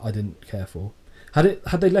 but that I didn't care for. Had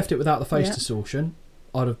they left it without the face distortion,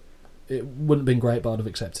 it wouldn't have been great, but I'd have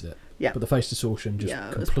accepted it. Yeah. But the face distortion just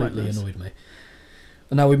completely annoyed me.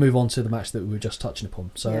 And now we move on to the match that we were just touching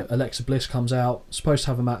upon. So Alexa Bliss comes out, supposed to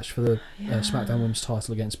have a match for the SmackDown Women's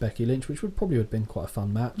title against Becky Lynch, which would probably have been quite a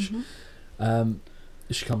fun match.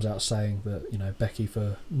 She comes out saying that Becky,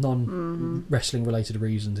 for non-wrestling related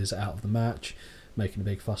reasons, is out of the match, making a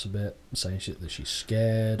big fuss of it, saying that she's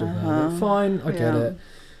scared. Fine, I get it.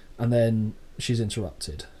 And then she's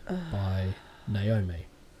interrupted by Naomi.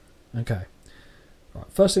 Okay. Right.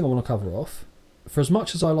 First thing I want to cover off, for as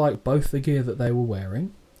much as I like both the gear that they were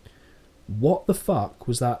wearing, what the fuck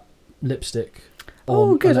was that lipstick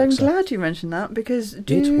on good. Alexa? I'm glad you mentioned that, because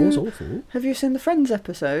it was awful. Have you seen the Friends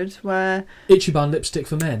episode where... Ichiban lipstick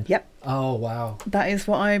for men? Yep. Oh, wow. That is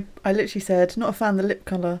what I literally said. Not a fan of the lip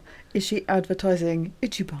colour. Is she advertising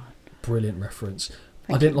Ichiban? Brilliant reference.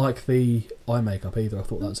 I didn't like the eye makeup either. I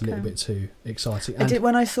thought that was a little bit too exciting.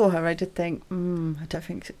 When I saw her, I did think, I don't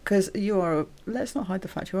think... Because let's not hide the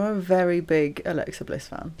fact, you are a very big Alexa Bliss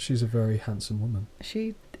fan. She's a very handsome woman.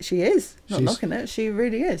 She is. Not knocking it. She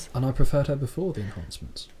really is. And I preferred her before the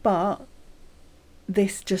enhancements. But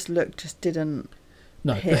this didn't...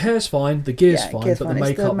 No, hit. The hair's fine, the gear's fine, but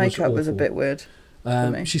the makeup was a bit weird.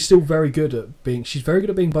 She's still very good at being... She's very good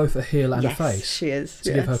at being both a heel and a face. She is.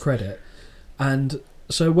 To give her credit. And...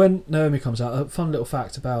 So when Naomi comes out, a fun little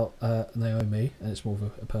fact about Naomi, and it's more of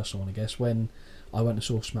a personal one, I guess, when I went and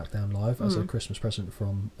saw SmackDown Live as a Christmas present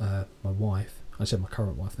from my wife, I said my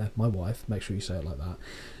current wife there, my wife, make sure you say it like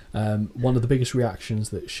that, one of the biggest reactions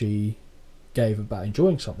that she gave about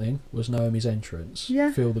enjoying something was Naomi's entrance.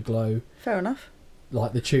 Yeah. Feel the glow. Fair enough.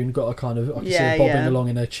 Like the tune got a kind of, I could see her bobbing along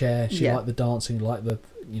in her chair, she liked the dancing, liked the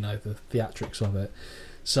theatrics of it.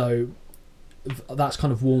 So... that's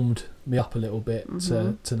kind of warmed me up a little bit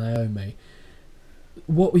to Naomi.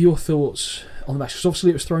 What were your thoughts on the match? Because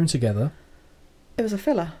obviously it was thrown together. It was a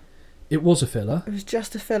filler. It was a filler. It was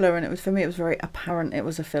just a filler, and for me it was very apparent it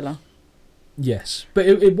was a filler. Yes, but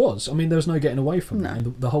it was. I mean, there was no getting away from that.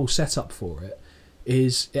 And the whole setup for it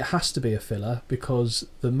is it has to be a filler because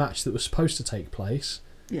the match that was supposed to take place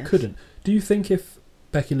couldn't. Do you think if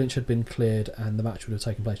Becky Lynch had been cleared and the match would have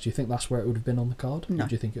taken place, do you think that's where it would have been on the card? No. Or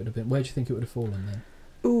do you think it would have been? Where do you think it would have fallen then?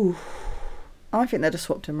 Ooh, I think they'd have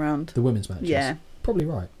swapped him around. The women's matches? Yeah. Probably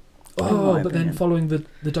right. Then following the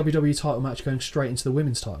WWE title match going straight into the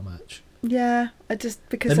women's title match. Yeah, I just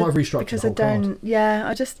because they might have restructured the whole card. Yeah,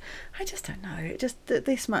 I just don't know. It just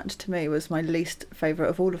this match to me was my least favourite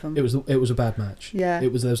of all of them. It was a bad match. Yeah,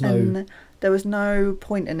 there was no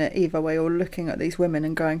point in it either way, or looking at these women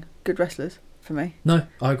and going good wrestlers for me. No,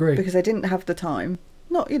 I agree, because they didn't have the time.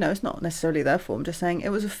 Not it's not necessarily their fault. I'm just saying it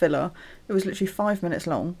was a filler. It was literally 5 minutes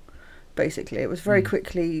long. Basically, it was very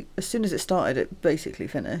quickly. As soon as it started, it basically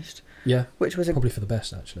finished. Yeah, which was probably for the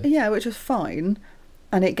best actually. Yeah, which was fine.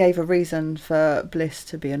 And it gave a reason for Bliss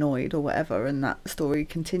to be annoyed or whatever, and that story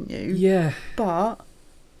continued. Yeah. But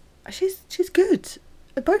she's good.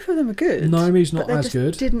 Both of them are good. Naomi's not as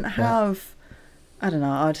good. Didn't have... I don't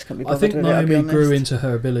know, I just can't be bothered. I think Naomi grew into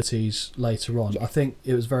her abilities later on. Yeah. I think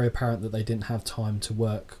it was very apparent that they didn't have time to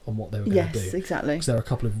work on what they were going to do. Yes, exactly. Because there are a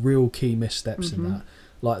couple of real key missteps in that.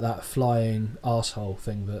 Like that flying arsehole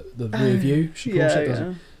thing, that the rear view, she calls it,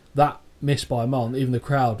 doesn't. That missed by a mile. Even the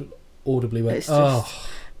crowd audibly went,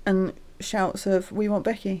 and shouts of "We want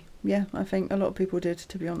Becky." Yeah, I think a lot of people did,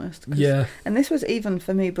 to be honest. Yeah, and this was even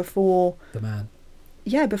for me before the man.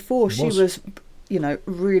 Yeah, before she was,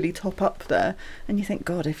 really top up there. And you think,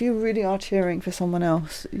 God, if you really are cheering for someone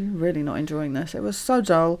else, you're really not enjoying this. It was so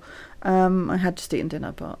dull. I had just eaten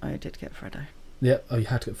dinner, but I did get Freddo. Yeah, you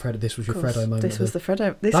had to get Freddo. This was your Freddo moment. This was the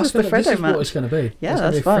Freddo. This was the Freddo match. This is what it's going to be. Yeah,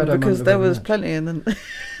 that's fine, because there was plenty in the...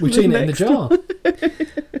 We've seen it in the jar.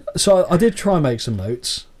 So I did try and make some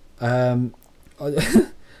notes. So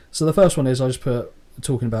the first one is I just put,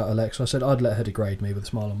 talking about Alexa, I said I'd let her degrade me with a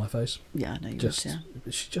smile on my face. Yeah, I know you would, yeah.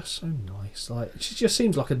 She's just so nice. Like, she just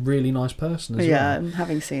seems like a really nice person as well. Yeah, and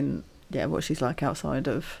having seen what she's like outside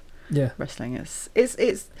of... wrestling.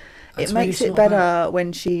 It makes it better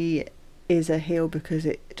when she is a heel because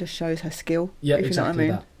it just shows her skill. Yeah, if exactly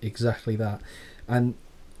you know what I mean. Exactly that. And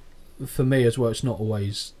for me as well, it's not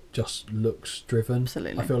always just looks driven.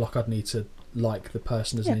 Absolutely. I feel like I'd need to like the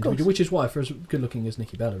person as an individual, which is why for as good looking as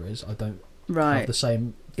Nikki Bella is, I don't have the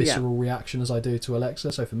same visceral reaction as I do to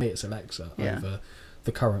Alexa. So for me, it's Alexa over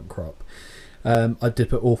the current crop. I did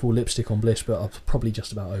put awful lipstick on Bliss, but I'll probably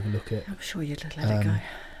just about overlook it. I'm sure you'd let it go.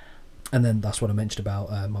 And then that's what I mentioned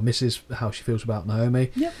about my missus, how she feels about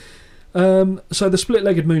Naomi. Yep. So the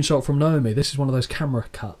split-legged moonsault from Naomi, this is one of those camera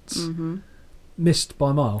cuts. Mm-hmm. Missed by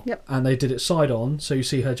a mile. Yep. And they did it side on, so you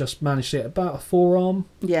see her just manage to get about a forearm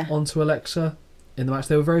onto Alexa in the match.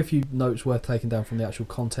 There were very few notes worth taking down from the actual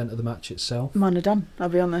content of the match itself. Mine are done, I'll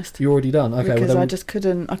be honest. You're already done? Okay. Because I just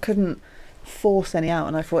couldn't force any out,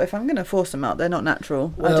 and I thought if I'm going to force them out, they're not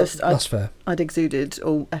natural. That's fair. I'd exuded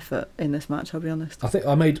all effort in this match, I'll be honest. I think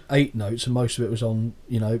I made 8 notes, and most of it was on,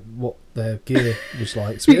 what their gear was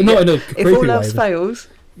like. So, not in a creepy way. If all else fails,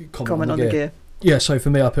 comment on the gear. Yeah, so for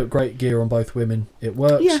me, I put great gear on both women. It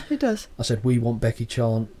works. Yeah, it does. I said, we want Becky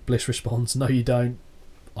chant. Bliss responds, no, you don't.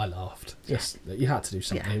 I laughed. Just you had to do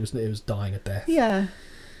something. Yeah. It was dying a death. Yeah.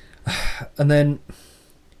 And then,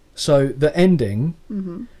 so the ending,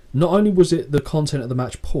 not only was it the content of the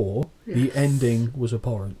match poor, the ending was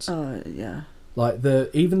abhorrent. Oh, yeah. Like,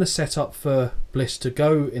 even the setup for Bliss to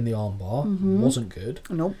go in the armbar wasn't good.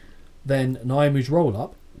 Nope. Then Naomi's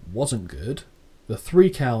roll-up wasn't good. The 3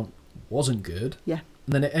 count wasn't good. Yeah.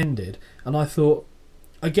 And then it ended. And I thought,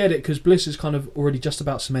 I get it, because Bliss has kind of already just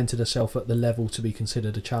about cemented herself at the level to be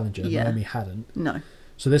considered a challenger. Yeah. Naomi hadn't. No.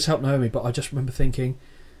 So this helped Naomi, but I just remember thinking,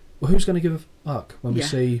 well, who's going to give a fuck when we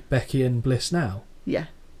see Becky and Bliss now? Yeah.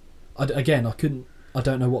 I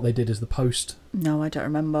don't know what they did as the post. No, I don't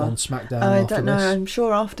remember. On SmackDown I after don't know. this. I'm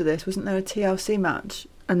sure after this, wasn't there a TLC match?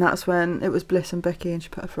 And that's when it was Bliss and Becky, and she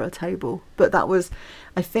put her for a table. But that was,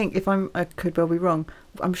 I think, I could well be wrong,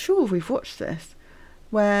 I'm sure we've watched this,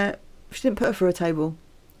 where she didn't put her for a table.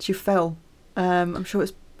 She fell. I'm sure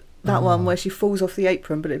it's that one where she falls off the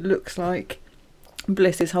apron, but it looks like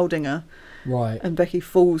Bliss is holding her. Right. And Becky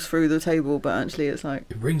falls through the table, but actually it's like...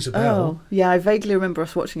 It rings a bell. Oh, yeah, I vaguely remember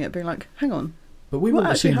us watching it being like, hang on. But we wouldn't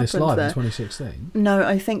have seen this live in 2016. No,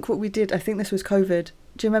 I think what we did, I think this was COVID.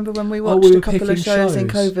 Do you remember when we watched a couple of shows in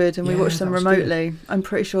COVID and we watched them remotely? Good. I'm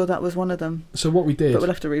pretty sure that was one of them. So what we did... But we'll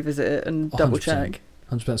have to revisit it and double check.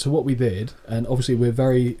 100%. So what we did, and obviously we're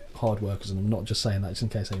very hard workers, and I'm not just saying that just in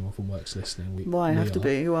case anyone from work's listening. I have to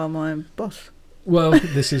be? You are my boss. Well,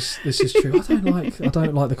 this is true. I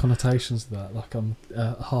don't like the connotations of that. Like I'm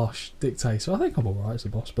a harsh dictator. I think I'm all right as a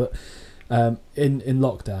boss, but in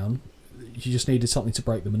lockdown, you just needed something to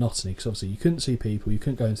break the monotony, because obviously you couldn't see people, you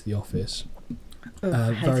couldn't go into the office.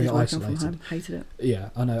 Very isolated. Hated it. Yeah,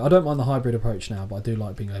 I know. I don't mind the hybrid approach now, but I do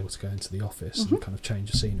like being able to go into the office and kind of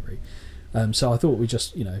change the scenery. So I thought we'd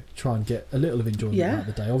just, try and get a little of enjoyment out of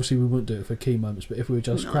the day. Obviously, we wouldn't do it for key moments, but if we were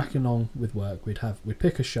just cracking on with work, we'd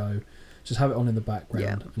pick a show, just have it on in the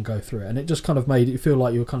background and go through it. And it just kind of made it feel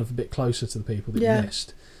like you were kind of a bit closer to the people that you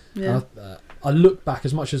missed. Yeah. I look back,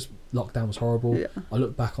 as much as lockdown was horrible, I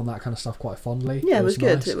look back on that kind of stuff quite fondly. Yeah, it was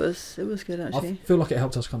good. Nice. It was good, actually. I feel like it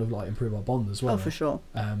helped us kind of like improve our bond as well. Oh, for sure.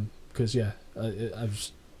 Because I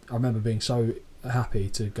remember being so happy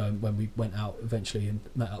to go when we went out eventually and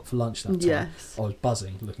met up for lunch that time. Yes. I was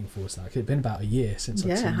buzzing, looking forward to that. It had been about a year since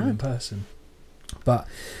I'd seen you in person. But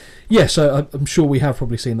yeah, so I'm sure we have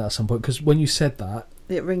probably seen that at some point, because when you said that,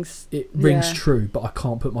 it rings true, but I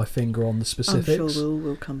can't put my finger on the specifics. I'm sure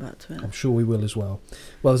we'll come back to it. I'm sure we will as well.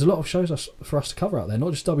 Well, there's a lot of shows for us to cover out there,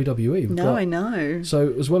 not just WWE. I know.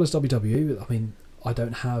 So as well as WWE, I mean, I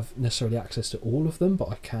don't have necessarily access to all of them, but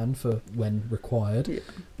I can for when required. Yeah.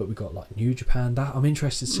 But we've got like New Japan. That I'm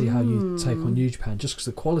interested to see how you take on New Japan, just because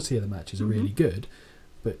the quality of the matches are really good,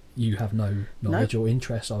 but you have no knowledge or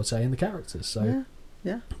interest, I would say, in the characters. So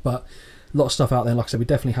yeah. But a lot of stuff out there. Like I said, we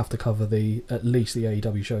definitely have to cover at least the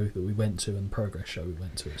AEW show that we went to and the Progress show we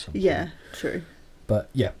went to at some point. Yeah, true. But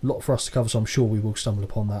yeah, a lot for us to cover, so I'm sure we will stumble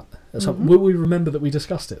upon that. Will we remember that we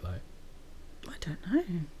discussed it though? I don't know.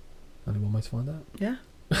 Only one way to find out. Yeah.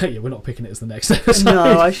 Yeah, we're not picking it as the next episode.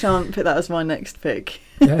 No, I shan't pick that as my next pick.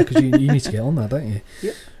 Yeah, because you need to get on that, don't you?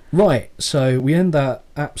 Yep. Right, so we end that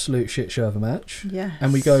absolute shit show of a match. Yes.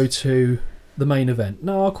 And we go to the main event.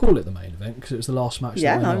 No, I'll call it the main event because it was the last match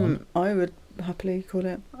that went on. I would happily call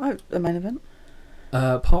it the main event.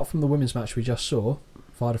 Apart from the women's match we just saw,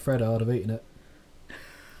 if I had a Freddo, I'd have eaten it.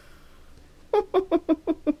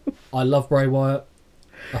 I love Bray Wyatt.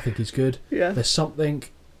 I think he's good. Yeah. There's something,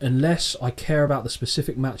 unless I care about the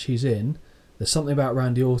specific match he's in, There's something about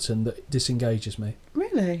Randy Orton that disengages me.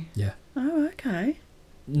 Really? Yeah. Oh, okay.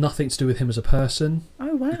 Nothing to do with him as a person.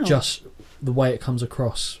 Oh, wow. Just the way it comes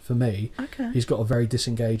across for me. Okay. He's got a very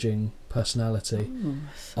disengaging personality. Ooh,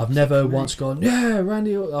 I've never once gone, yeah,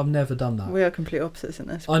 Randy Orton. I've never done that. We are complete opposites in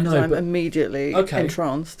this. I know, I'm but immediately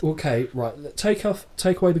entranced. Okay, right. Take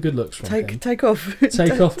away the good looks from him. Take off.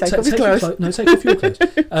 Take off his clothes. No, take off your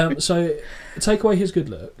clothes. So take away his good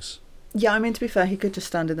looks. Yeah, I mean, to be fair, he could just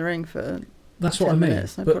stand in the ring for That's 10 what I mean.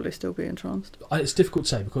 minutes and I'd probably still be entranced. It's difficult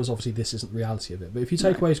to say because obviously this isn't the reality of it. But if you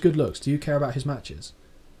take away his good looks, do you care about his matches?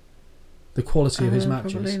 The quality of his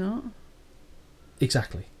matches? Probably not.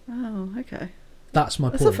 Exactly. Oh, okay. That's my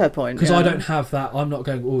point. That's a fair point. Because I don't have that. I'm not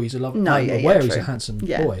going, oh, he's a lovely... No, I'm aware he's a handsome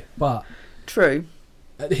boy. But... True.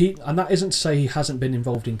 And that isn't to say he hasn't been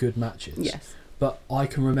involved in good matches. Yes. But I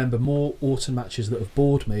can remember more Orton matches that have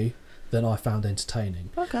bored me than I found entertaining.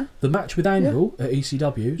 Okay. The match with Angle at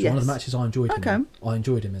ECW is one of the matches I enjoyed him in. I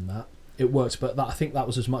enjoyed him in that. It worked, but I think that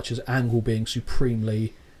was as much as Angle being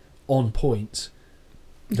supremely on point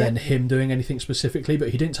than him doing anything specifically, but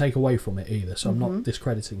he didn't take away from it either, so I'm not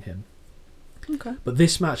discrediting him. Okay. But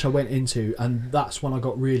this match I went into, and that's when I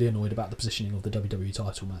got really annoyed about the positioning of the WWE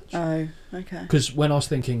title match. Oh, okay. Because when I was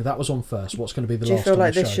thinking, that was on first, what's going to be the last on the show? Do you feel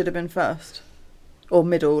like this should have been first? Or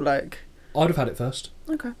middle, like... I'd have had it first.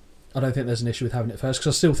 Okay. I don't think there's an issue with having it first,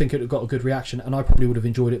 because I still think it would have got a good reaction, and I probably would have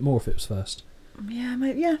enjoyed it more if it was first. Yeah,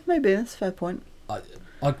 maybe. That's a fair point.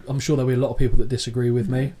 I'm sure there'll be a lot of people that disagree with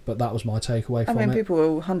me, but that was my takeaway from it. I mean, people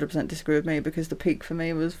will 100% disagree with me because the peak for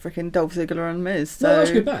me was freaking Dolph Ziggler and Miz. So... No, that was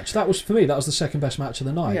a good match. That was, for me, that was the second best match of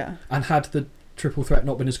the night. Yeah. And had the triple threat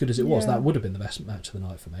not been as good as it was, that would have been the best match of the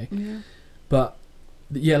night for me. Yeah. But,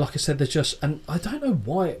 yeah, like I said, there's just... And I don't know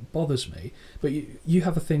why it bothers me, but you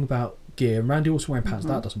have a thing about gear, and Randy Orton wearing pants,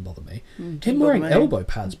 that doesn't bother me. Him wearing elbow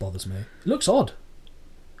pads bothers me. It looks odd.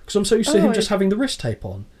 Because I'm so used to him just having the wrist tape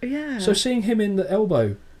on. Yeah. So seeing him in the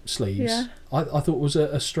elbow sleeves, I thought was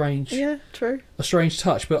a strange... Yeah, true. A strange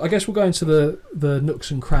touch. But I guess we'll go into the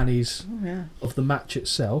nooks and crannies of the match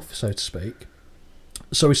itself, so to speak.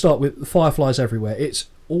 So we start with the fireflies everywhere. It's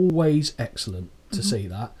always excellent to see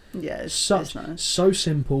that. Yeah, it's nice. So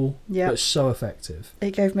simple, but so effective.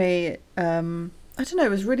 It gave me... I don't know, it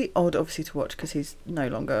was really odd, obviously, to watch because he's no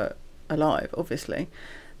longer alive, obviously.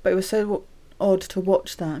 But it was so odd to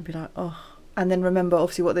watch that and be like, oh. And then remember,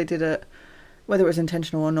 obviously, what they did at, whether it was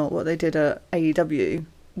intentional or not, what they did at AEW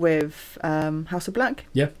with House of Black.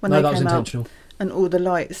 Yeah, when that was intentional. And all the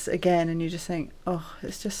lights again, and you just think, oh,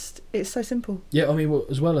 it's so simple. Yeah, I mean,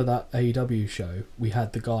 as well as that AEW show, we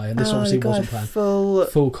had the guy, and this obviously wasn't planned, full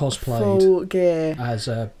cosplayed, full gear as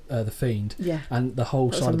the Fiend, and the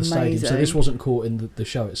whole side of the amazing. stadium. So this wasn't caught in the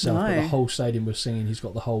show itself, No. but the whole stadium was singing "He's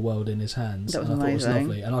Got the Whole World in His Hands," That was and I amazing. thought it was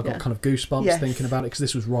lovely, and I got kind of goosebumps thinking about it because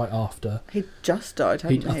this was right after he just died.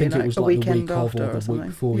 Hadn't he? I think it was like the week of or the week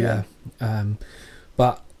before,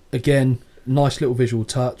 but again. Nice little visual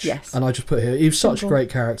touch. Yes. And I just put here, he was such a great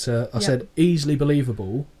character. I said easily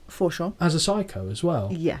believable. For sure. As a psycho as well.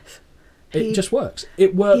 Yes. It just works.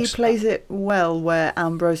 It works. He plays it well where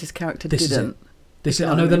Ambrose's character didn't.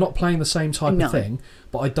 I know they're not playing the same type of thing,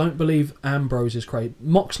 but I don't believe Ambrose is crazy.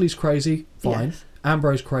 Moxley's crazy, fine. Yes.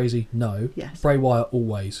 Ambrose crazy, no. Yes. Bray Wyatt,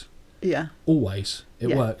 always. Yeah. Always.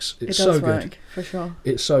 It works. It's it does so work, good. For sure.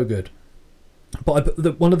 It's so good.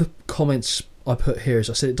 But one of the comments I put here is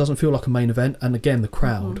I said it doesn't feel like a main event, and again the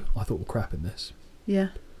crowd I thought were crap in this. Yeah.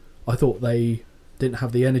 I thought they didn't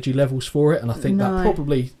have the energy levels for it, and I think that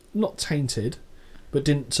probably not tainted, but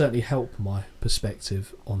didn't certainly help my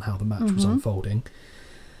perspective on how the match was unfolding.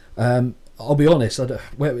 I'll be honest, it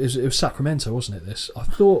was Sacramento, wasn't it? This I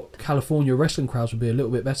thought California wrestling crowds would be a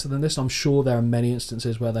little bit better than this. I'm sure there are many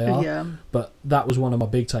instances where they are, but that was one of my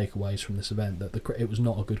big takeaways from this event, that it was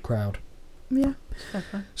not a good crowd. Yeah.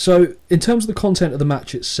 So, in terms of the content of the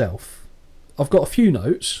match itself, I've got a few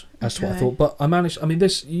notes as to what I thought, but I managed. I mean,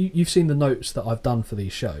 this you've seen the notes that I've done for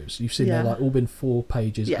these shows. You've seen they're all been 4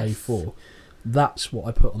 pages A4. That's what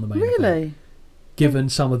I put on the main event. Given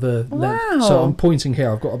some of the length, so I'm pointing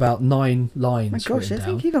here. I've got about 9 lines. My gosh, I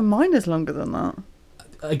think even mine is longer than that.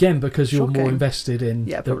 Again, because you're more invested in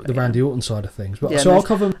the Randy Orton side of things. But so I'll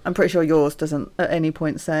cover. I'm pretty sure yours doesn't at any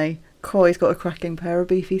point say, Coy's got a cracking pair of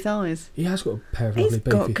beefy thighs. He has got a pair of lovely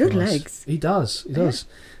beefy thighs. He's got good legs. He does. He does.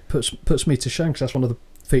 Puts me to shame because that's one of the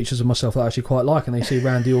features of myself that I actually quite like. And they see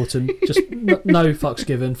Randy Orton just no fucks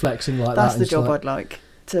given, flexing like that's that. That's the job I'd like.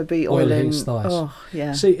 To be oiling his thighs. Oh,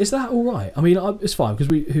 yeah. See, is that all right? I mean, it's fine because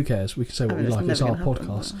who cares? We can say what we like. It's our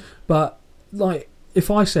podcast. But like, if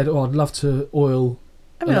I said, "Oh, I'd love to oil,"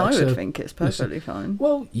 I mean, I would think it's perfectly fine.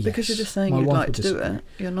 Well, yes, because you're just saying you'd like to do it.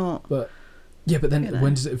 You're not. But yeah, but then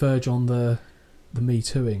when does it verge on the the Me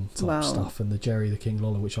Tooing type stuff and the Jerry the King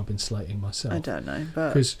Lawler, which I've been slating myself. I don't know, but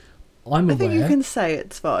because I'm aware. I think you can say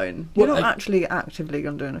it's fine. You're not actually actively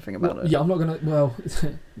going to do anything about it. Yeah, I'm not going to. Well,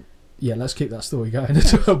 yeah, let's keep that story going.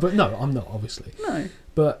 But no, I'm not, obviously. No.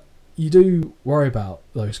 But you do worry about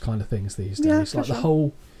those kind of things these days. Yeah, like the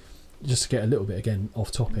whole. Just to get a little bit again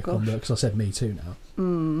off topic on because I said Me Too now.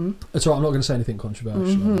 That's right. I'm not going to say anything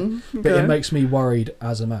controversial, but it makes me worried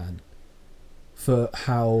as a man for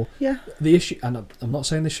how the issue. And I'm not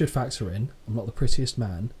saying this should factor in. I'm not the prettiest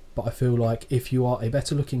man, but I feel like if you are a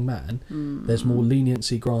better looking man, there's more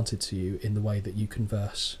leniency granted to you in the way that you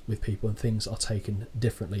converse with people, and things are taken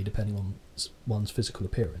differently depending on one's physical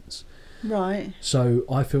appearance. Right. So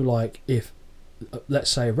I feel like if, let's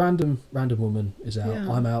say, a random woman is out,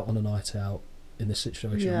 I'm out on a night out in this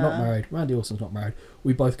situation, I'm not married, Randy Orton's not married,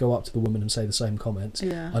 we both go up to the woman and say the same comments,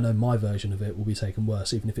 I know my version of it will be taken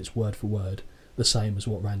worse, even if it's word for word the same as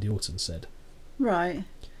what Randy Orton said. Right.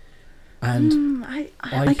 And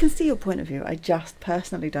I can see your point of view. I just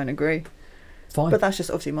personally don't agree. Fine. But that's just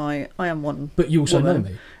obviously I am one. But you also woman. know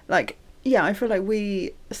me. Like, yeah, I feel like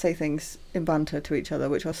we say things in banter to each other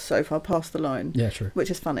which are so far past the line. Yeah, true.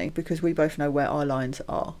 Which is funny because we both know where our lines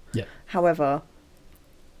are. Yeah. However,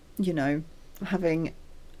 you know, having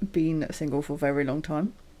been single for a very long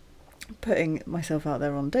time, putting myself out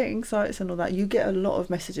there on dating sites and all that, you get a lot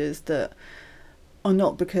of messages that are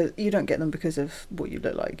not because you don't get them because of what you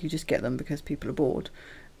look like. You just get them because people are bored.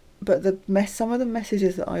 But some of the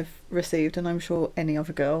messages that I've received, and I'm sure any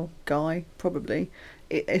other guy probably,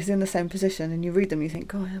 is in the same position, and you read them, you think,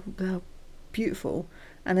 God, they're beautiful,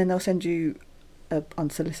 and then they'll send you an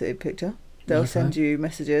unsolicited picture. They'll send you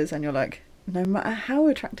messages, and you're like, no matter how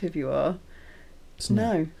attractive you are,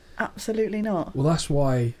 no, absolutely not. Well, that's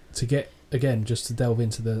why, to get, again, just to delve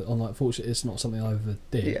into the online, fortunately, it's not something I ever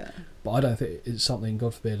did, but I don't think it's something,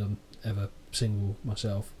 God forbid, I'm ever single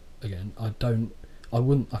myself again. I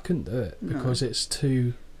couldn't do it because it's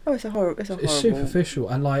too. Oh, it's superficial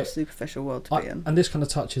and like superficial world to be in. And this kind of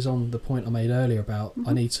touches on the point I made earlier about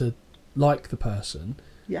I need to like the person,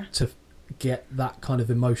 to get that kind of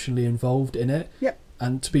emotionally involved in it. Yep.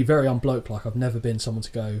 And to be very unbloke-like, I've never been someone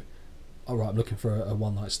to go, all right, I'm looking for a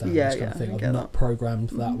one-night stand. This kind of thing. I'm not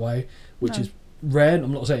programmed that way, which is rare.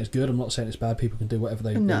 I'm not saying it's good. I'm not saying it's bad. People can do whatever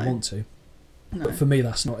they want to. No. But for me,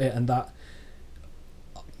 that's not it. And that,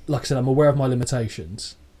 like I said, I'm aware of my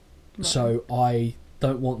limitations, so I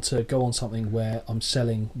don't want to go on something where I'm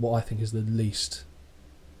selling what I think is the least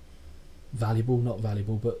not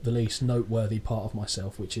valuable, but the least noteworthy part of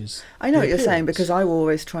myself, which is I know what you're saying, because I will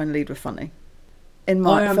always try and lead with funny.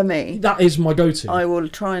 For me, that is my go-to. I will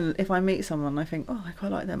try and, if I meet someone I think, oh, I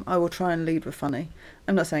quite like them, I will try and lead with funny.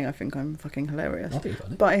 I'm not saying I think I'm fucking hilarious. I think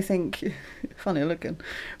funny. But I think funny looking.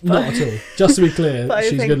 Not at all. Just to be clear,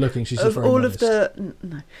 she's good looking. She's just very modest.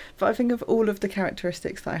 But I think of all of the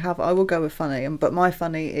characteristics that I have, I will go with funny. But my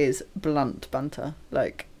funny is blunt banter.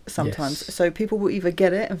 Like sometimes, so people will either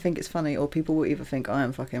get it and think it's funny, or people will either think I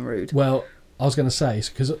am fucking rude. Well, I was going to say,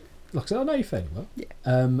 because like I said, I know you fairly well.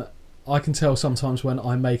 Yeah. I can tell sometimes when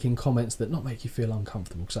I'm making comments that not make you feel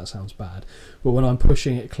uncomfortable, because that sounds bad, but when I'm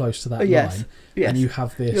pushing it close to that line, and you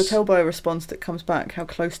have this... You'll tell by a response that comes back how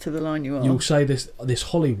close to the line you are. You'll say this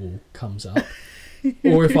holly wall comes up,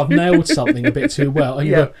 or if I've nailed something a bit too well, and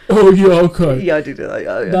you go, oh yeah, okay. Yeah, I do that,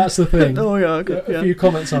 yeah. That's the thing. Oh yeah, okay. A few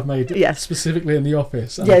comments I've made, specifically in the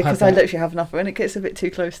office. Yeah, because I literally have nothing. When it gets a bit too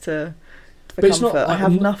close to the comfort, I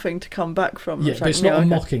have nothing to come back from. Yeah, but it's not a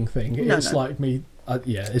mocking thing. It's like me...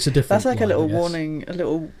 it's a different. That's like a little warning, a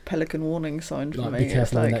little pelican warning sign for me. Be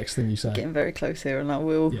careful of the next thing you say. Getting very close here, and I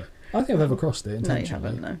will. Yeah, I think I've ever crossed it intentionally. No,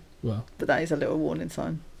 you haven't. No. Well, but that is a little warning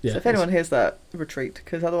sign. Yeah, so if anyone hears that, retreat,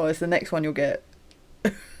 because otherwise the next one you'll get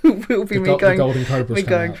will be me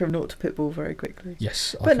going from naught to pitbull very quickly.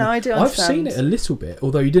 Yes, but no, I do understand. I've seen it a little bit,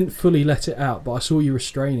 although you didn't fully let it out. But I saw you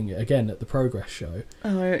restraining it again at the Progress show.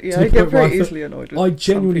 Oh yeah, I get very easily annoyed with I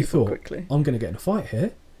genuinely thought, quickly. I'm going to get in a fight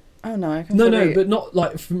here. Oh no, I can No, but not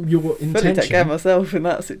like from your intention. Fully take care of myself in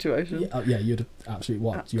that situation. Yeah, you'd have absolutely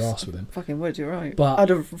wiped your ass with him. Fucking would, you're right. But I'd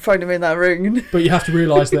have thrown him in that ring. But you have to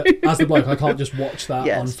realise that as the bloke, I can't just watch that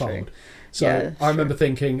unfold. True. So I remember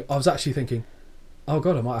I was actually thinking, oh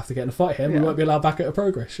God, I might have to get in a fight here and we won't be allowed back at a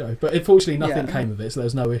Progress show. But unfortunately nothing came of it, so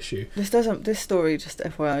there's no issue. This story, just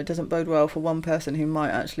FYI, doesn't bode well for one person who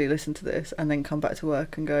might actually listen to this and then come back to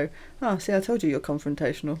work and go, see, I told you you're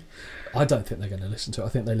confrontational. I don't think they're going to listen to it. I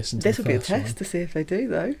think they listen to this will be a test to see if they do,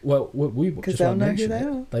 though. Well, we because they'll know who they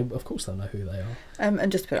are. Of course they'll know who they are.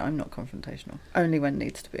 And just to put it, I'm not confrontational. Only when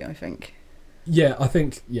needs to be, I think. Yeah, I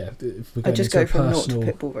think, if we're I going just into go a from naught to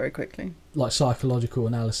personal, pitbull very quickly. like, psychological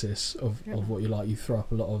analysis of what you like, you throw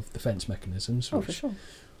up a lot of defence mechanisms, which For sure.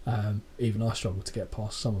 even I struggle to get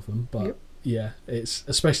past some of them. But yeah, it's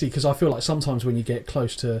especially because I feel like sometimes when you get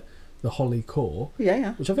close to the Holly core,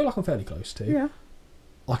 which I feel like I'm fairly close to,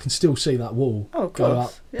 I can still see that wall go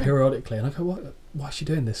up periodically, and I go, why is she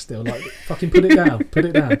doing this still? Like, fucking put it down, put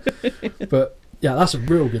it down. But yeah, that's a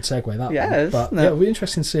real good segue, that one. But it'll be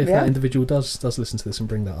interesting to see if that individual does listen to this and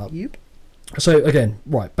bring that up. Yep. So again,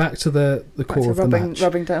 right, back to the core of the match.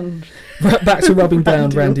 Rubbing down. Back to rubbing down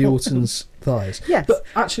Randy Orton's thighs. Yes. But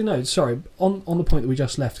actually, no, sorry, on the point that we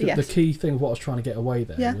just left, the key thing of what I was trying to get away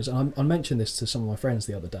there was, and I mentioned this to some of my friends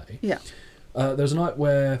the other day. Yeah. There was a night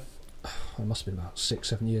where, it must have been about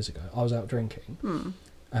 6-7 years ago, I was out drinking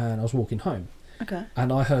and I was walking home. Okay.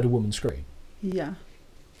 And I heard a woman scream. Yeah.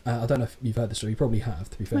 I don't know if you've heard this story. You probably have,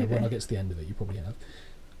 to be fair. Maybe. When I get to the end of it, you probably have.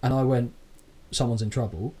 And I went, someone's in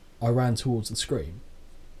trouble. I ran towards the scream.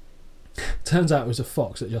 Turns out it was a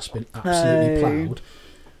fox that had just been absolutely ploughed.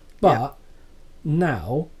 But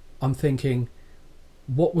now I'm thinking,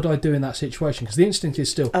 what would I do in that situation? Because the instinct is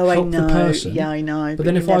still help the person. Yeah, I know. But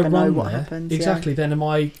then if I run what there, happens, exactly, then am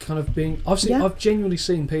I kind of being... I've genuinely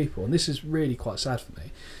seen people, and this is really quite sad for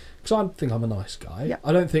me, because I think I'm a nice guy. Yeah.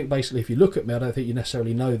 I don't think, basically, if you look at me, I don't think you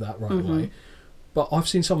necessarily know that right away. But I've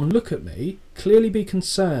seen someone look at me, clearly be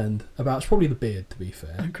concerned about... It's probably the beard, to be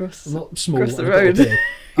fair. I'm not small. Across the I've got a road. beard.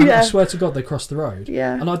 And I swear to God, they crossed the road.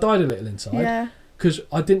 Yeah. And I died a little inside. Yeah. Because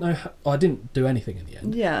I didn't know... I didn't do anything in the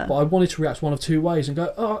end. Yeah. But I wanted to react one of two ways and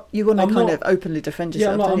go, oh... You want to I'm kind not, of openly defend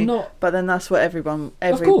yourself, yeah, don't you? I'm not... But then that's what every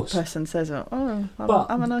person says, I'm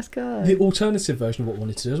a nice guy. The alternative version of what I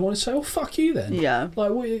wanted to do is I wanted to say, oh, fuck you then. Yeah.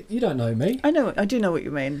 Like, well, you don't know me. I do know what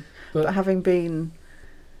you mean. But having been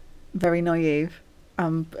very naive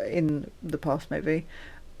in the past, maybe,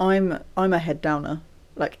 I'm a head downer.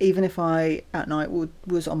 Like, even if I at night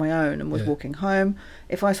was on my own and was walking home,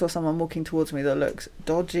 if I saw someone walking towards me that looks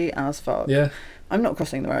dodgy as fuck, I'm not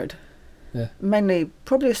crossing the road. Yeah. Mainly,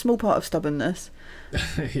 probably a small part of stubbornness,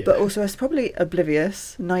 but also it's probably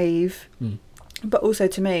oblivious, naive. But also,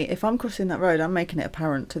 to me, if I'm crossing that road, I'm making it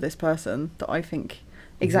apparent to this person that I think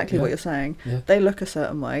exactly what you're saying. Yeah. They look a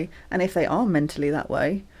certain way, and if they are mentally that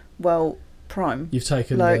way, well, prime. You've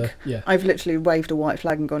taken I've literally waved a white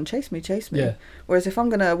flag and gone, chase me. Yeah. Whereas if I'm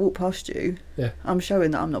going to walk past you, I'm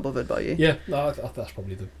showing that I'm not bothered by you. Yeah, no, that's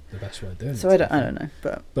probably the best way of doing it. So I don't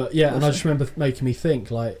know, but yeah, and I just remember making me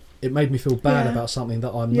think, like, it made me feel bad about something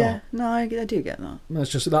that I'm not. Yeah, no, I do get that. No,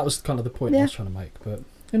 it's just that was kind of the point I was trying to make. But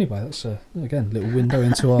anyway, that's again a little window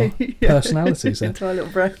into our personalities there. Into our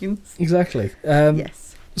little brains. Exactly.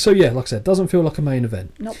 Yes. So yeah, like I said, doesn't feel like a main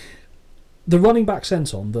event. Nope. The running back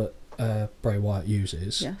senton that Bray Wyatt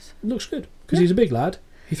uses looks good because he's a big lad.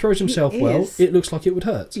 He throws himself well. It looks like it would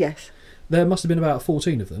hurt. Yes. There must have been about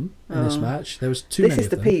 14 of them in this match. There was too many of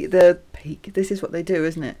them. This is the peak. This is what they do,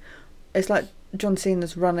 isn't it? It's like John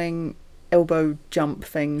Cena's running elbow jump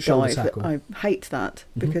thing. Shoulder dive. tackle. I hate that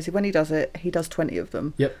because when he does it, he does 20 of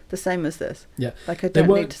them. Yep. The same as this. Yeah. Like, I don't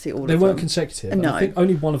need to see all of them. They weren't consecutive. No. I think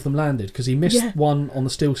only one of them landed because he missed one on the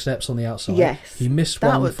steel steps on the outside. Yes. He missed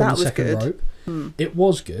one from the second rope. It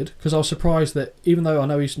was good because I was surprised that even though I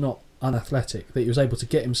know he's not unathletic, that he was able to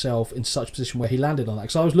get himself in such a position where he landed on that.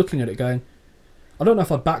 Because I was looking at it going, I don't know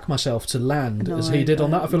if I'd back myself to land as he did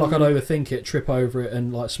on that. I feel like I'd overthink it, trip over it,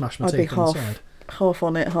 and like smash my teeth on the side. Half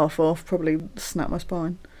on it, half off, probably snap my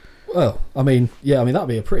spine. Well, I mean, that'd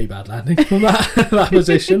be a pretty bad landing from that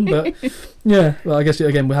position. But yeah, well, I guess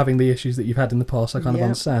again we're having the issues that you've had in the past. I kind of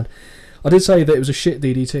understand. I did say that it was a shit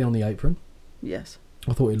DDT on the apron. Yes.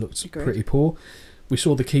 I thought it looked pretty poor. We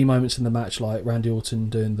saw the key moments in the match, like Randy Orton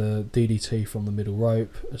doing the DDT from the middle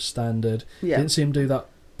rope as standard. Yeah. Didn't see him do that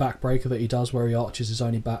backbreaker that he does where he arches his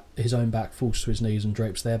own back, falls to his knees and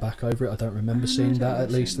drapes their back over it. I don't remember seeing that, at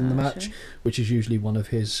least in the match, which is usually one of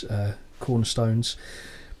his cornerstones.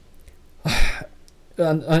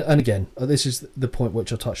 And again, this is the point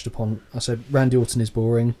which I touched upon. I said Randy Orton is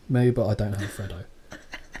boring, maybe, but I don't have a Freddo.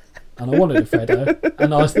 And I wanted a Freddo,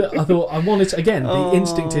 and I thought I wanted to, again, the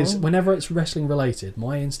instinct is, whenever it's wrestling related,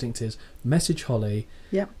 my instinct is message Holly,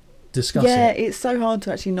 discuss it. Yeah, it's so hard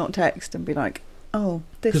to actually not text and be like, oh,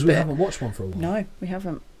 this because we haven't watched one for a while. No, we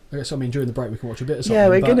haven't. I guess, during the break we can watch a bit of something. Yeah,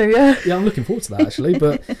 we're going to, Yeah, I'm looking forward to that, actually,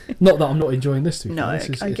 but not that I'm not enjoying this, to be fair.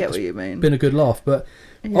 I get what you mean. It's been a good laugh, but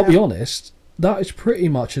I'll be honest, that is pretty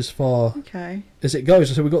much as far as it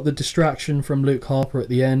goes. So we got the distraction from Luke Harper at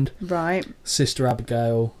the end. Right. Sister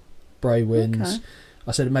Abigail, Bray wins. Okay.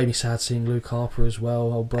 I said it made me sad seeing Luke Harper as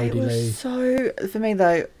well, old Brody Lee. So, for me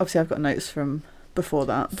though, obviously I've got notes from before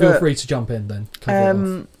that. Feel free to jump in then. Cover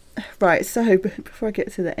it off. Right, so before I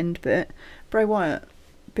get to the end bit, Bray Wyatt,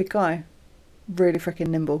 big guy, really freaking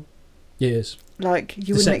nimble. He is. Like,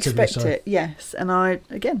 you wouldn't expect so. it, yes. And I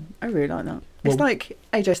really like that. Well, it's like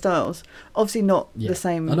AJ Styles. Obviously not the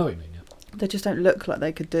same. I know what you mean, yeah. They just don't look like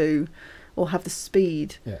they could do or have the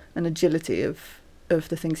speed and agility of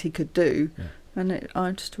the things he could do. Yeah. And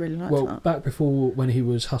I just really liked that. Well, back before when he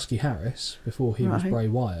was Husky Harris, before he was Bray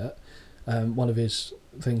Wyatt, one of his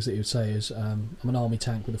things that he would say is, I'm an army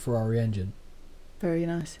tank with a Ferrari engine. Very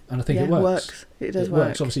nice. And I think it works. It does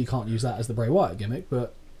work. Obviously, you can't use that as the Bray Wyatt gimmick,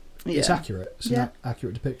 but it's accurate. It's an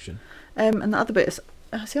accurate depiction. And the other bit is,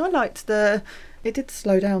 I liked it did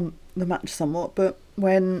slow down the match somewhat, but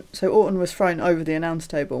so Orton was thrown over the announce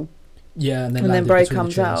table. Yeah, and then Bray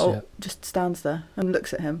comes out, just stands there and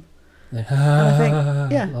looks at him. And I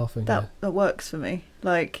think, laughing, that works for me.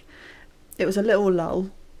 Like, it was a little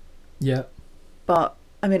lull. Yeah. But,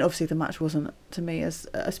 I mean, obviously the match wasn't, to me, as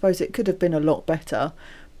I suppose it could have been a lot better,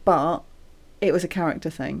 but it was a character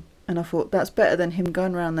thing. And I thought, that's better than him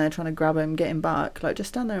going around there trying to grab him, get him back. Like, just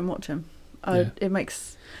stand there and watch him. It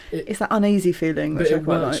makes... It's that uneasy feeling, which I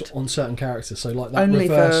quite liked. But it works on certain characters, so like that only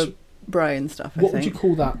reverse... for Bray and stuff, What would you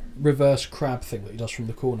call that reverse crab thing that he does from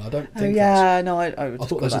the corner? I don't think I would just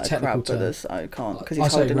thought there's a technical crab, term. But I can't, because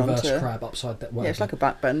he's holding on to... I say reverse crab upside down. Yeah, it's like a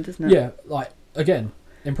backbend, isn't it? Yeah, like, again,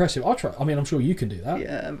 impressive. I'll try. I mean, I'm sure you can do that.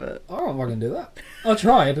 Yeah, but... I don't know if I can do that. I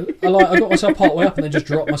tried. I got myself part way up and then just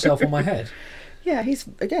dropped myself on my head. Yeah, he's,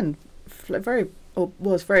 again,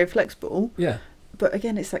 was very flexible. Yeah. But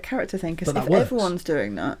again, it's that character thing, because if everyone's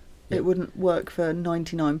doing that, it wouldn't work for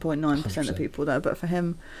 99.9% of people there, but for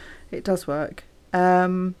him, it does work.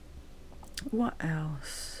 What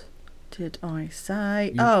else did I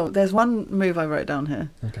say? There's one move I wrote down here.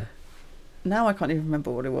 Okay. Now I can't even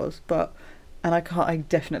remember what it was, I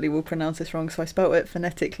definitely will pronounce this wrong, so I spelt it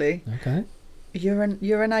phonetically. Okay.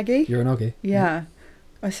 Uranagi? Uranagi. Yeah.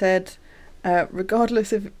 I said,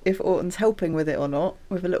 regardless of if Orton's helping with it or not,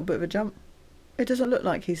 with a little bit of a jump, it doesn't look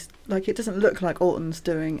like it doesn't look like Orton's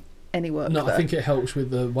doing any work. No, there. I think it helps with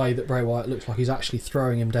the way that Bray Wyatt looks like he's actually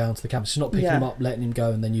throwing him down to the canvas. He's not picking him up, letting him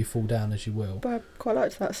go, and then you fall down as you will. But I quite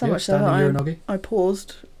liked that so much so that I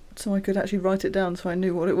paused so I could actually write it down so I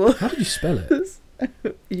knew what it was. How did you spell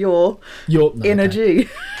it? Your energy.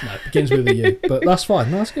 No, it begins with a U, but that's fine.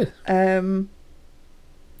 No, that's good.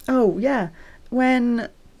 Oh yeah, when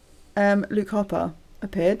Luke Harper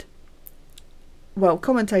appeared. Well,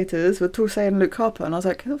 commentators were all saying Luke Harper, and I was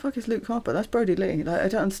like, who the fuck is Luke Harper? That's Brody Lee. Like, I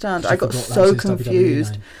don't understand. I got so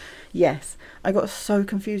confused. Yes, I got so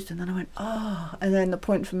confused, and then I went, and then the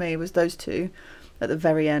point for me was those two at the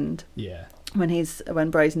very end. Yeah.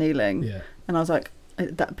 When Bray's kneeling. Yeah. And I was like,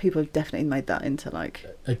 that people definitely made that into like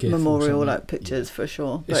a GIF memorial like pictures for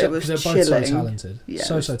sure. But it was they're chilling. Both so talented. Yeah,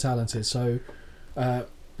 so talented. So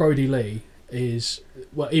Brody Lee is,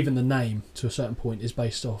 well, even the name to a certain point is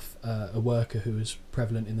based off a worker who was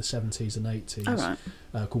prevalent in the 70s and 80s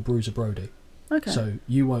called Bruiser Brody. Okay. So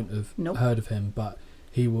you won't have heard of him, but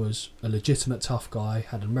he was a legitimate tough guy,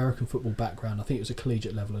 had an American football background. I think it was a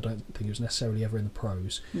collegiate level. I don't think he was necessarily ever in the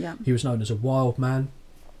pros. Yeah. He was known as a wild man.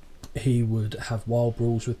 He would have wild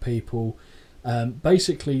brawls with people.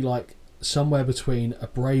 Basically like somewhere between a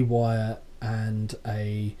Bray Wyatt and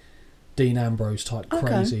a Dean Ambrose type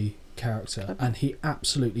crazy character, and he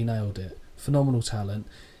absolutely nailed it. Phenomenal talent.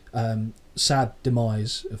 Sad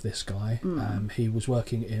demise of this guy. He was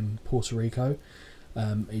working in Puerto Rico.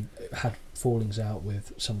 He had fallings out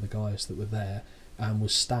with some of the guys that were there and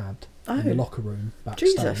was stabbed in the locker room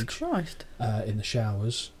backstage. Jesus Christ. In the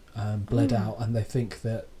showers, bled out, and they think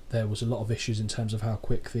that there was a lot of issues in terms of how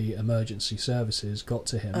quick the emergency services got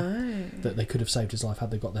to him, that they could have saved his life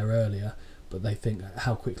had they got there earlier, but they think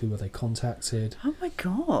how quickly were they contacted. Oh my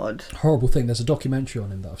God. Horrible thing. There's a documentary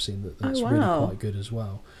on him that I've seen that's really quite good as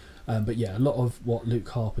well. But yeah, a lot of what Luke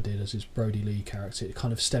Harper did as his Brody Lee character, it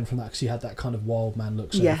kind of stemmed from that, because he had that kind of wild man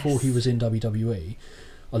look. So before he was in WWE,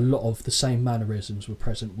 a lot of the same mannerisms were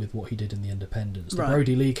present with what he did in the Independents. The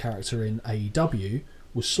Brody Lee character in AEW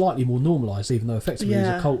was slightly more normalised, even though effectively he was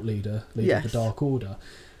a cult leader of the Dark Order.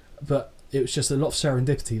 But it was just a lot of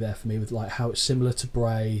serendipity there for me with like how it's similar to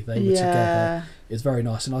Bray. They were together. It's very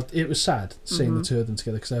nice, and it was sad seeing the two of them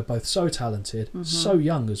together, because they were both so talented, so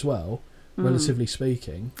young as well, relatively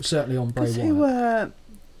speaking. Certainly on Bray Wyatt.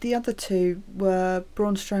 The other two were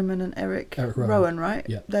Braun Strowman and Eric Rowan, right?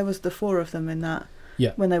 Yeah. There was the four of them in that.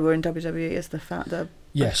 Yeah. When they were in WWE as the founder.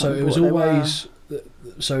 Yeah, so it was always...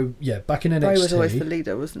 So, yeah, back in NXT... Bray was always the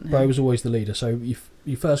leader, wasn't he? Bray was always the leader. So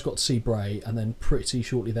you first got to see Bray, and then pretty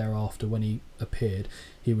shortly thereafter, when he appeared,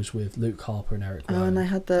 he was with Luke Harper and Eric Rowan. And they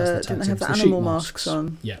had didn't they have the animal masks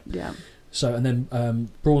on? Yeah. Yeah. So and then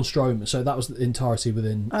Braun Strowman. So that was the entirety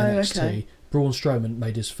within NXT. Okay. Braun Strowman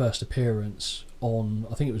made his first appearance on,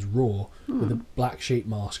 I think it was Raw, with a black sheep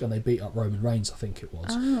mask, and they beat up Roman Reigns, I think it was.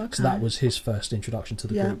 Oh, okay. So that was his first introduction to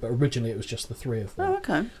the group, but originally it was just the three of them. Oh,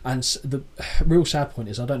 okay. And the real sad point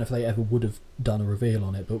is, I don't know if they ever would have done a reveal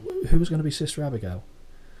on it, but who was going to be Sister Abigail?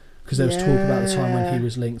 Because there was talk about the time when he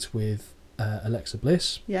was linked with Alexa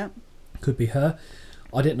Bliss. Yeah. Could be her.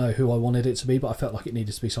 I didn't know who I wanted it to be, but I felt like it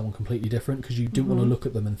needed to be someone completely different, because you didn't want to look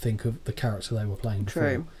at them and think of the character they were playing before.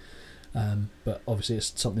 True. But obviously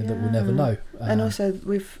it's something that we'll never know. And also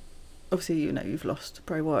obviously, you've lost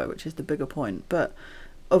Bray Wyatt, which is the bigger point. But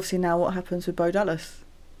obviously now what happens with Bo Dallas?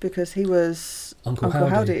 Because he was Uncle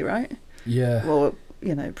Howdy, right? Yeah. Well,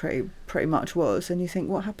 pretty much was. And you think,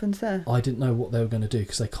 what happens there? I didn't know what they were going to do,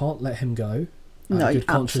 because they can't let him go. No,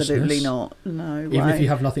 absolutely not. No, even if you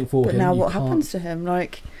have nothing for him. But now what happens to him?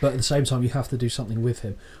 But at the same time, you have to do something with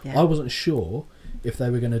him. Yeah. I wasn't sure if they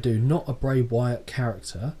were going to do not a Bray Wyatt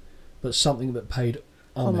character, but something that paid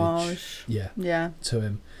homage. To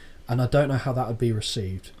him. And I don't know how that would be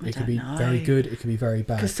received. It could be very good, it could be very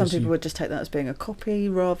bad. Because some people would just take that as being a copy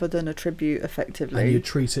rather than a tribute, effectively. And you'd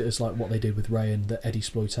treat it as like what they did with Ray and the Eddie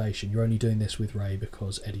exploitation. You're only doing this with Ray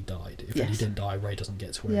because Eddie died. If Eddie didn't die, Ray doesn't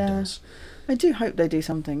get to where he does. I do hope they do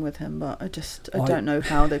something with him, but I don't know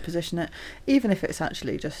how they position it. Even if it's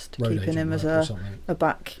actually just Road keeping him as a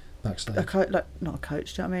backstage. Not a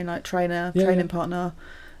coach, do you know what I mean? Like training partner.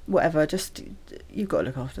 Whatever, just you've got to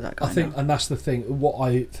look after that guy. I think, and that's the thing. What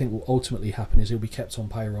I think will ultimately happen is he'll be kept on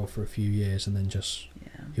payroll for a few years, and then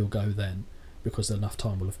he'll go then, because enough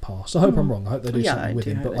time will have passed. I hope I'm wrong. I hope they do something with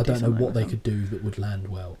him, but I don't know what they could do that would land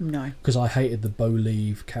well. No, because I hated the Bo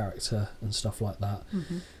Leave character and stuff like that.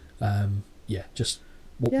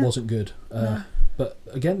 Wasn't good. No. But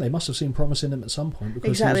again, they must have seen promise in him at some point,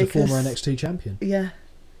 because he was a former NXT champion. Yeah,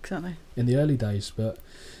 exactly. In the early days, but.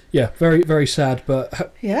 Yeah, very, very sad.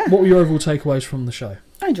 But what were your overall takeaways from the show?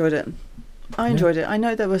 I enjoyed it. I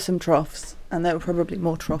know there were some troughs, and there were probably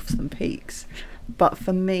more troughs than peaks. But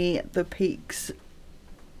for me, the peaks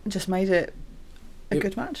just made it a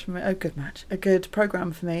good match for me. A good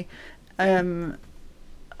program for me. I don't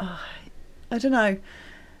know.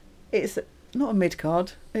 It's not a mid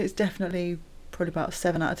card. It's definitely probably about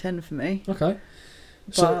 7 out of 10 for me. Okay.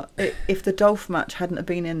 But if the Dolph match hadn't have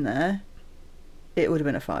been in there, it would have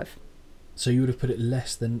been a 5. So you would have put it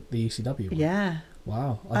less than the ECW one? Yeah.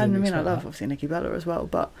 Wow. I love obviously Nikki Bella as well,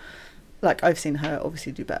 but I've seen her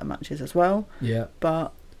obviously do better matches as well. Yeah.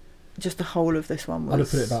 But just the whole of this one was... I'd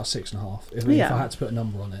have put it about 6.5 if I had to put a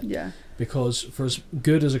number on it. Yeah. Because for as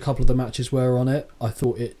good as a couple of the matches were on it, I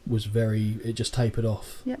thought it just tapered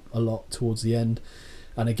off a lot towards the end.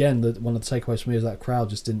 And again, one of the takeaways for me is that crowd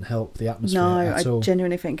just didn't help the atmosphere at all. I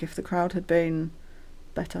genuinely think if the crowd had been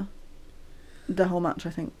better, the whole match,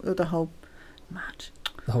 the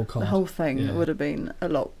whole card, the whole thing would have been a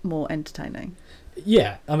lot more entertaining.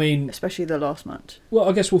 Yeah, I mean, especially the last match. Well,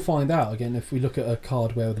 I guess we'll find out again if we look at a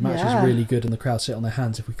card where the match is really good and the crowd sit on their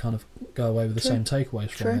hands. If we kind of go away with the same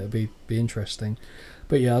takeaways from it, it'd be interesting.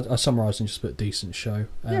 But yeah, I summarised and just put decent show.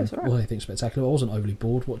 It was alright. Well, anything spectacular. I wasn't overly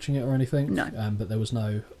bored watching it or anything. No. But there was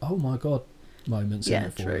no oh my god moments in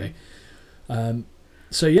it for me.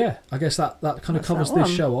 So yeah, I guess that kind of covers this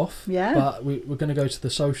show off. Yeah. But we're going to go to the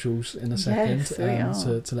socials in a second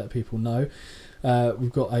to let people know.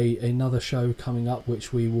 We've got another show coming up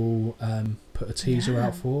which we will put a teaser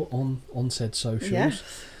out for on said socials. Yes,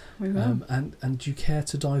 we will. And do you care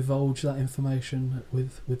to divulge that information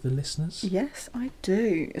with the listeners? Yes, I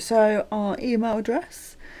do. So our email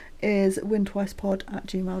address is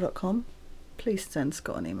wintwicepod@gmail.com. Please send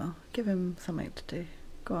Scott an email. Give him something to do.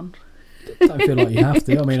 Go on. Don't feel like you have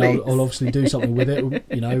to. I mean, I'll obviously do something with it.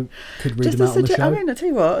 Could read them out on the show. I mean, I tell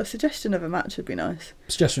you what, a suggestion of a match would be nice.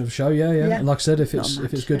 Suggestion of a show, yeah. And like I said, if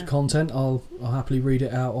it's good content, I'll happily read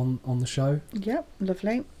it out on the show. Yep,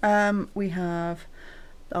 lovely. We have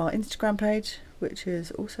our Instagram page, which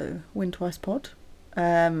is also WinTwicePod.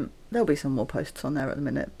 There'll be some more posts on there at the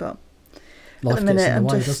minute, but life at the minute, gets in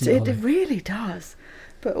the way, doesn't it really does.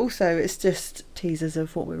 But also, it's just teasers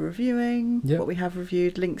of what we're reviewing, what we have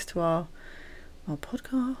reviewed, links to our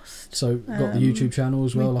podcast. So got the YouTube channel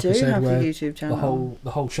as well. We like do I said, have where the YouTube channel.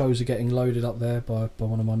 The whole shows are getting loaded up there by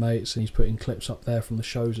one of my mates, and he's putting clips up there from the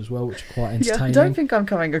shows as well, which are quite entertaining. I don't think I'm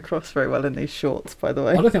coming across very well in these shorts, by the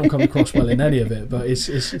way. I don't think I'm coming across well in any of it, but it's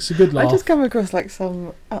a good laugh. I just come across like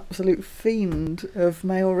some absolute fiend of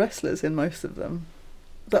male wrestlers in most of them.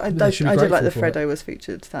 But I did like the Freddo was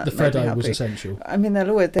featured. That the Freddo was essential. I mean, there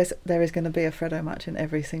is going to be a Freddo match in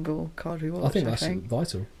every single card we watch. I think that's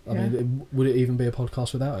vital. I mean, would it even be a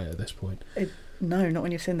podcast without it at this point? No, not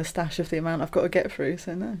when you've seen the stash of the amount I've got to get through,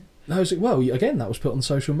 so no. No, well, again, that was put on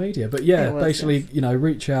social media. But yeah, basically, yes.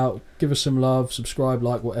 Reach out, give us some love, subscribe,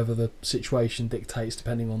 like whatever the situation dictates,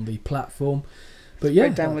 depending on the platform. But yeah,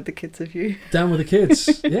 down with the kids of you. Down with the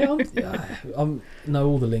kids. Yeah, I'm know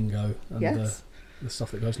all the lingo and yes. the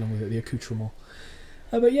stuff that goes along with it, the accoutrement.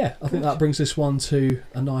 But yeah, I think that brings this one to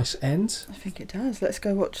a nice end. I think it does. Let's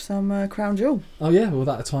go watch some Crown Jewel. Oh yeah, well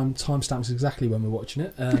that timestamps exactly when we're watching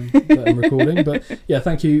it, that I'm recording. But yeah,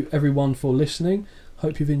 thank you everyone for listening.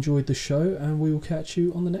 Hope you've enjoyed the show, and we will catch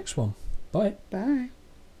you on the next one. Bye. Bye.